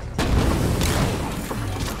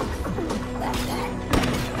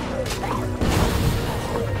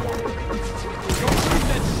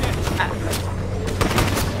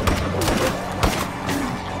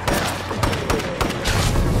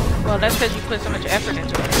 Well, that's because you put so much effort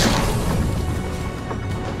into it.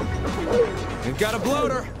 We've got a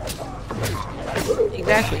bloater.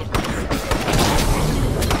 Exactly.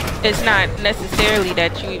 It's not necessarily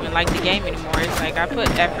that you even like the game anymore. It's like I put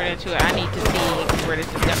effort into it. I need to see where this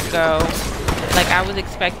is gonna go. Like I was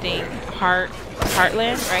expecting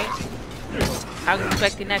Heartland, right? I was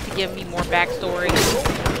expecting that to give me more backstory.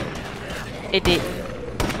 It didn't.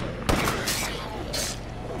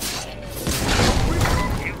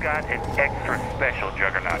 You got an extra special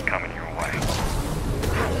juggernaut coming your way.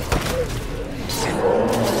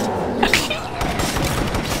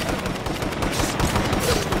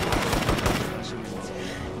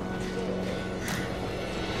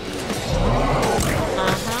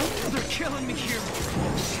 They're killing me here.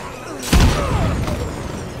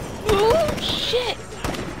 Oh shit!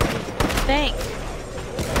 Thanks.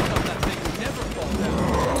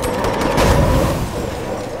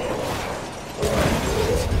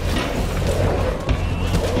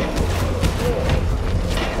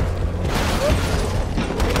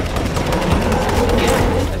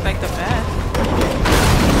 Yeah, it's like the best.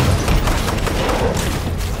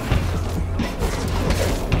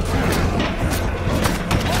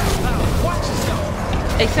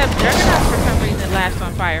 Except Juggernaut for some reason lasts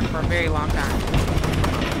on fire for a very long time.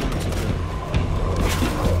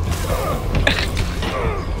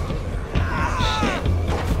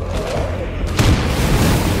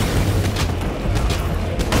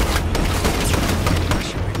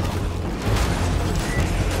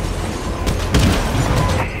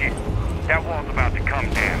 That wall's about to come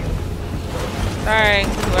down. Sorry,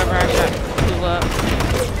 whoever I shot blew up.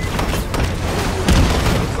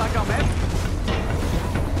 Looks like I'm empty.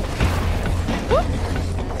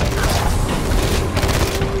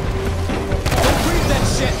 That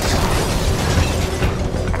shit.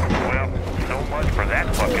 Well, so much for that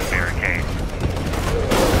fucking barricade.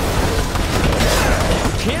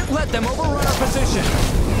 Can't let them overrun our position.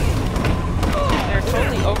 They're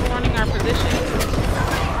totally overrunning our position.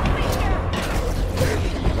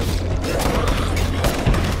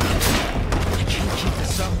 I can't keep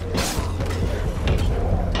this up.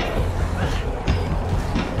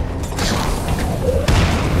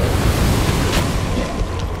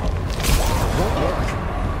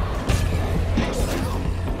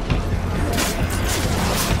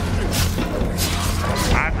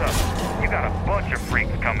 Eyes up. You got a bunch of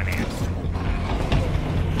freaks coming in.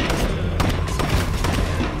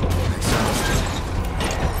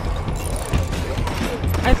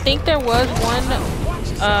 I think there was one,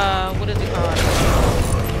 what is it called?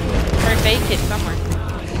 First aid kit somewhere.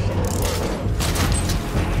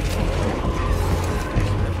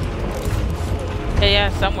 Yeah,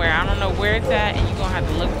 somewhere. I don't know where it's at, and you're gonna have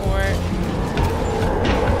to look for it.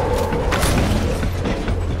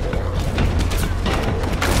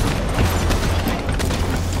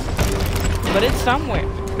 But it's somewhere.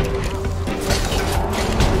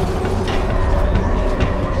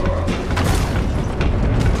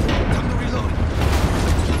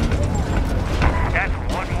 That's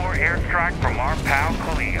one more airstrike from our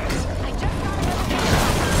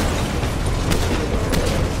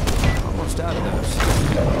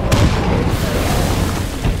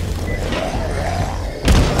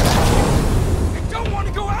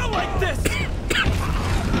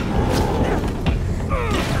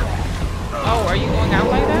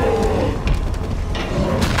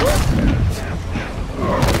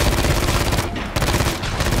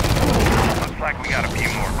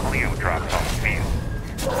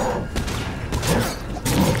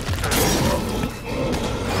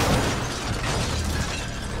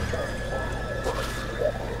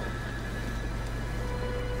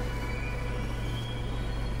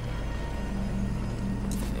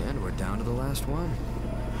Down to the last one.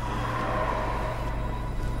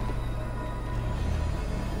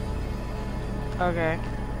 Okay.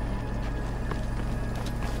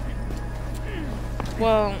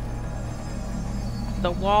 Well, the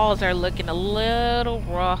walls are looking a little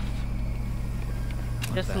rough.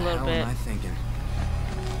 Just a little bit. What am I thinking?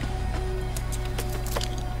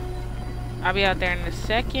 I'll be out there in a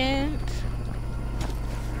second.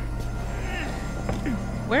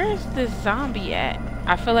 Where is this zombie at?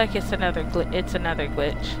 I feel like it's another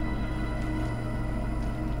glitch.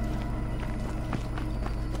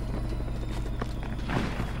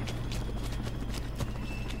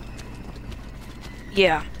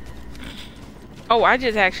 Yeah. Oh, I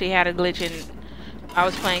just actually had a glitch in. I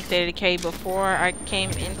was playing State of Decay before I came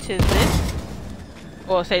into this.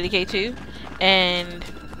 Well, State of Decay 2. And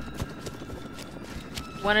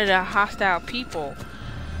one of the hostile people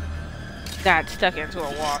got stuck into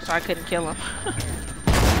a wall, so I couldn't kill him.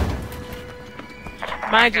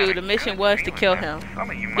 Mind you, the mission was to kill him. Some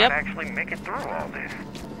of you might actually make it through all this.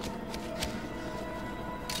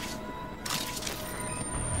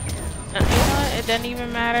 You know what? It doesn't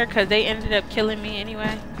even matter because they ended up killing me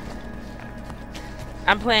anyway.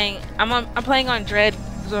 I'm playing on Dread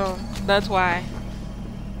Zone. That's why.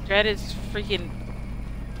 Dread is freaking.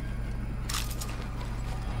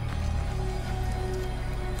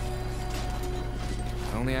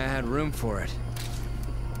 If only I had room for it.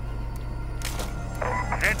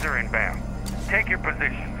 Zeds are inbound. Take your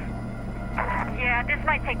positions. Yeah, this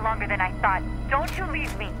might take longer than I thought. Don't you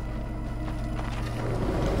leave me.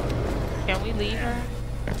 Can we leave her?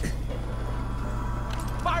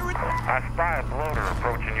 I spy a bloater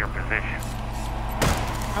approaching your position.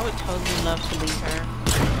 I would totally love to leave her.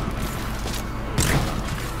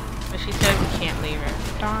 But she said we can't leave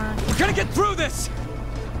her. Darn. We're gonna get through this!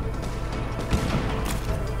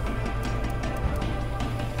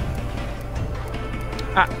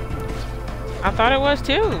 I thought it was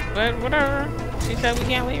too, but whatever. She said we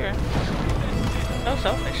can't leave her. So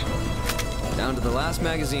selfish. Down to the last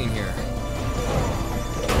magazine here.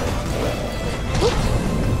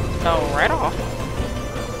 So right off.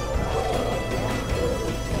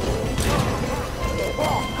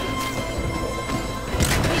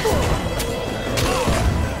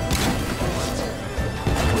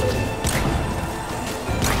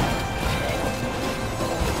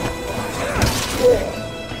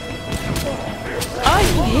 Oh,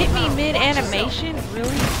 you hit me mid-animation?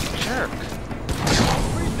 Really? Jerk.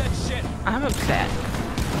 I'm upset.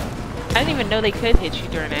 I didn't even know they could hit you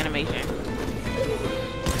during animation.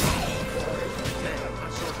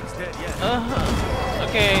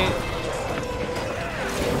 Okay.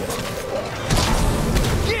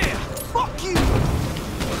 Yeah! Fuck you!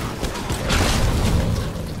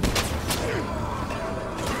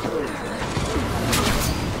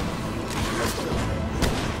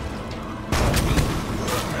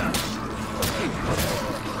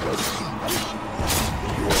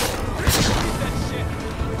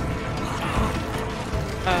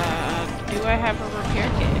 Do I have a repair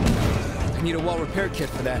kit? I need a wall repair kit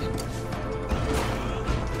for that.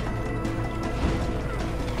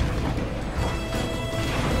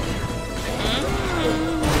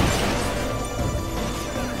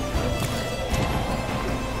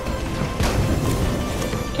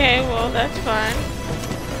 Okay, well, that's fun.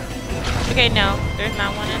 Okay, no, there's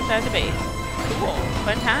not one inside the base. Cool.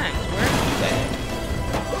 Fun times. Where are you at?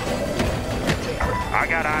 I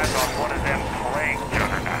got eyes on one of them plague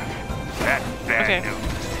juggernauts. That's bad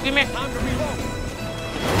news. Give me.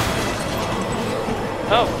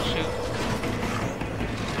 Oh, shoot.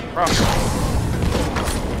 Rough.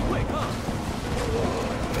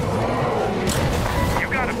 You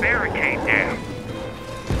got a barricade down.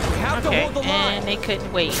 Okay, and they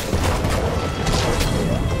couldn't wait.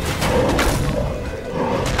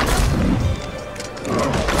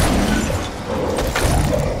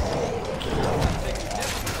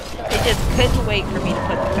 They just couldn't wait for me to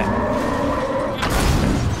put the back.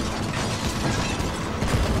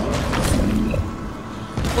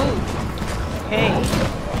 Ooh. Okay.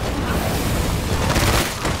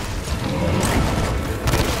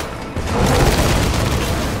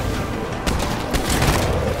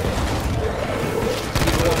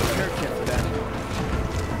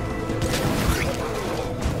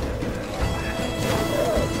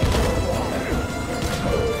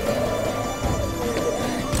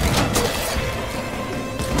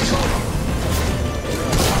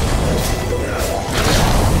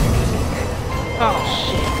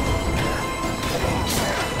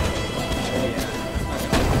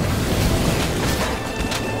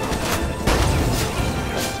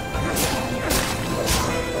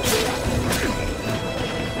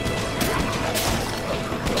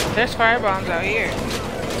 There's fire bombs out here.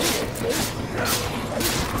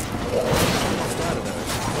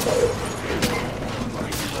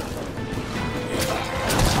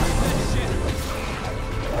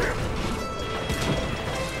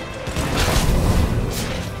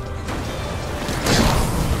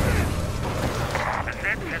 The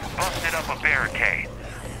Zeds just busted up a barricade.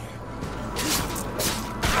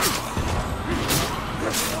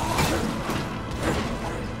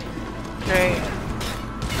 Great.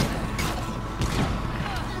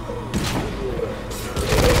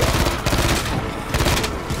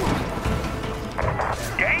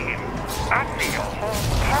 Damn! I see a whole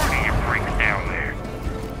party of freaks down there.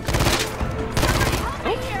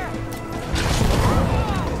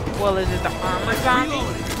 Well, is it the armor zombie?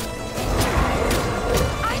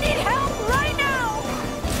 I need help right now!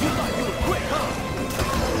 You thought you were quick,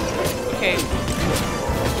 huh? Okay.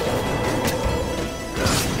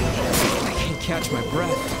 I can't catch my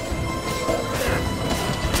breath.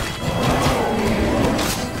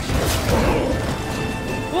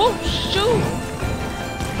 Oh, shoot!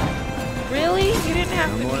 Really? You didn't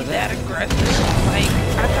have to be that aggressive. Like,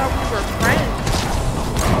 I thought we were friends.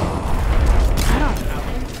 I don't know.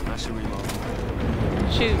 I should reload.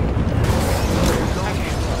 Shoot.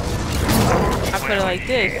 Okay. I put it like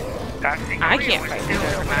this. I can't fight this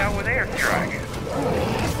Juggernaut. With airstrike.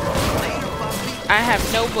 I have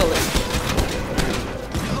no bullets.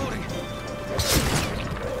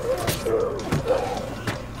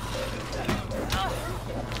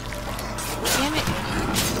 Damn it.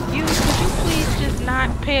 Could you please just not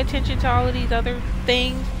pay attention to all of these other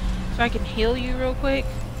things so I can heal you real quick?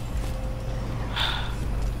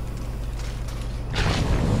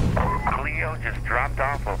 Cleo just dropped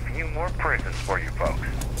off a few more presents for you folks.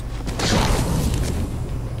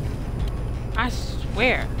 I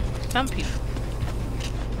swear, some people.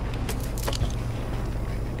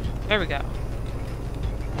 There we go.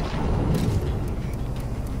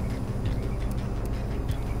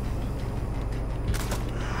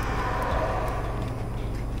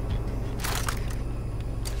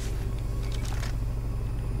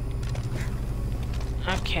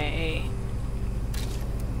 Okay.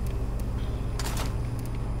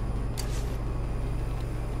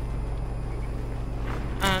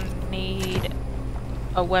 I need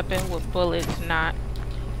a weapon with bullets, not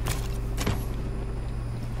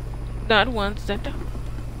ones that don't.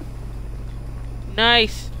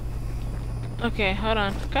 Nice. Okay, hold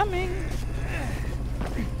on. Coming.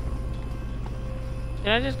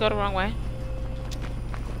 Did I just go the wrong way?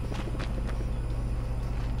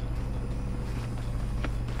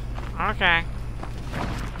 Okay.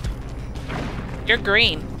 You're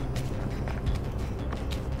green.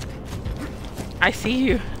 I see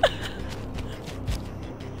you.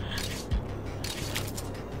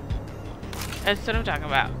 That's what I'm talking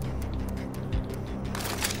about.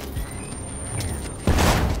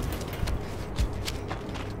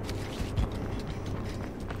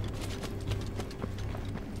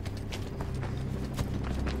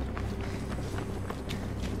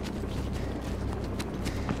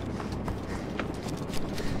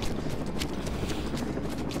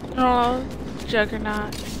 Oh,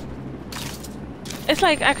 juggernauts. It's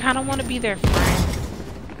like I kind of want to be their friend.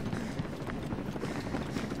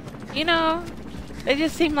 You know, they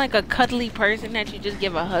just seem like a cuddly person that you just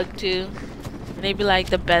give a hug to. And they be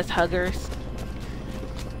like the best huggers.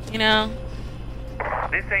 You know?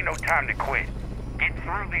 This ain't no time to quit. Get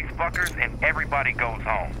through these fuckers and everybody goes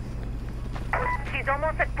home. She's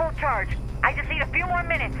almost at full charge. I just need a few more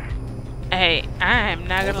minutes. Hey, I am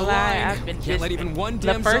not gonna lie, I've been Can't let even one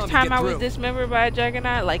damn the first zombie time get I was through. dismembered by a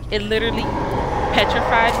juggernaut, like it literally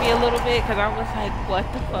petrified me a little bit because I was like, what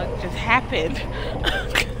the fuck just happened?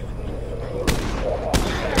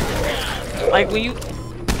 like when you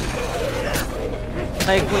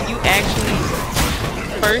actually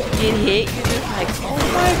first get hit, you're just like, oh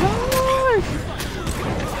my gosh.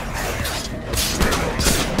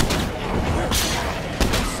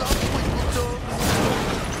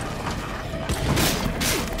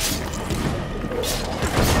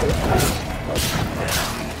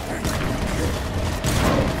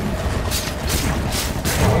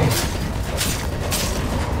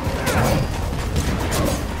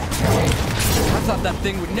 I thought that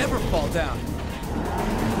thing would never fall down.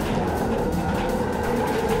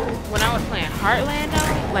 When I was playing Heartland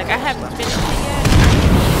though, like I haven't finished it yet.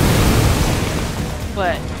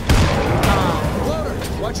 But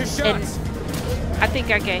watch your shots. I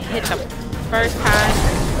think I get hit the first time.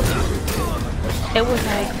 It was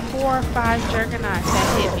like 4 or 5 juggernauts that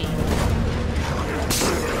hit me.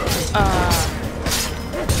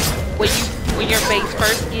 When your base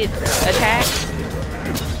first gets attacked,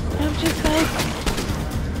 I'm just like,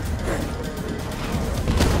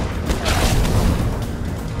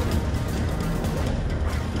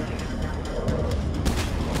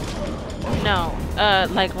 no,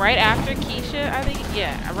 like right after Keisha, I think,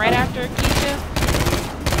 yeah, right after Keisha,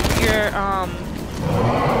 your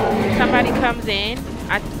somebody comes in.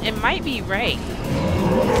 It might be Ray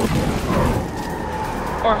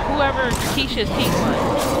or whoever Keisha's team was.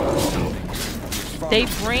 They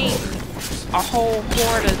bring a whole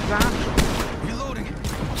horde of zombies. Reloading.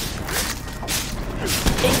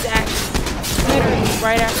 Exactly. Literally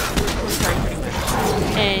right after pretty much.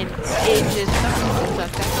 And it just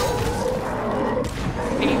sucks out.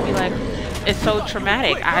 And you'd be like, it's so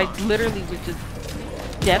traumatic. I literally was just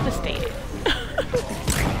devastated.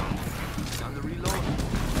 Time to reload.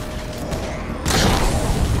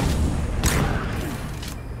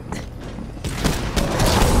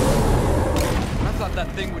 I thought that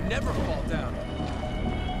thing would never fall down.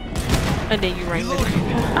 And then you ran this.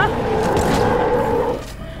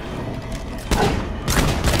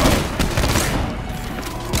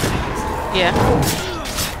 Yeah.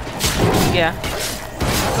 Yeah. I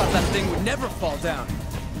thought that thing would never fall down.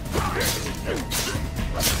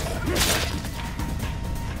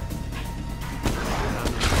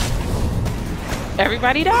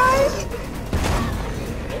 Everybody dies?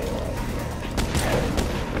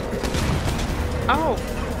 Oh,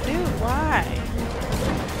 dude, why?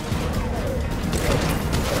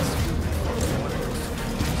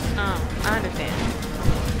 I understand.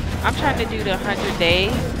 I'm trying to do the 100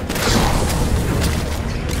 days.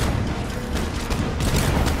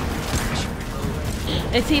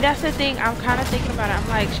 And see, that's the thing. I'm kind of thinking about it. I'm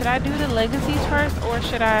like, should I do the legacies first, or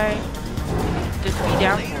should I just be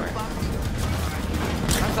down for it?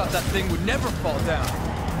 I thought that thing would never fall down.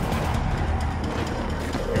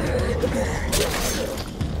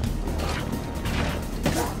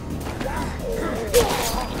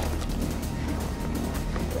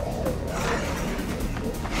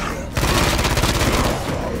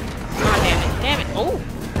 Damn it. Oh.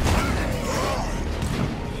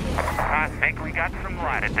 I think we got some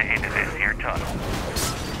light at the end of this here tunnel.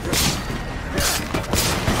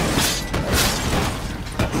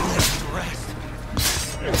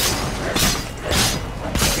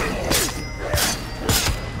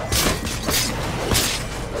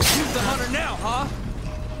 Use the hunter now, huh?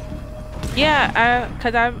 Yeah,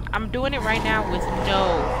 cause I'm doing it right now with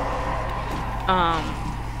no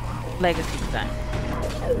legacy done.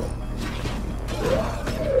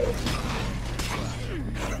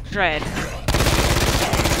 Dread.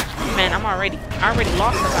 Man, I already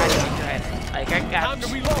lost somebody in Dread. Like I got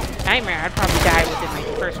nightmare. I'd probably die within like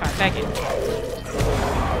the first 5 seconds.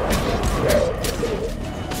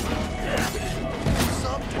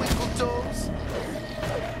 Some twinkle toes.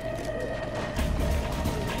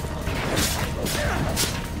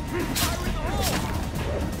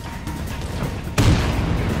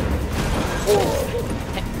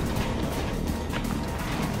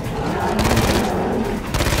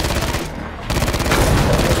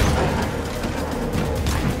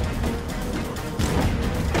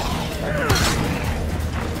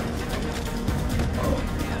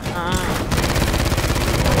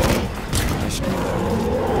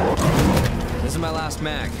 This is my last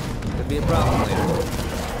mag. Could be a problem later.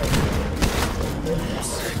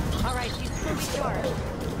 All right, she's fully charged.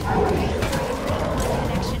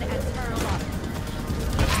 Connection and turn up.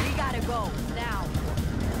 We gotta go now.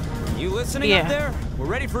 You listening up there? We're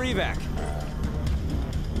ready for evac.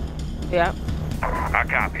 Yep. I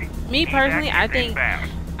copy. Me personally, I think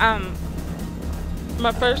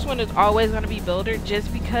my first one is always gonna be Builder,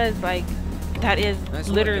 just because like that is Nice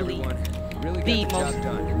literally work, really the got the most job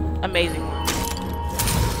done. amazing one.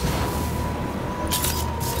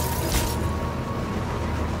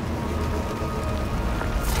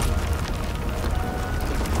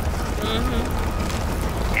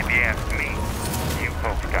 If you ask me, you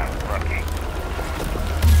folks got lucky.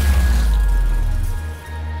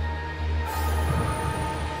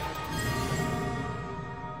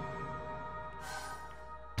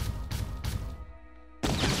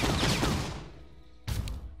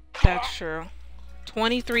 That's true.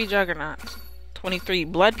 23 juggernauts. 23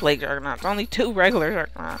 blood plague juggernauts. Only 2 regular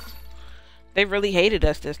juggernauts. They really hated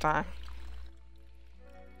us this time.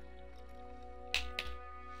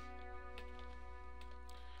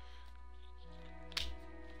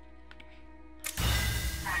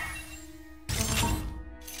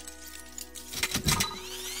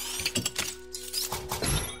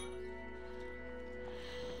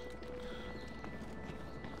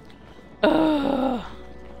 Ugh.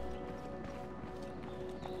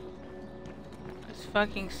 This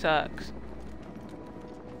fucking sucks.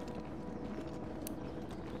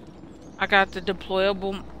 got the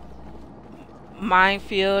deployable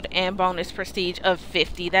minefield and bonus prestige of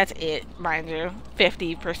 50. That's it, mind you.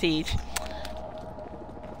 50 prestige.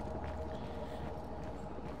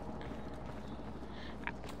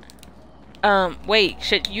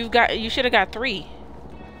 Wait, you should have got 3.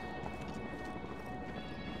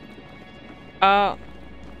 Oh.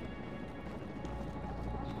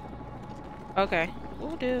 Okay.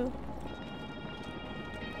 Will do.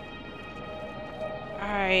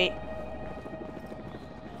 Alright.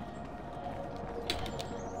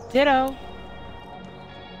 Ditto.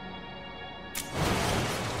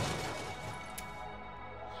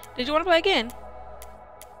 Did you want to play again?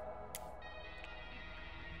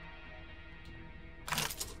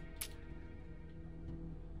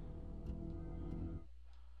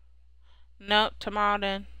 Nope, tomorrow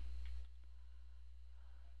then.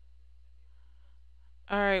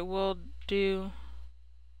 Alright, we'll do.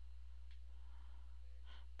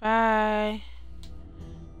 Bye.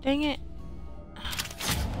 Dang it.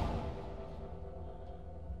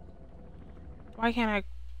 Why can't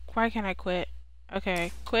I quit?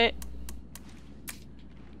 Okay, quit.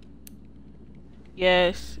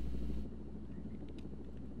 Yes.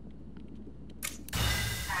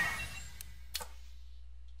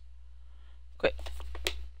 Quit.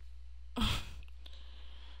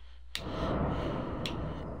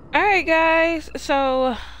 Alright guys,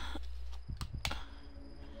 so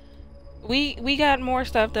we got more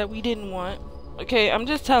stuff that we didn't want. Okay, I'm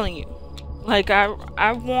just telling you. Like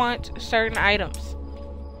I want certain items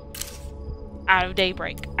out of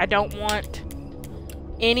Daybreak. I don't want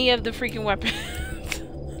any of the freaking weapons.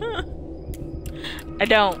 I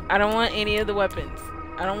don't want any of the weapons.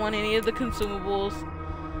 I don't want any of the consumables.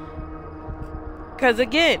 Cause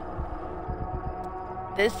again,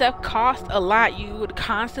 this stuff costs a lot. You would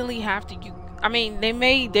constantly have to I mean, they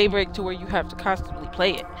made Daybreak to where you have to constantly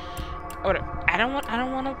play it. Or I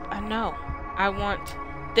want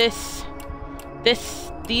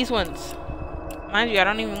these ones. Mind you, I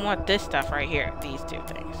don't even want this stuff right here. These 2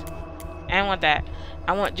 things. I don't want that.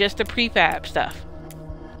 I want just the prefab stuff.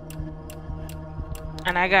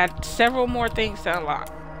 And I got several more things to unlock.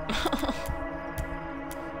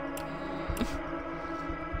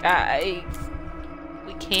 Guys,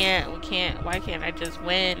 we can't. Why can't I just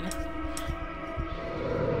win?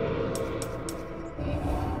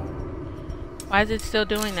 Why is it still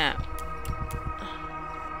doing that?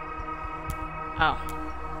 Oh.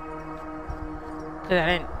 Because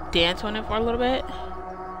I didn't dance on it for a little bit?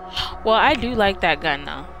 Well, I do like that gun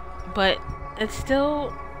though. But it's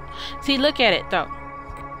still... See, look at it though.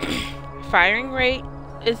 Firing rate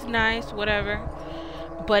is nice, whatever.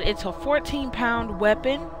 But it's a 14-pound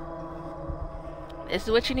weapon. This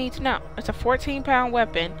is what you need to know. It's a 14-pound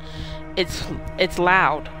weapon. It's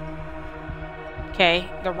loud. Okay,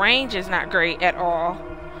 the range is not great at all.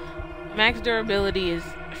 Max durability is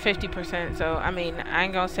 50%, so I mean, I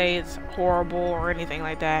ain't gonna say it's horrible or anything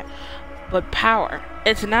like that. But power,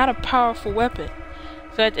 it's not a powerful weapon.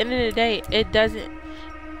 So at the end of the day, it doesn't.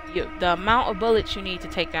 The amount of bullets you need to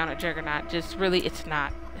take down a Juggernaut, just really, it's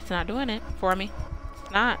not doing it for me.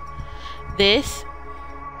 It's not. This,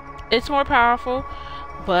 it's more powerful,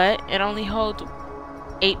 but it only holds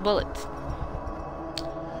 8 bullets.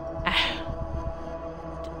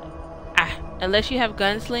 Unless you have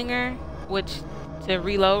Gunslinger, which to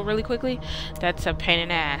reload really quickly, that's a pain in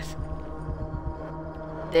the ass.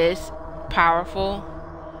 This powerful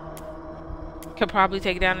could probably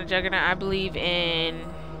take down a Juggernaut, I believe, in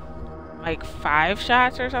like 5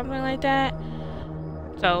 shots or something like that.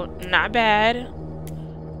 So not bad.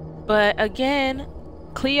 But again,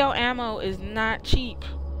 Cleo ammo is not cheap.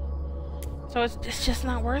 So it's just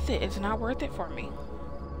not worth it. It's not worth it for me.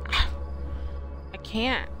 I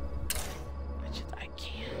can't.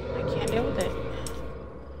 I can't deal with it.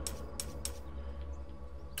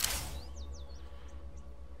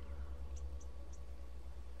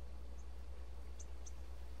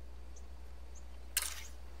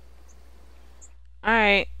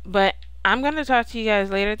 Alright, but I'm going to talk to you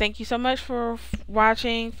guys later. Thank you so much for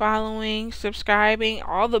watching, following, subscribing,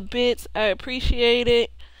 all the bits. I appreciate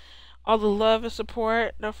it. All the love and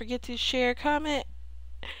support. Don't forget to share, comment,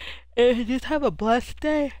 and just have a blessed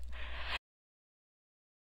day.